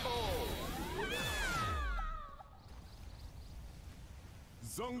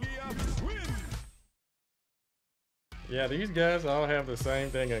 Yeah, these guys all have the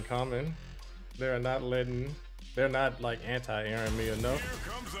same thing in common. They're not like anti-airing me enough.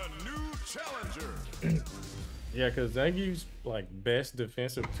 Here comes a new challenger. Yeah, because Zangief's like best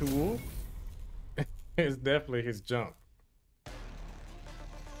defensive tool is definitely his jump.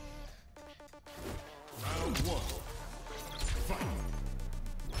 Round one. Fight.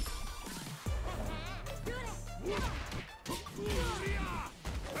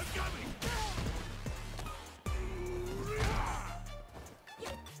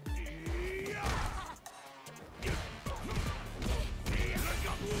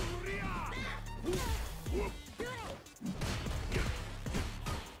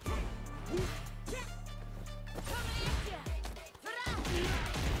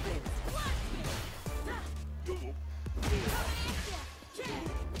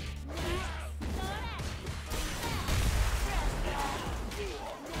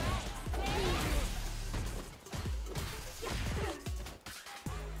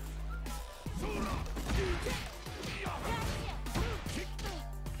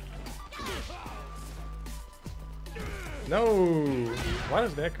 No! Why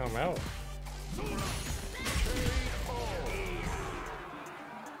does that come out?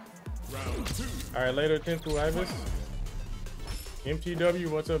 Alright, later, Tenku Ibis. MTW,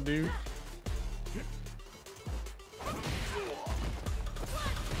 what's up, dude?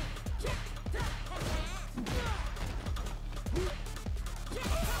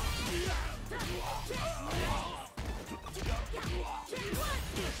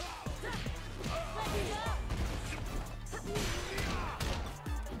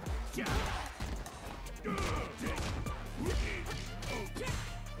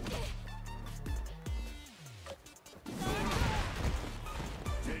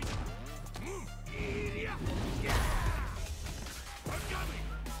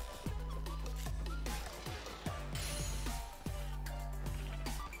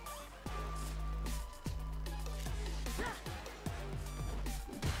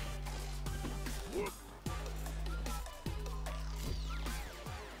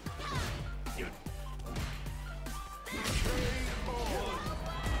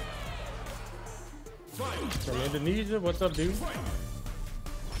 From Indonesia, what's up, dude?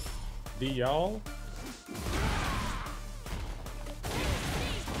 D y'all.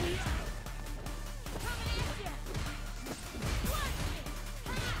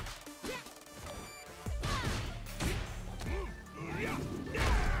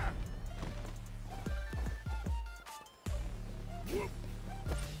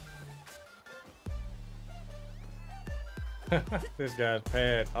 This guy's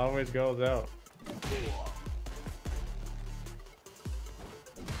pad always goes out.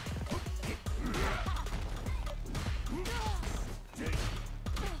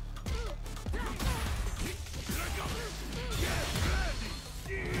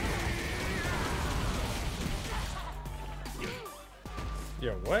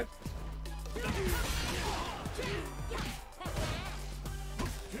 Yo, what?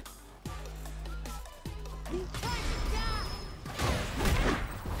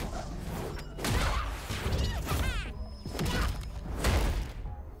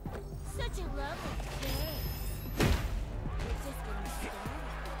 Such a lovely face. We're just getting started.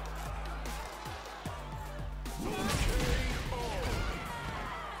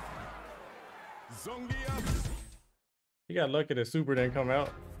 You got lucky the super didn't come out.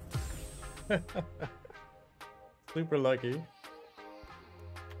 Super lucky. Here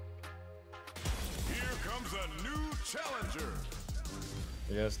comes a new challenger.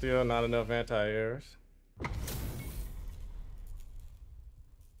 Yeah, still not enough anti-airs.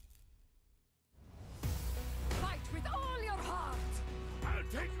 Fight with all your heart. I'll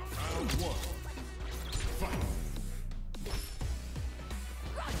take round one. Fight.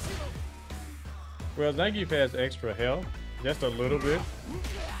 Got you. Well, Zangief has extra health, just a little bit.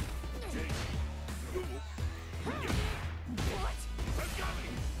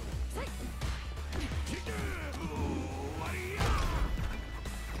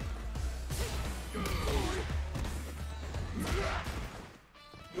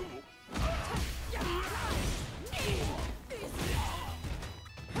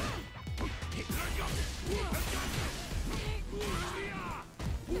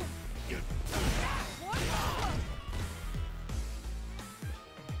 What?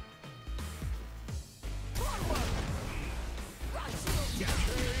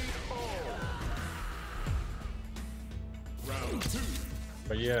 Round two.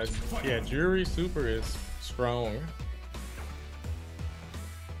 But yeah, Jury super is strong.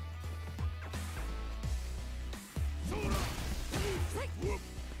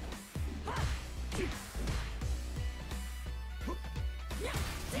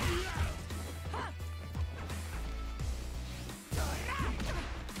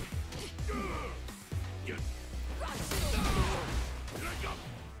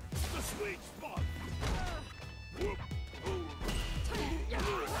 The sweet spot. Where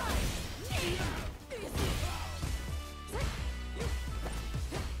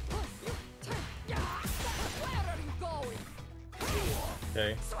are you going?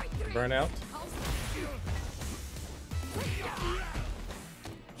 Okay, burnout.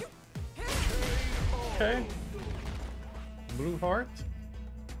 Okay, blue heart.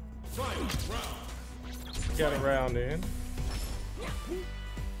 Got a round in.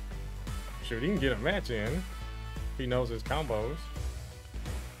 Shoot, he can get a match in if he knows his combos.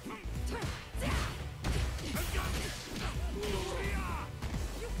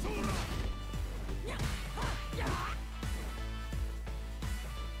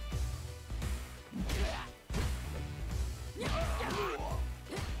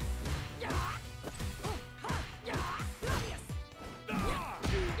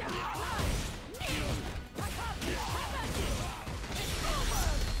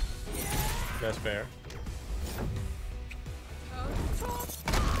 That's fair.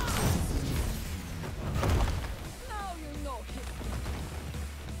 Now you know him.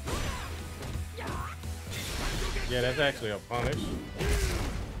 Yeah, that's actually a punish.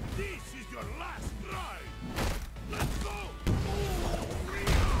 This is your last try. Let's go.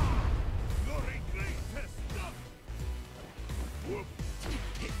 No regret has stopped. Whoop.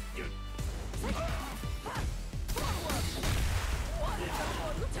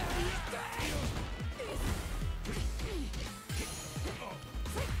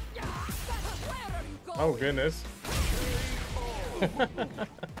 Oh goodness.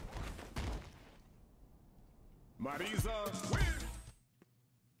 Marisa, win.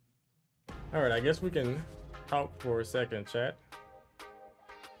 All right, I guess we can talk for a second, chat.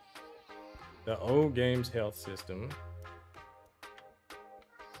 The old game's health system.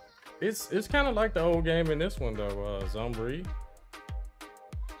 It's kind of like the old game in this one though, Zombie.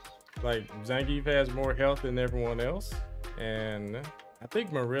 Like Zangief has more health than everyone else, and I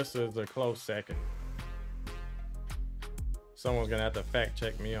think Marissa is a close second. Someone's gonna have to fact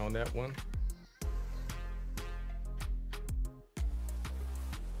check me on that one.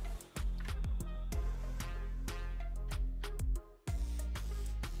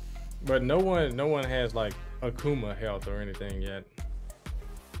 But no one has like Akuma health or anything yet.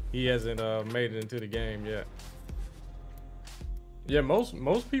 He hasn't made it into the game yet. Yeah,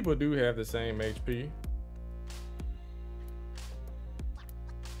 most people do have the same HP.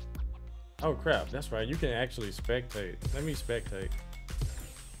 Oh crap, that's right. You can actually spectate. Let me spectate.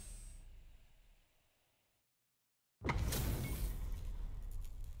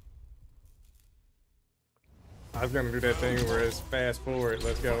 I was gonna do that thing where it's fast forward.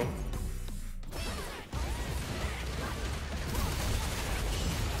 Let's go.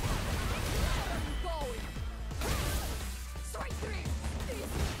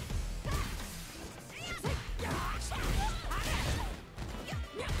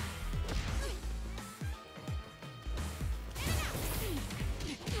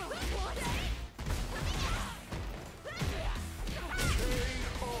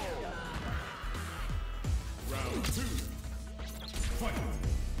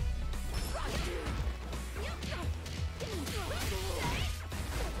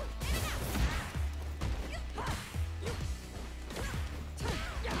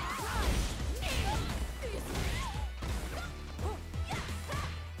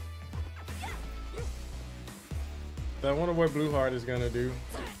 So I wonder what Blue Heart is gonna do.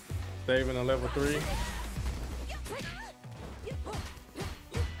 Saving a level 3.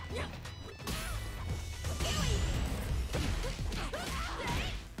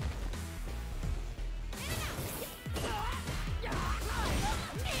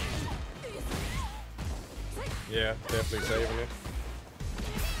 Yeah, definitely saving it.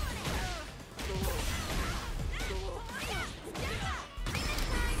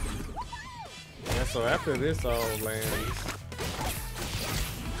 Yeah, so after this all lands,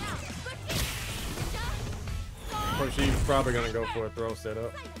 of course she's probably gonna go for a throw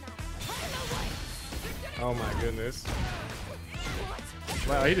setup. Oh my goodness.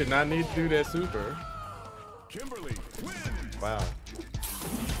 Wow, he did not need to do that super. Kimberly, win. Wow.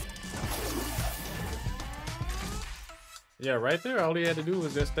 Yeah, right there, all he had to do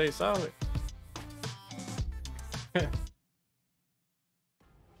was just stay solid.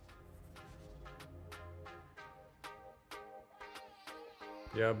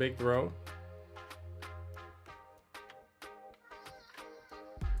 Yeah, big throw.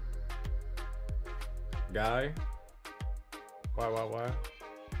 Guy. Why?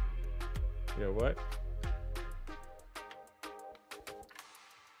 Yeah, what?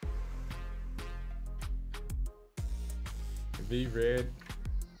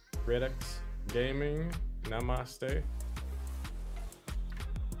 Redux Gaming, Namaste.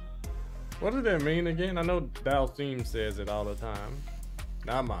 What does that mean again? I know Daltheme says it all the time.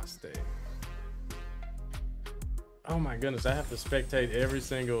 Namaste. Oh my goodness, I have to spectate every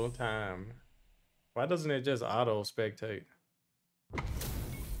single time. Why doesn't it just auto spectate?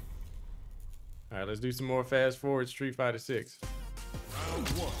 Alright, let's do some more fast forward Street Fighter 6. Round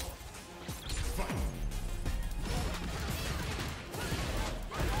 1. Fight.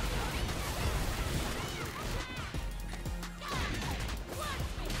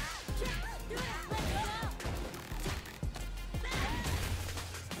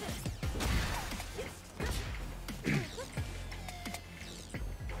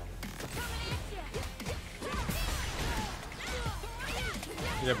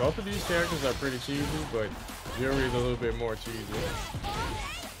 Yeah, both of these characters are pretty cheesy, but Yuri's a little bit more cheesy.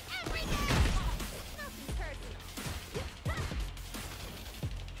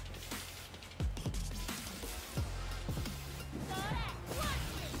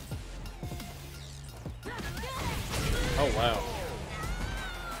 Oh wow.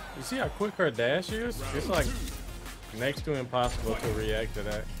 You see how quick her dash is? It's like next to impossible to react to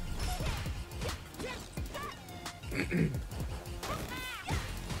that.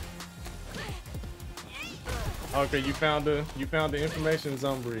 Okay, you found the information,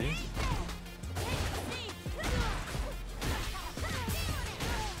 Zombie.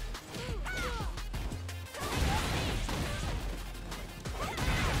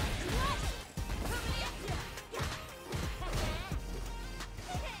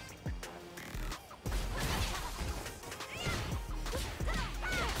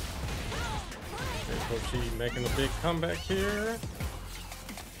 Making a big comeback here.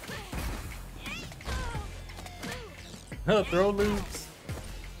 Throw loops.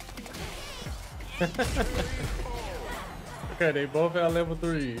 Okay, they both have level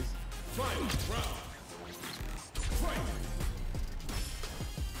 3s.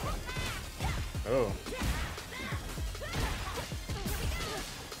 Oh.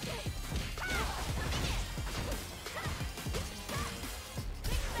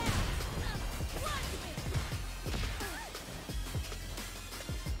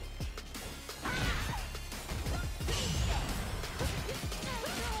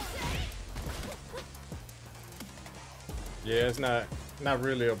 Yeah, it's not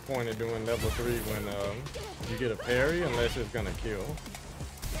really a point of doing level 3 when you get a parry unless it's gonna kill.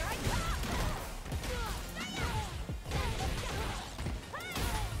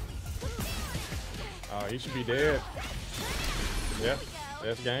 Oh, he should be dead. Yep,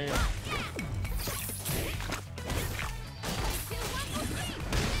 that's game.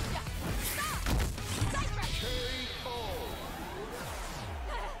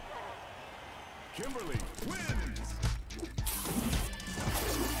 Kimberly wins.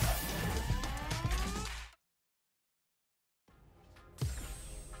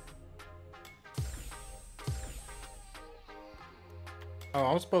 Oh,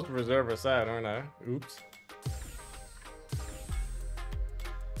 I'm supposed to reserve a side, aren't I? Oops.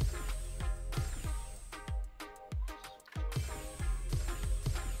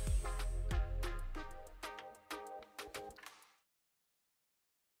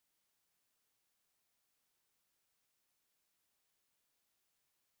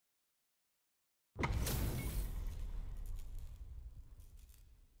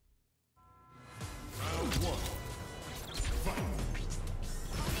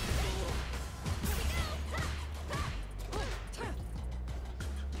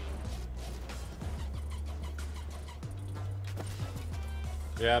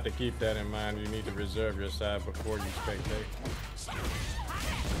 You have to keep that in mind. You need to reserve your side before you spectate.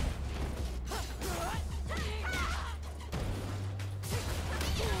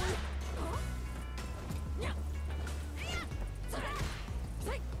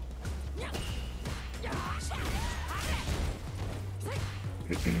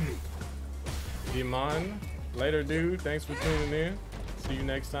 Demon, later dude, thanks for tuning in. See you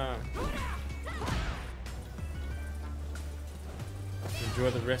next time. Enjoy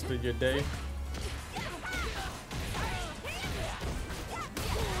the rest of your day.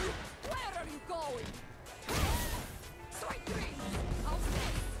 Where are you going? Strike 3. How's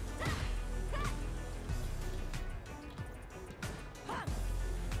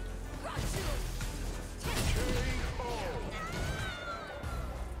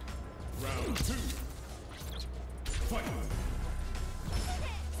Round 2. Fight.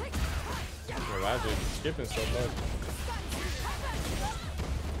 Well, I just skipping so much.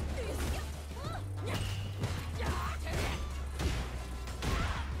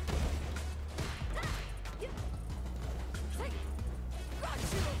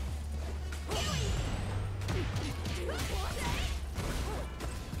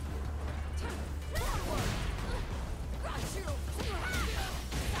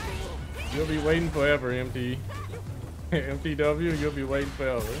 You'll be waiting forever, MT. MTW, you'll be waiting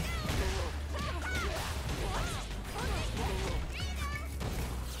forever.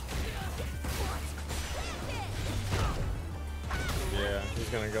 Yeah, he's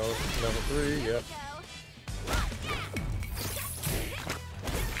gonna go level 3, yep.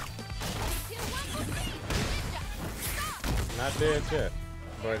 Not dead yet,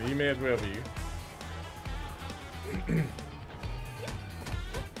 but he may as well be.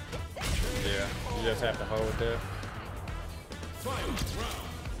 Yeah, you just have to hold there.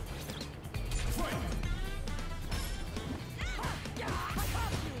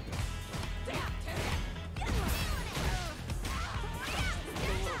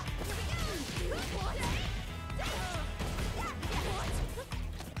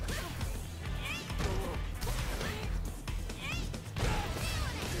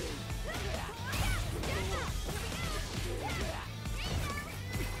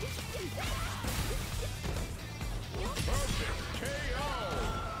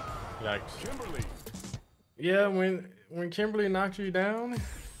 Yikes. Kimberly. Yeah, when Kimberly knocks you down,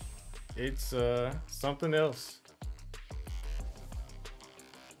 it's something else.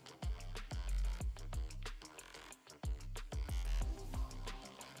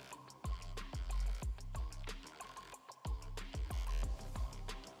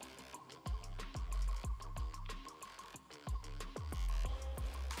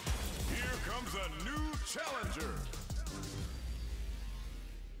 Here comes a new challenger.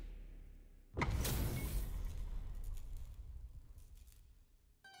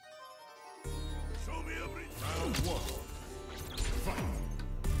 Show me everything. Round one. Fight.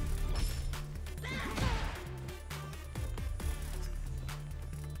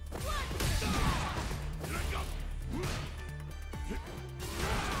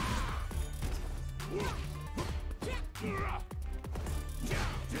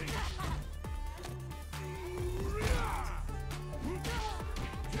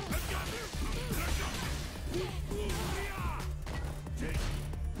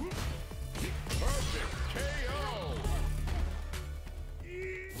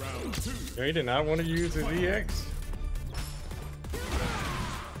 He did not want to use his EX.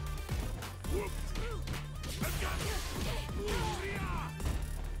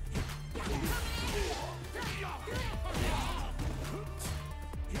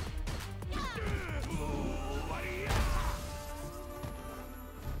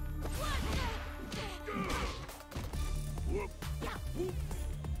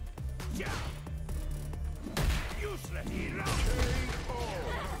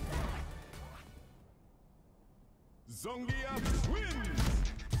 Zongia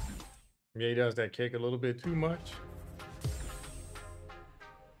wins. Yeah, he does that kick a little bit too much.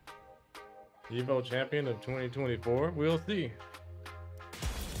 Evo champion of 2024. We'll see.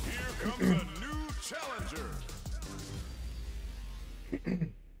 Here comes a new challenger.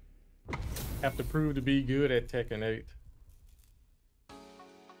 Have to prove to be good at Tekken 8.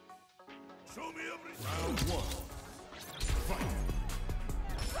 Show me everything. Round one. Fight.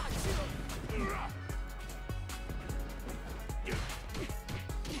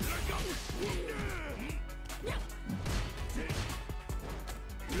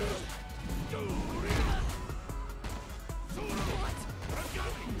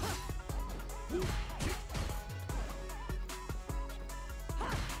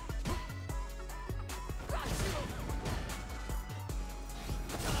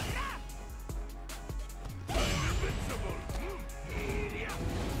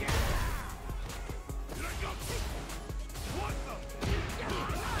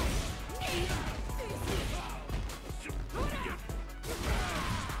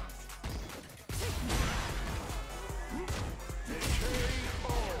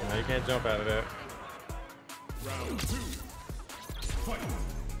 No, you can't jump out of that. Round two. Fight.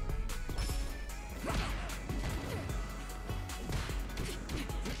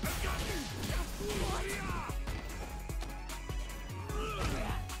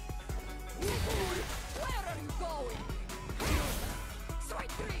 Where are you going?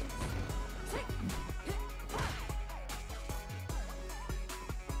 Sweet dreams. Forward.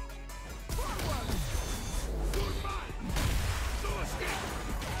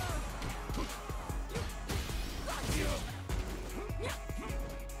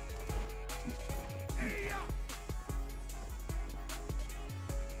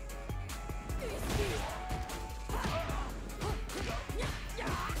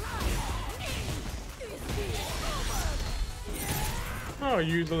 Oh,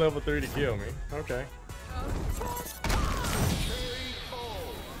 use the level 3 to kill me. Okay. Now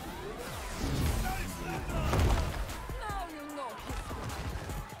you know.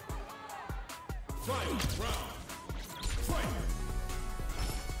 Final round. Fight.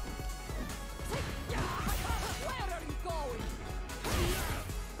 Where are you going?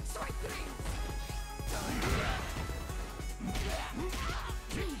 Sweet dreams.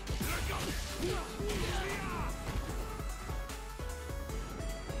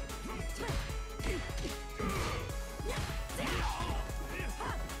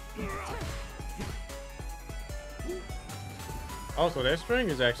 Also, that string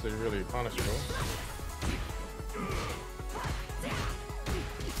is actually really punishable.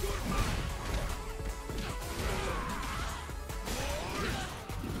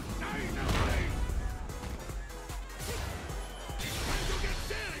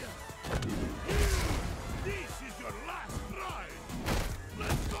 This is your last ride.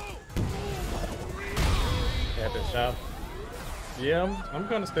 Let's go. At the shop. Yeah, I'm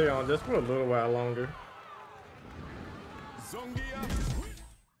gonna stay on just for a little while longer. Zongia.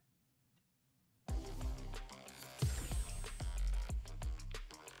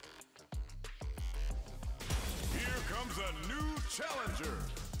 new challenger.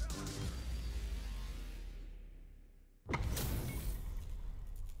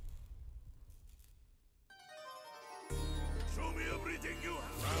 Show me everything you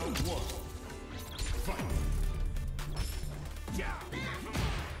have. Round one. Fight. Yeah.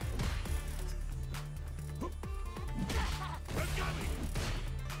 Got me.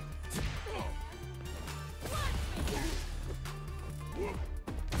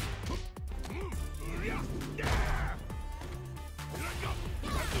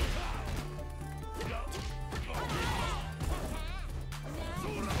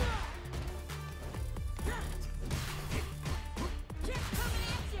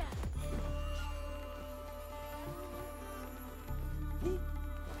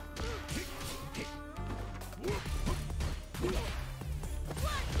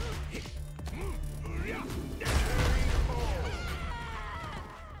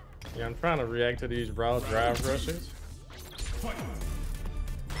 Yeah, I'm trying to react to these raw drive rushes.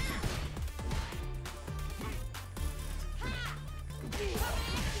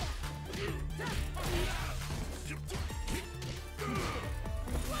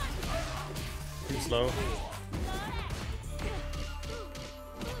 Too slow.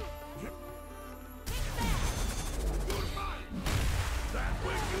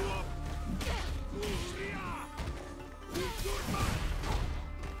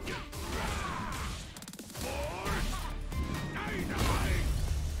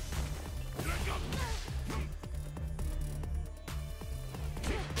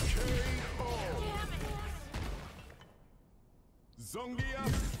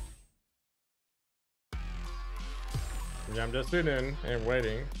 Yeah, I'm just sitting and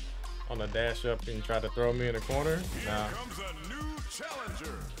waiting on the dash up and try to throw me in the corner. Nah. Here comes a new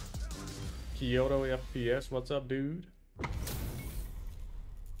challenger. Kyoto FPS, what's up, dude?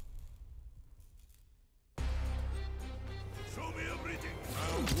 Show me everything.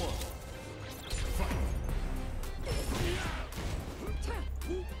 Round one. Fight.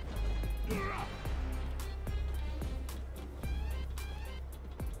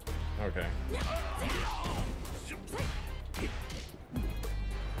 Okay.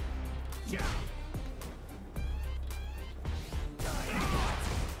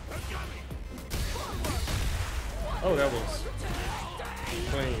 Oh, that was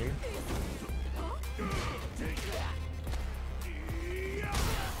clean.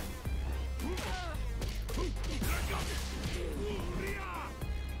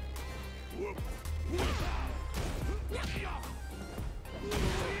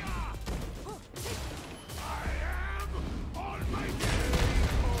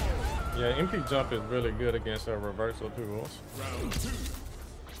 Yeah, empty jump is really good against our reversal tools. Round two.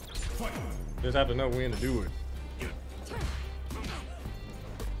 Fight. Just have to know when to do it.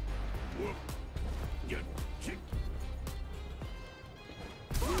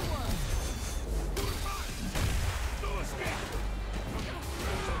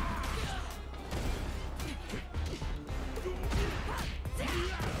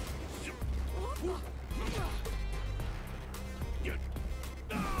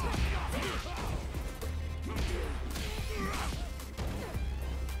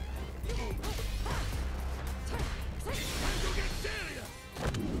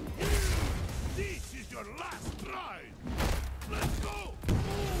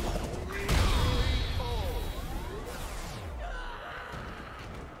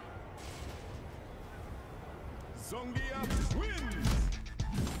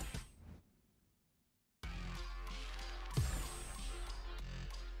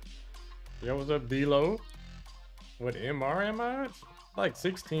 Yo, what's up, D-Lo? What MR am I? Like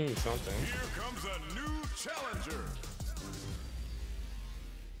 16 something. Here comes a new challenger.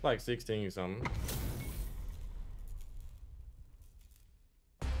 Like 16 something.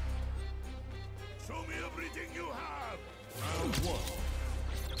 Show me everything you have. Round one.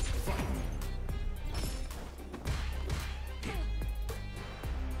 Fight.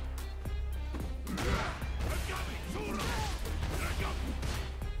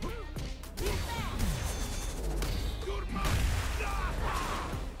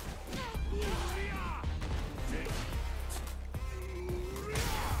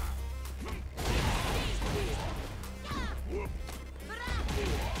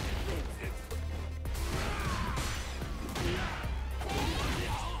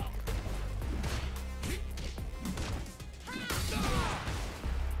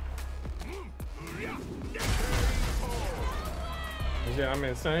 Yeah, I'm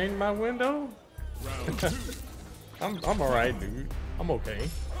insane. My window. I'm alright, dude. I'm okay.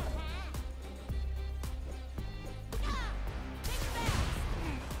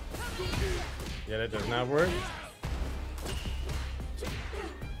 Yeah, that does not work.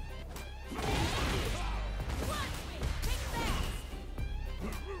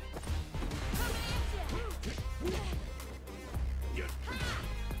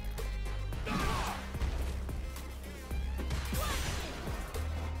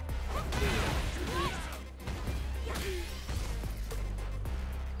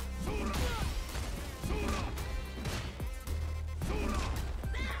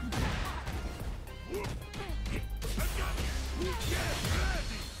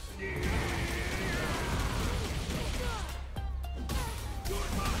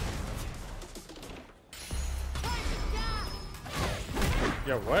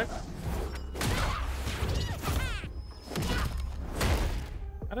 Yo, what?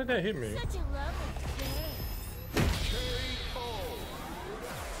 How did that hit me? Such a lovely face.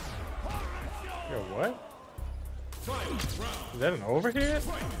 Yo, what? Is that an overhead?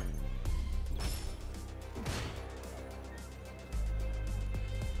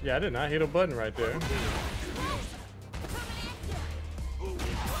 Yeah, I did not hit a button right there.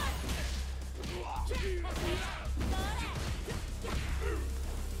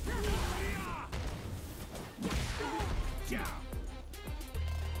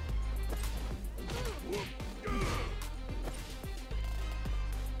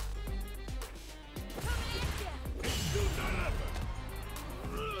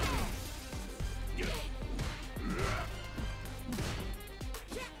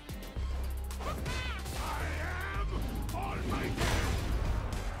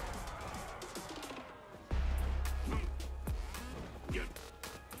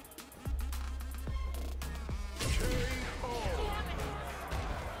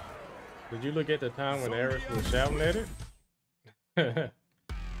 Did you look at the time when Eric was shouting at it?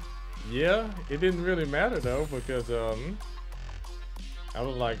 Yeah, it didn't really matter though, because I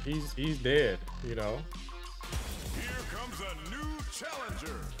was like, he's dead, you know. Here comes a new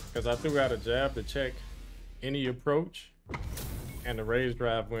challenger. Because I threw out a jab to check any approach, and the raise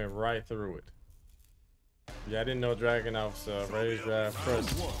drive went right through it. Yeah, I didn't know Dragunov's raise drive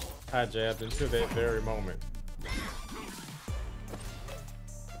pressed high jabbed until that very moment.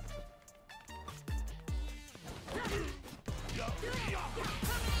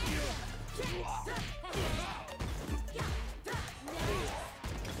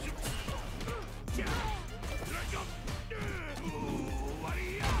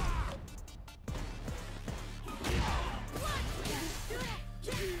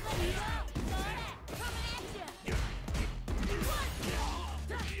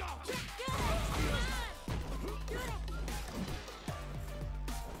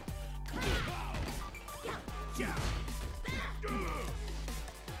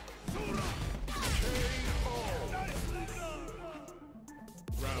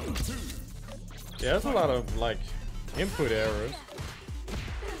 Yeah, there's a lot of like input errors.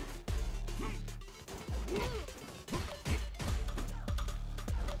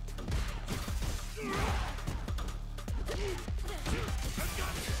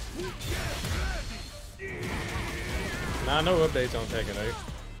 Nah, no updates on Tekken 8.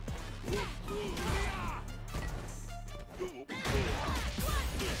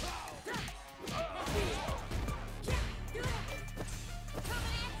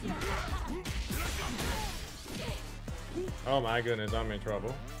 Oh my goodness, I'm in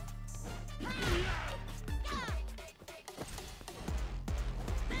trouble.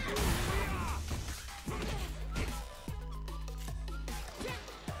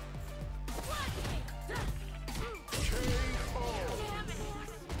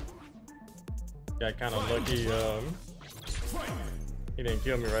 Got kind of lucky, he didn't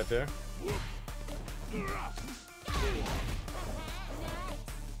kill me right there.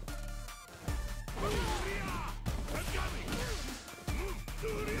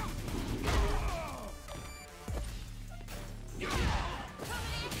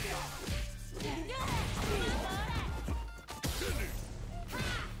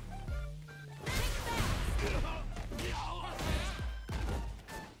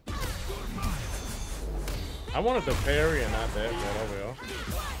 I wanted the parry and not that, but oh well.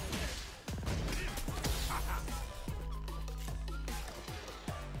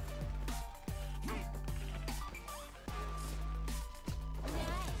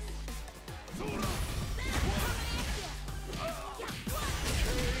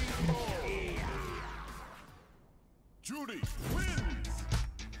 Judy wins.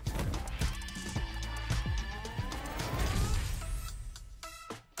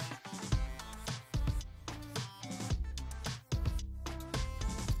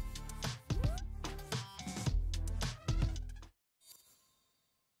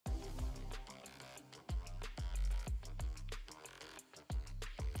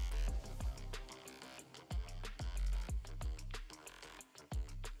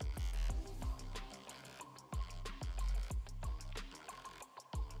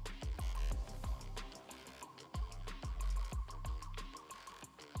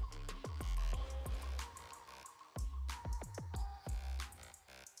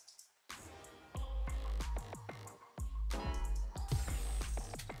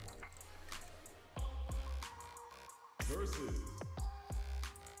 Versus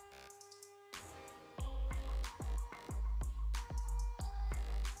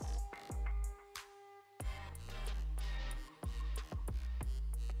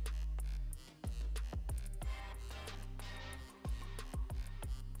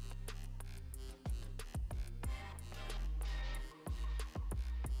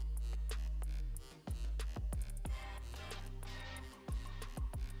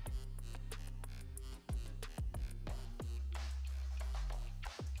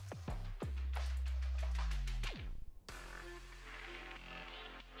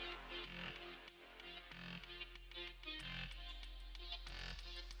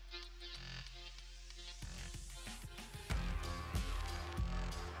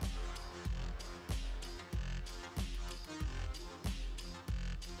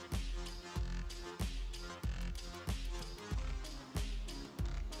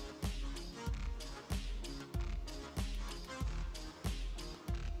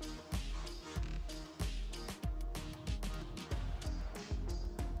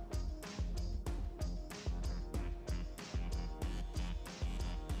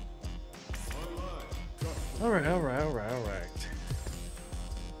All right, all right, all right, all right.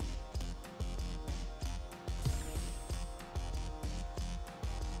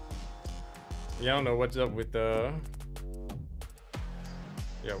 Y'all don't know what's up with yeah,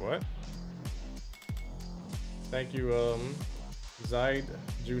 what? Thank you, Zaid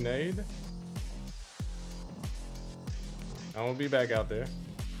Junaid. I won't be back out there.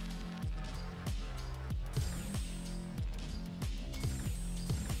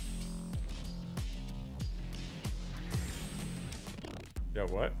 Yo,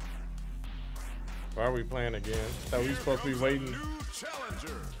 what? Why are we playing again? Thought we were supposed to be waiting. New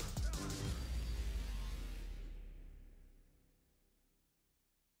challenger.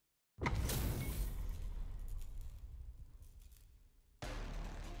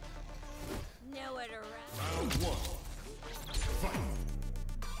 Nowhere to run. Round one. Fight.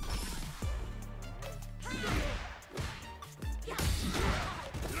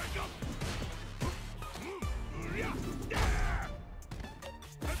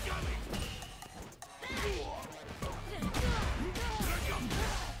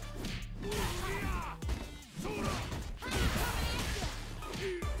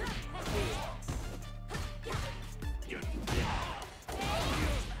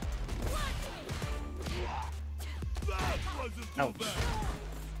 Ouch.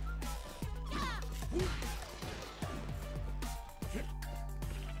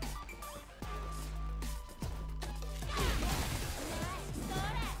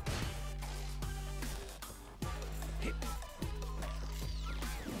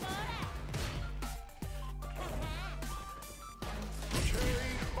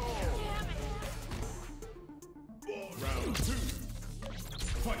 Round two.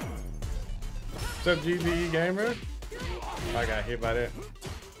 Fight. What's up, GDE gamer? I got hit by that.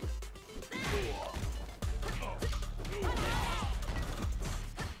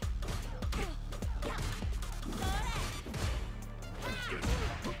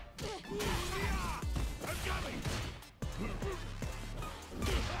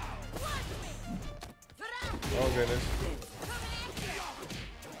 Oh goodness.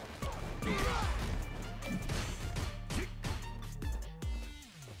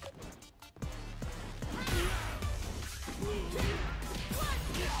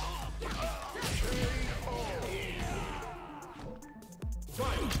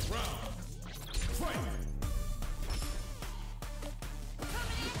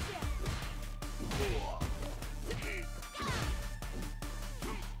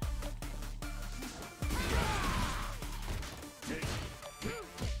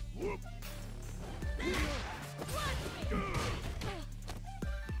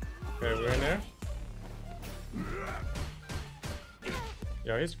 Okay, we're in there.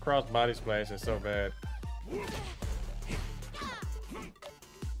 Yo, his cross body splash is so bad. Okay,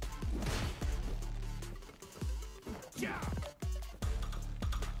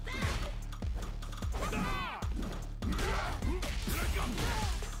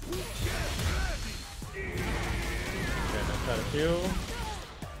 let's try to kill.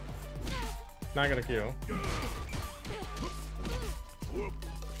 Not gonna kill.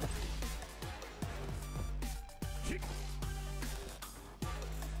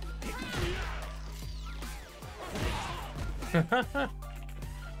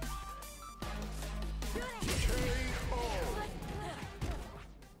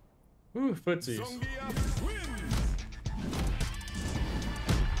 Ooh, footsies.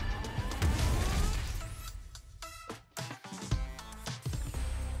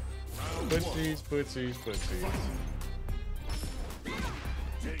 Footsies, footsies, footsies.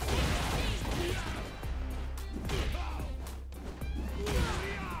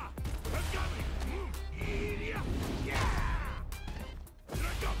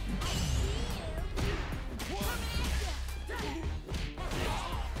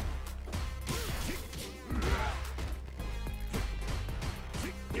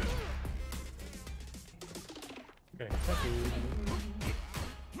 Okay, thank you.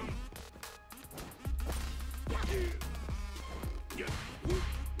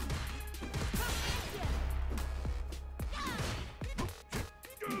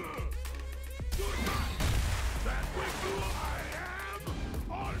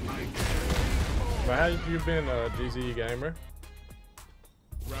 But how you been, GZ gamer?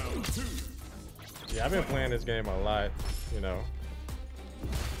 Round two. Yeah, I've been playing this game a lot, you know.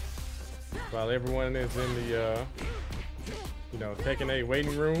 While everyone is in the, you know, Tekken 8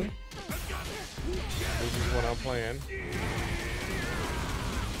 waiting room, this is what I'm playing.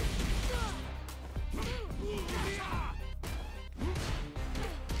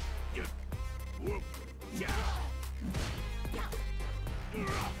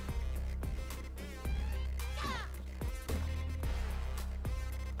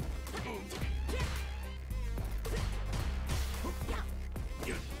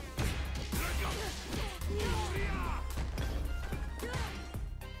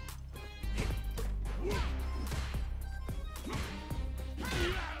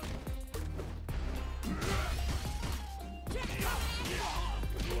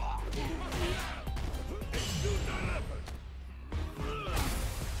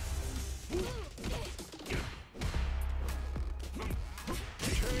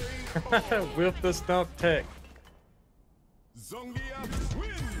 With the stump tech. Zongia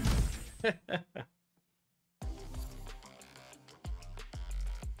wins.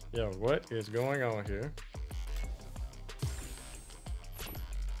 Yo, what is going on here?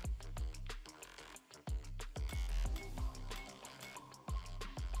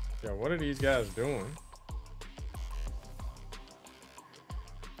 Yo, what are these guys doing?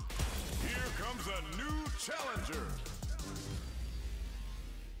 Here comes a new challenger.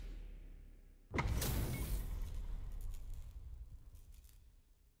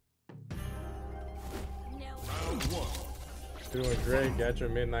 Round one. Doing great. Got your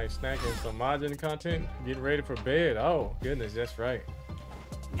midnight snack and some margin content. Getting ready for bed. Oh, goodness, that's right.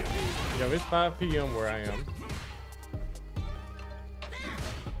 Yo, it's 5 p.m. where I am.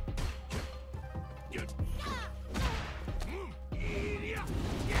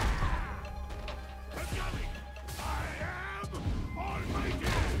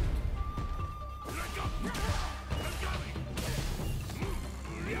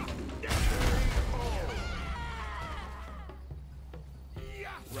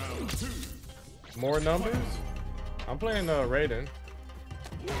 Round two. More numbers? I'm playing Raiden.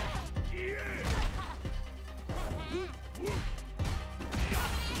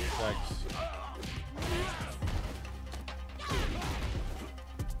 Thanks.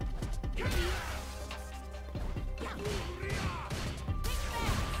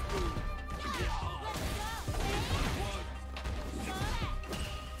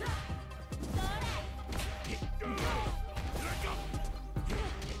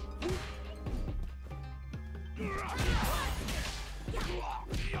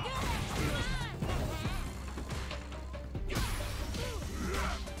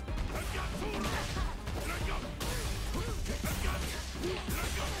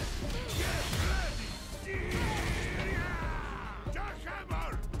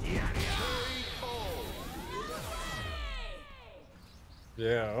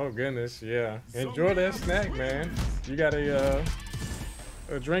 Yeah, oh goodness, yeah. Enjoy that snack, man. You got a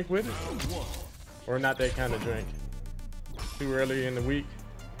drink with it? Or not that kind of drink? Too early in the week?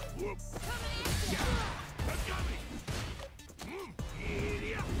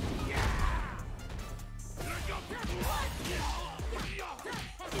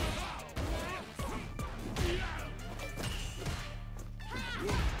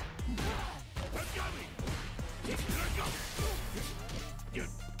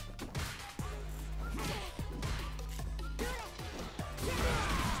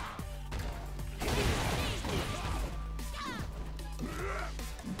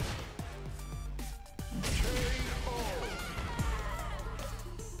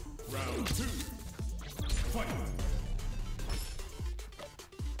 Round two. Fight.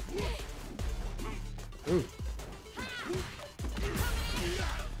 Ooh.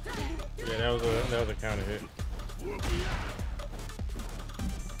 Yeah, that was a counter hit.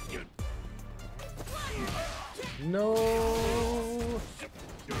 No.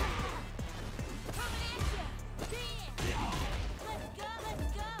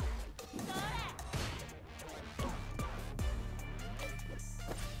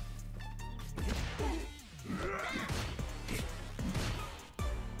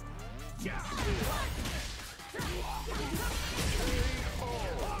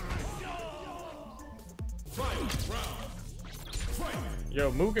 Yo,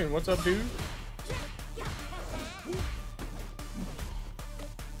 Mugen, what's up, dude?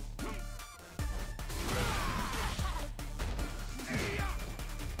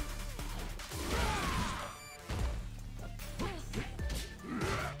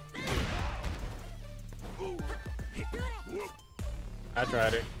 I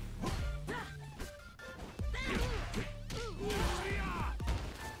tried it.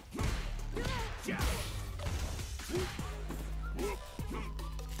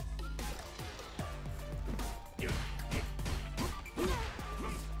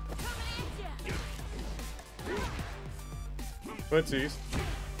 Footsies.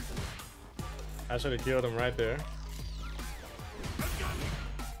 I should have killed him right there.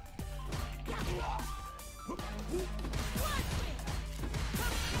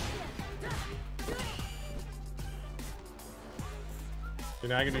 You're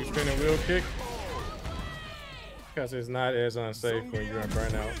not gonna spin a wheel kick because it's not as unsafe when you're in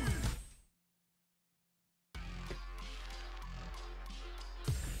burnout.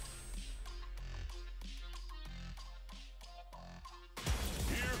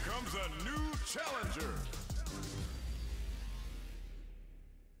 Here comes a new challenger.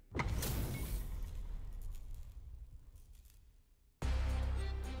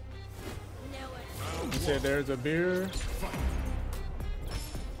 You said there's a beer.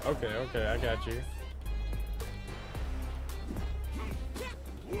 Okay, okay, I got you.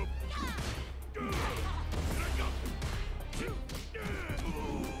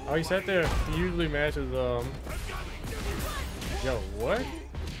 Oh, he sat there. He usually matches, Yo, what?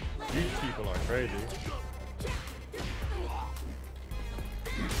 These people are crazy.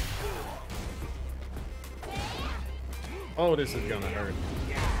 Oh, this is gonna hurt.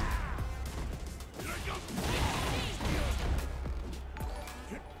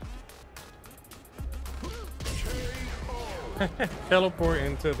 Teleport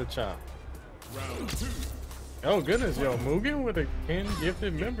into the chop. Oh goodness, yo, Mugen with a 10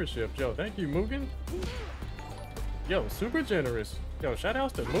 gifted membership. Yo, thank you, Mugen. Yo, super generous. Yo, shout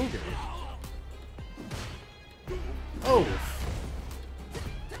outs to Mugen. Oh.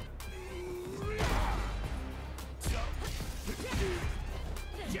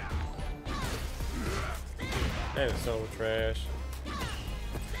 That is so trash.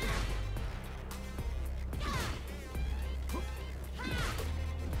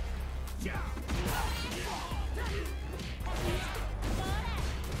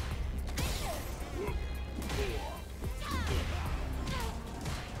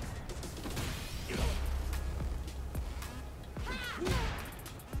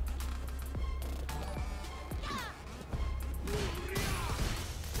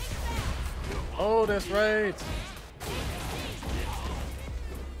 Oh, that's right.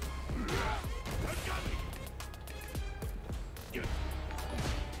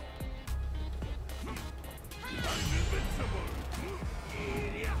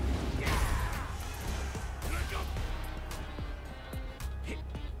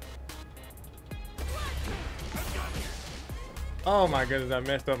 Oh my goodness, I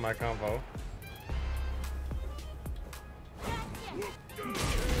messed up my combo.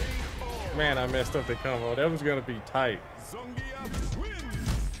 Man, I messed up the combo. That was gonna be tight.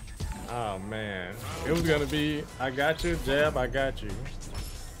 Oh man. It was gonna be, I got you, jab, I got you.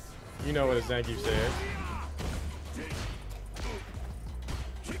 You know what a Zangief says.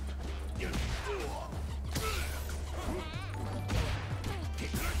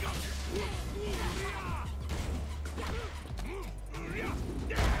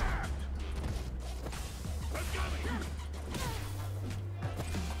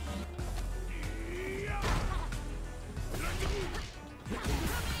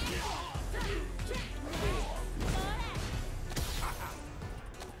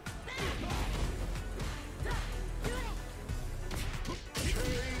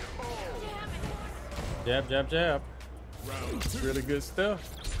 Jab, jab, jab. Really good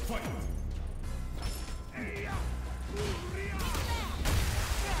stuff.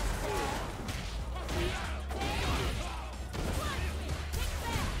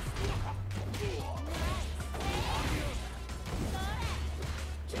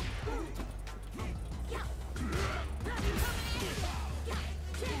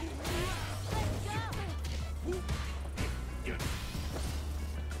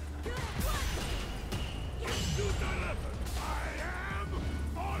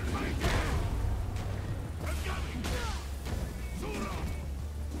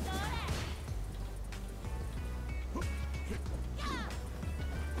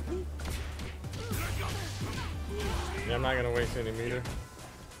 Yeah, I'm not gonna waste any meter.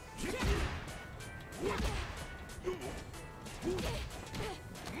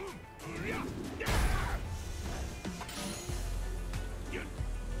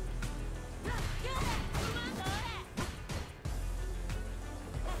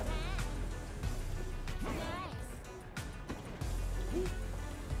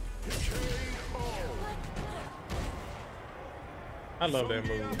 I love that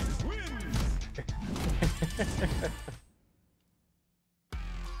move.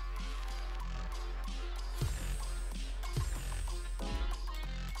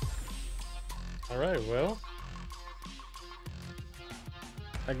 All right, well,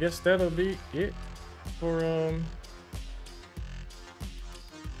 I guess that'll be it for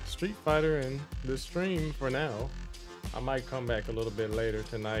Street Fighter and the stream for now. I might come back a little bit later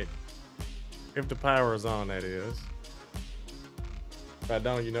tonight if the power is on, that is. If I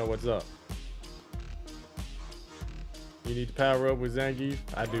don't, you know what's up. You need to power up with Zangief?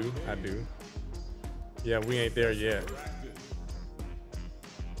 I do. Yeah, we ain't there yet.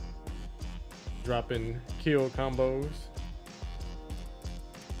 Dropping kill combos.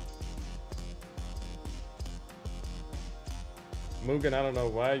 Mugen, I don't know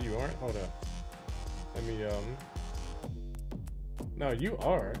why you aren't. Hold up. Let me No, you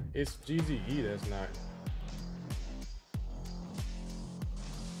are. It's GZE that's not.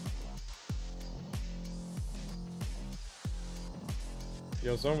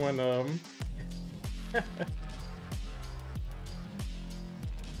 Yo, someone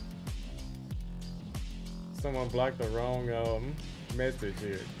someone blocked the wrong message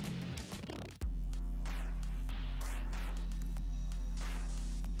here.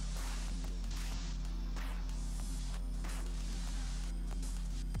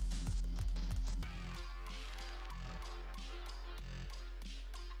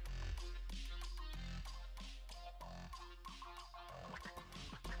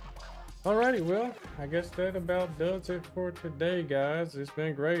 Alrighty, well, I guess that about does it for today, guys. It's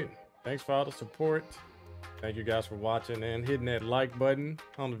been great. Thanks for all the support. Thank you guys for watching and hitting that like button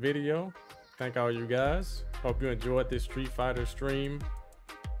on the video. Thank all you guys. Hope you enjoyed this Street Fighter stream.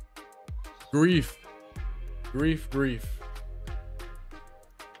 Grief.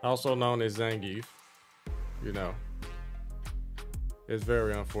 Also known as Zangief. You know, it's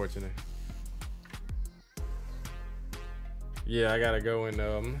very unfortunate. Yeah, I gotta go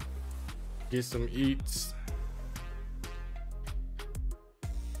and get some eats.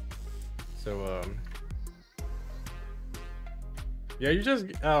 So yeah, you just,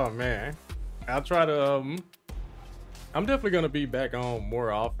 oh man, I'll try to I'm definitely gonna be back on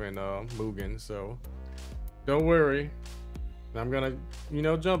more often, Mugen, so don't worry. I'm gonna, you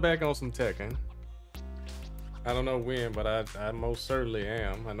know, jump back on some Tekken. I don't know when, but I most certainly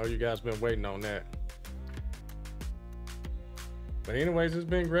am. I know you guys been waiting on that. But anyways, it's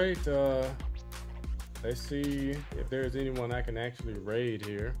been great. Let's see if there's anyone I can actually raid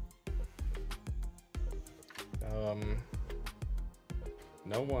here.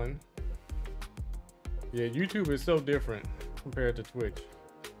 No one. Yeah, YouTube is so different compared to Twitch.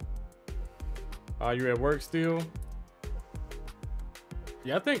 Are you at work still?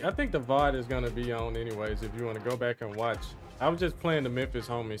 Yeah, I think the VOD is gonna be on anyways if you want to go back and watch. I was just playing the Memphis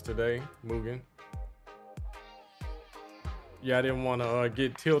homies today, Mugen. Yeah, I didn't want to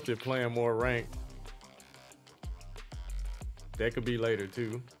get tilted playing more ranked. That could be later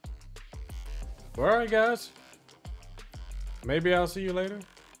too. All right, guys. Maybe I'll see you later.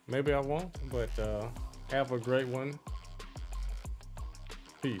 Maybe I won't, but have a great one.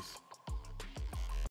 Peace.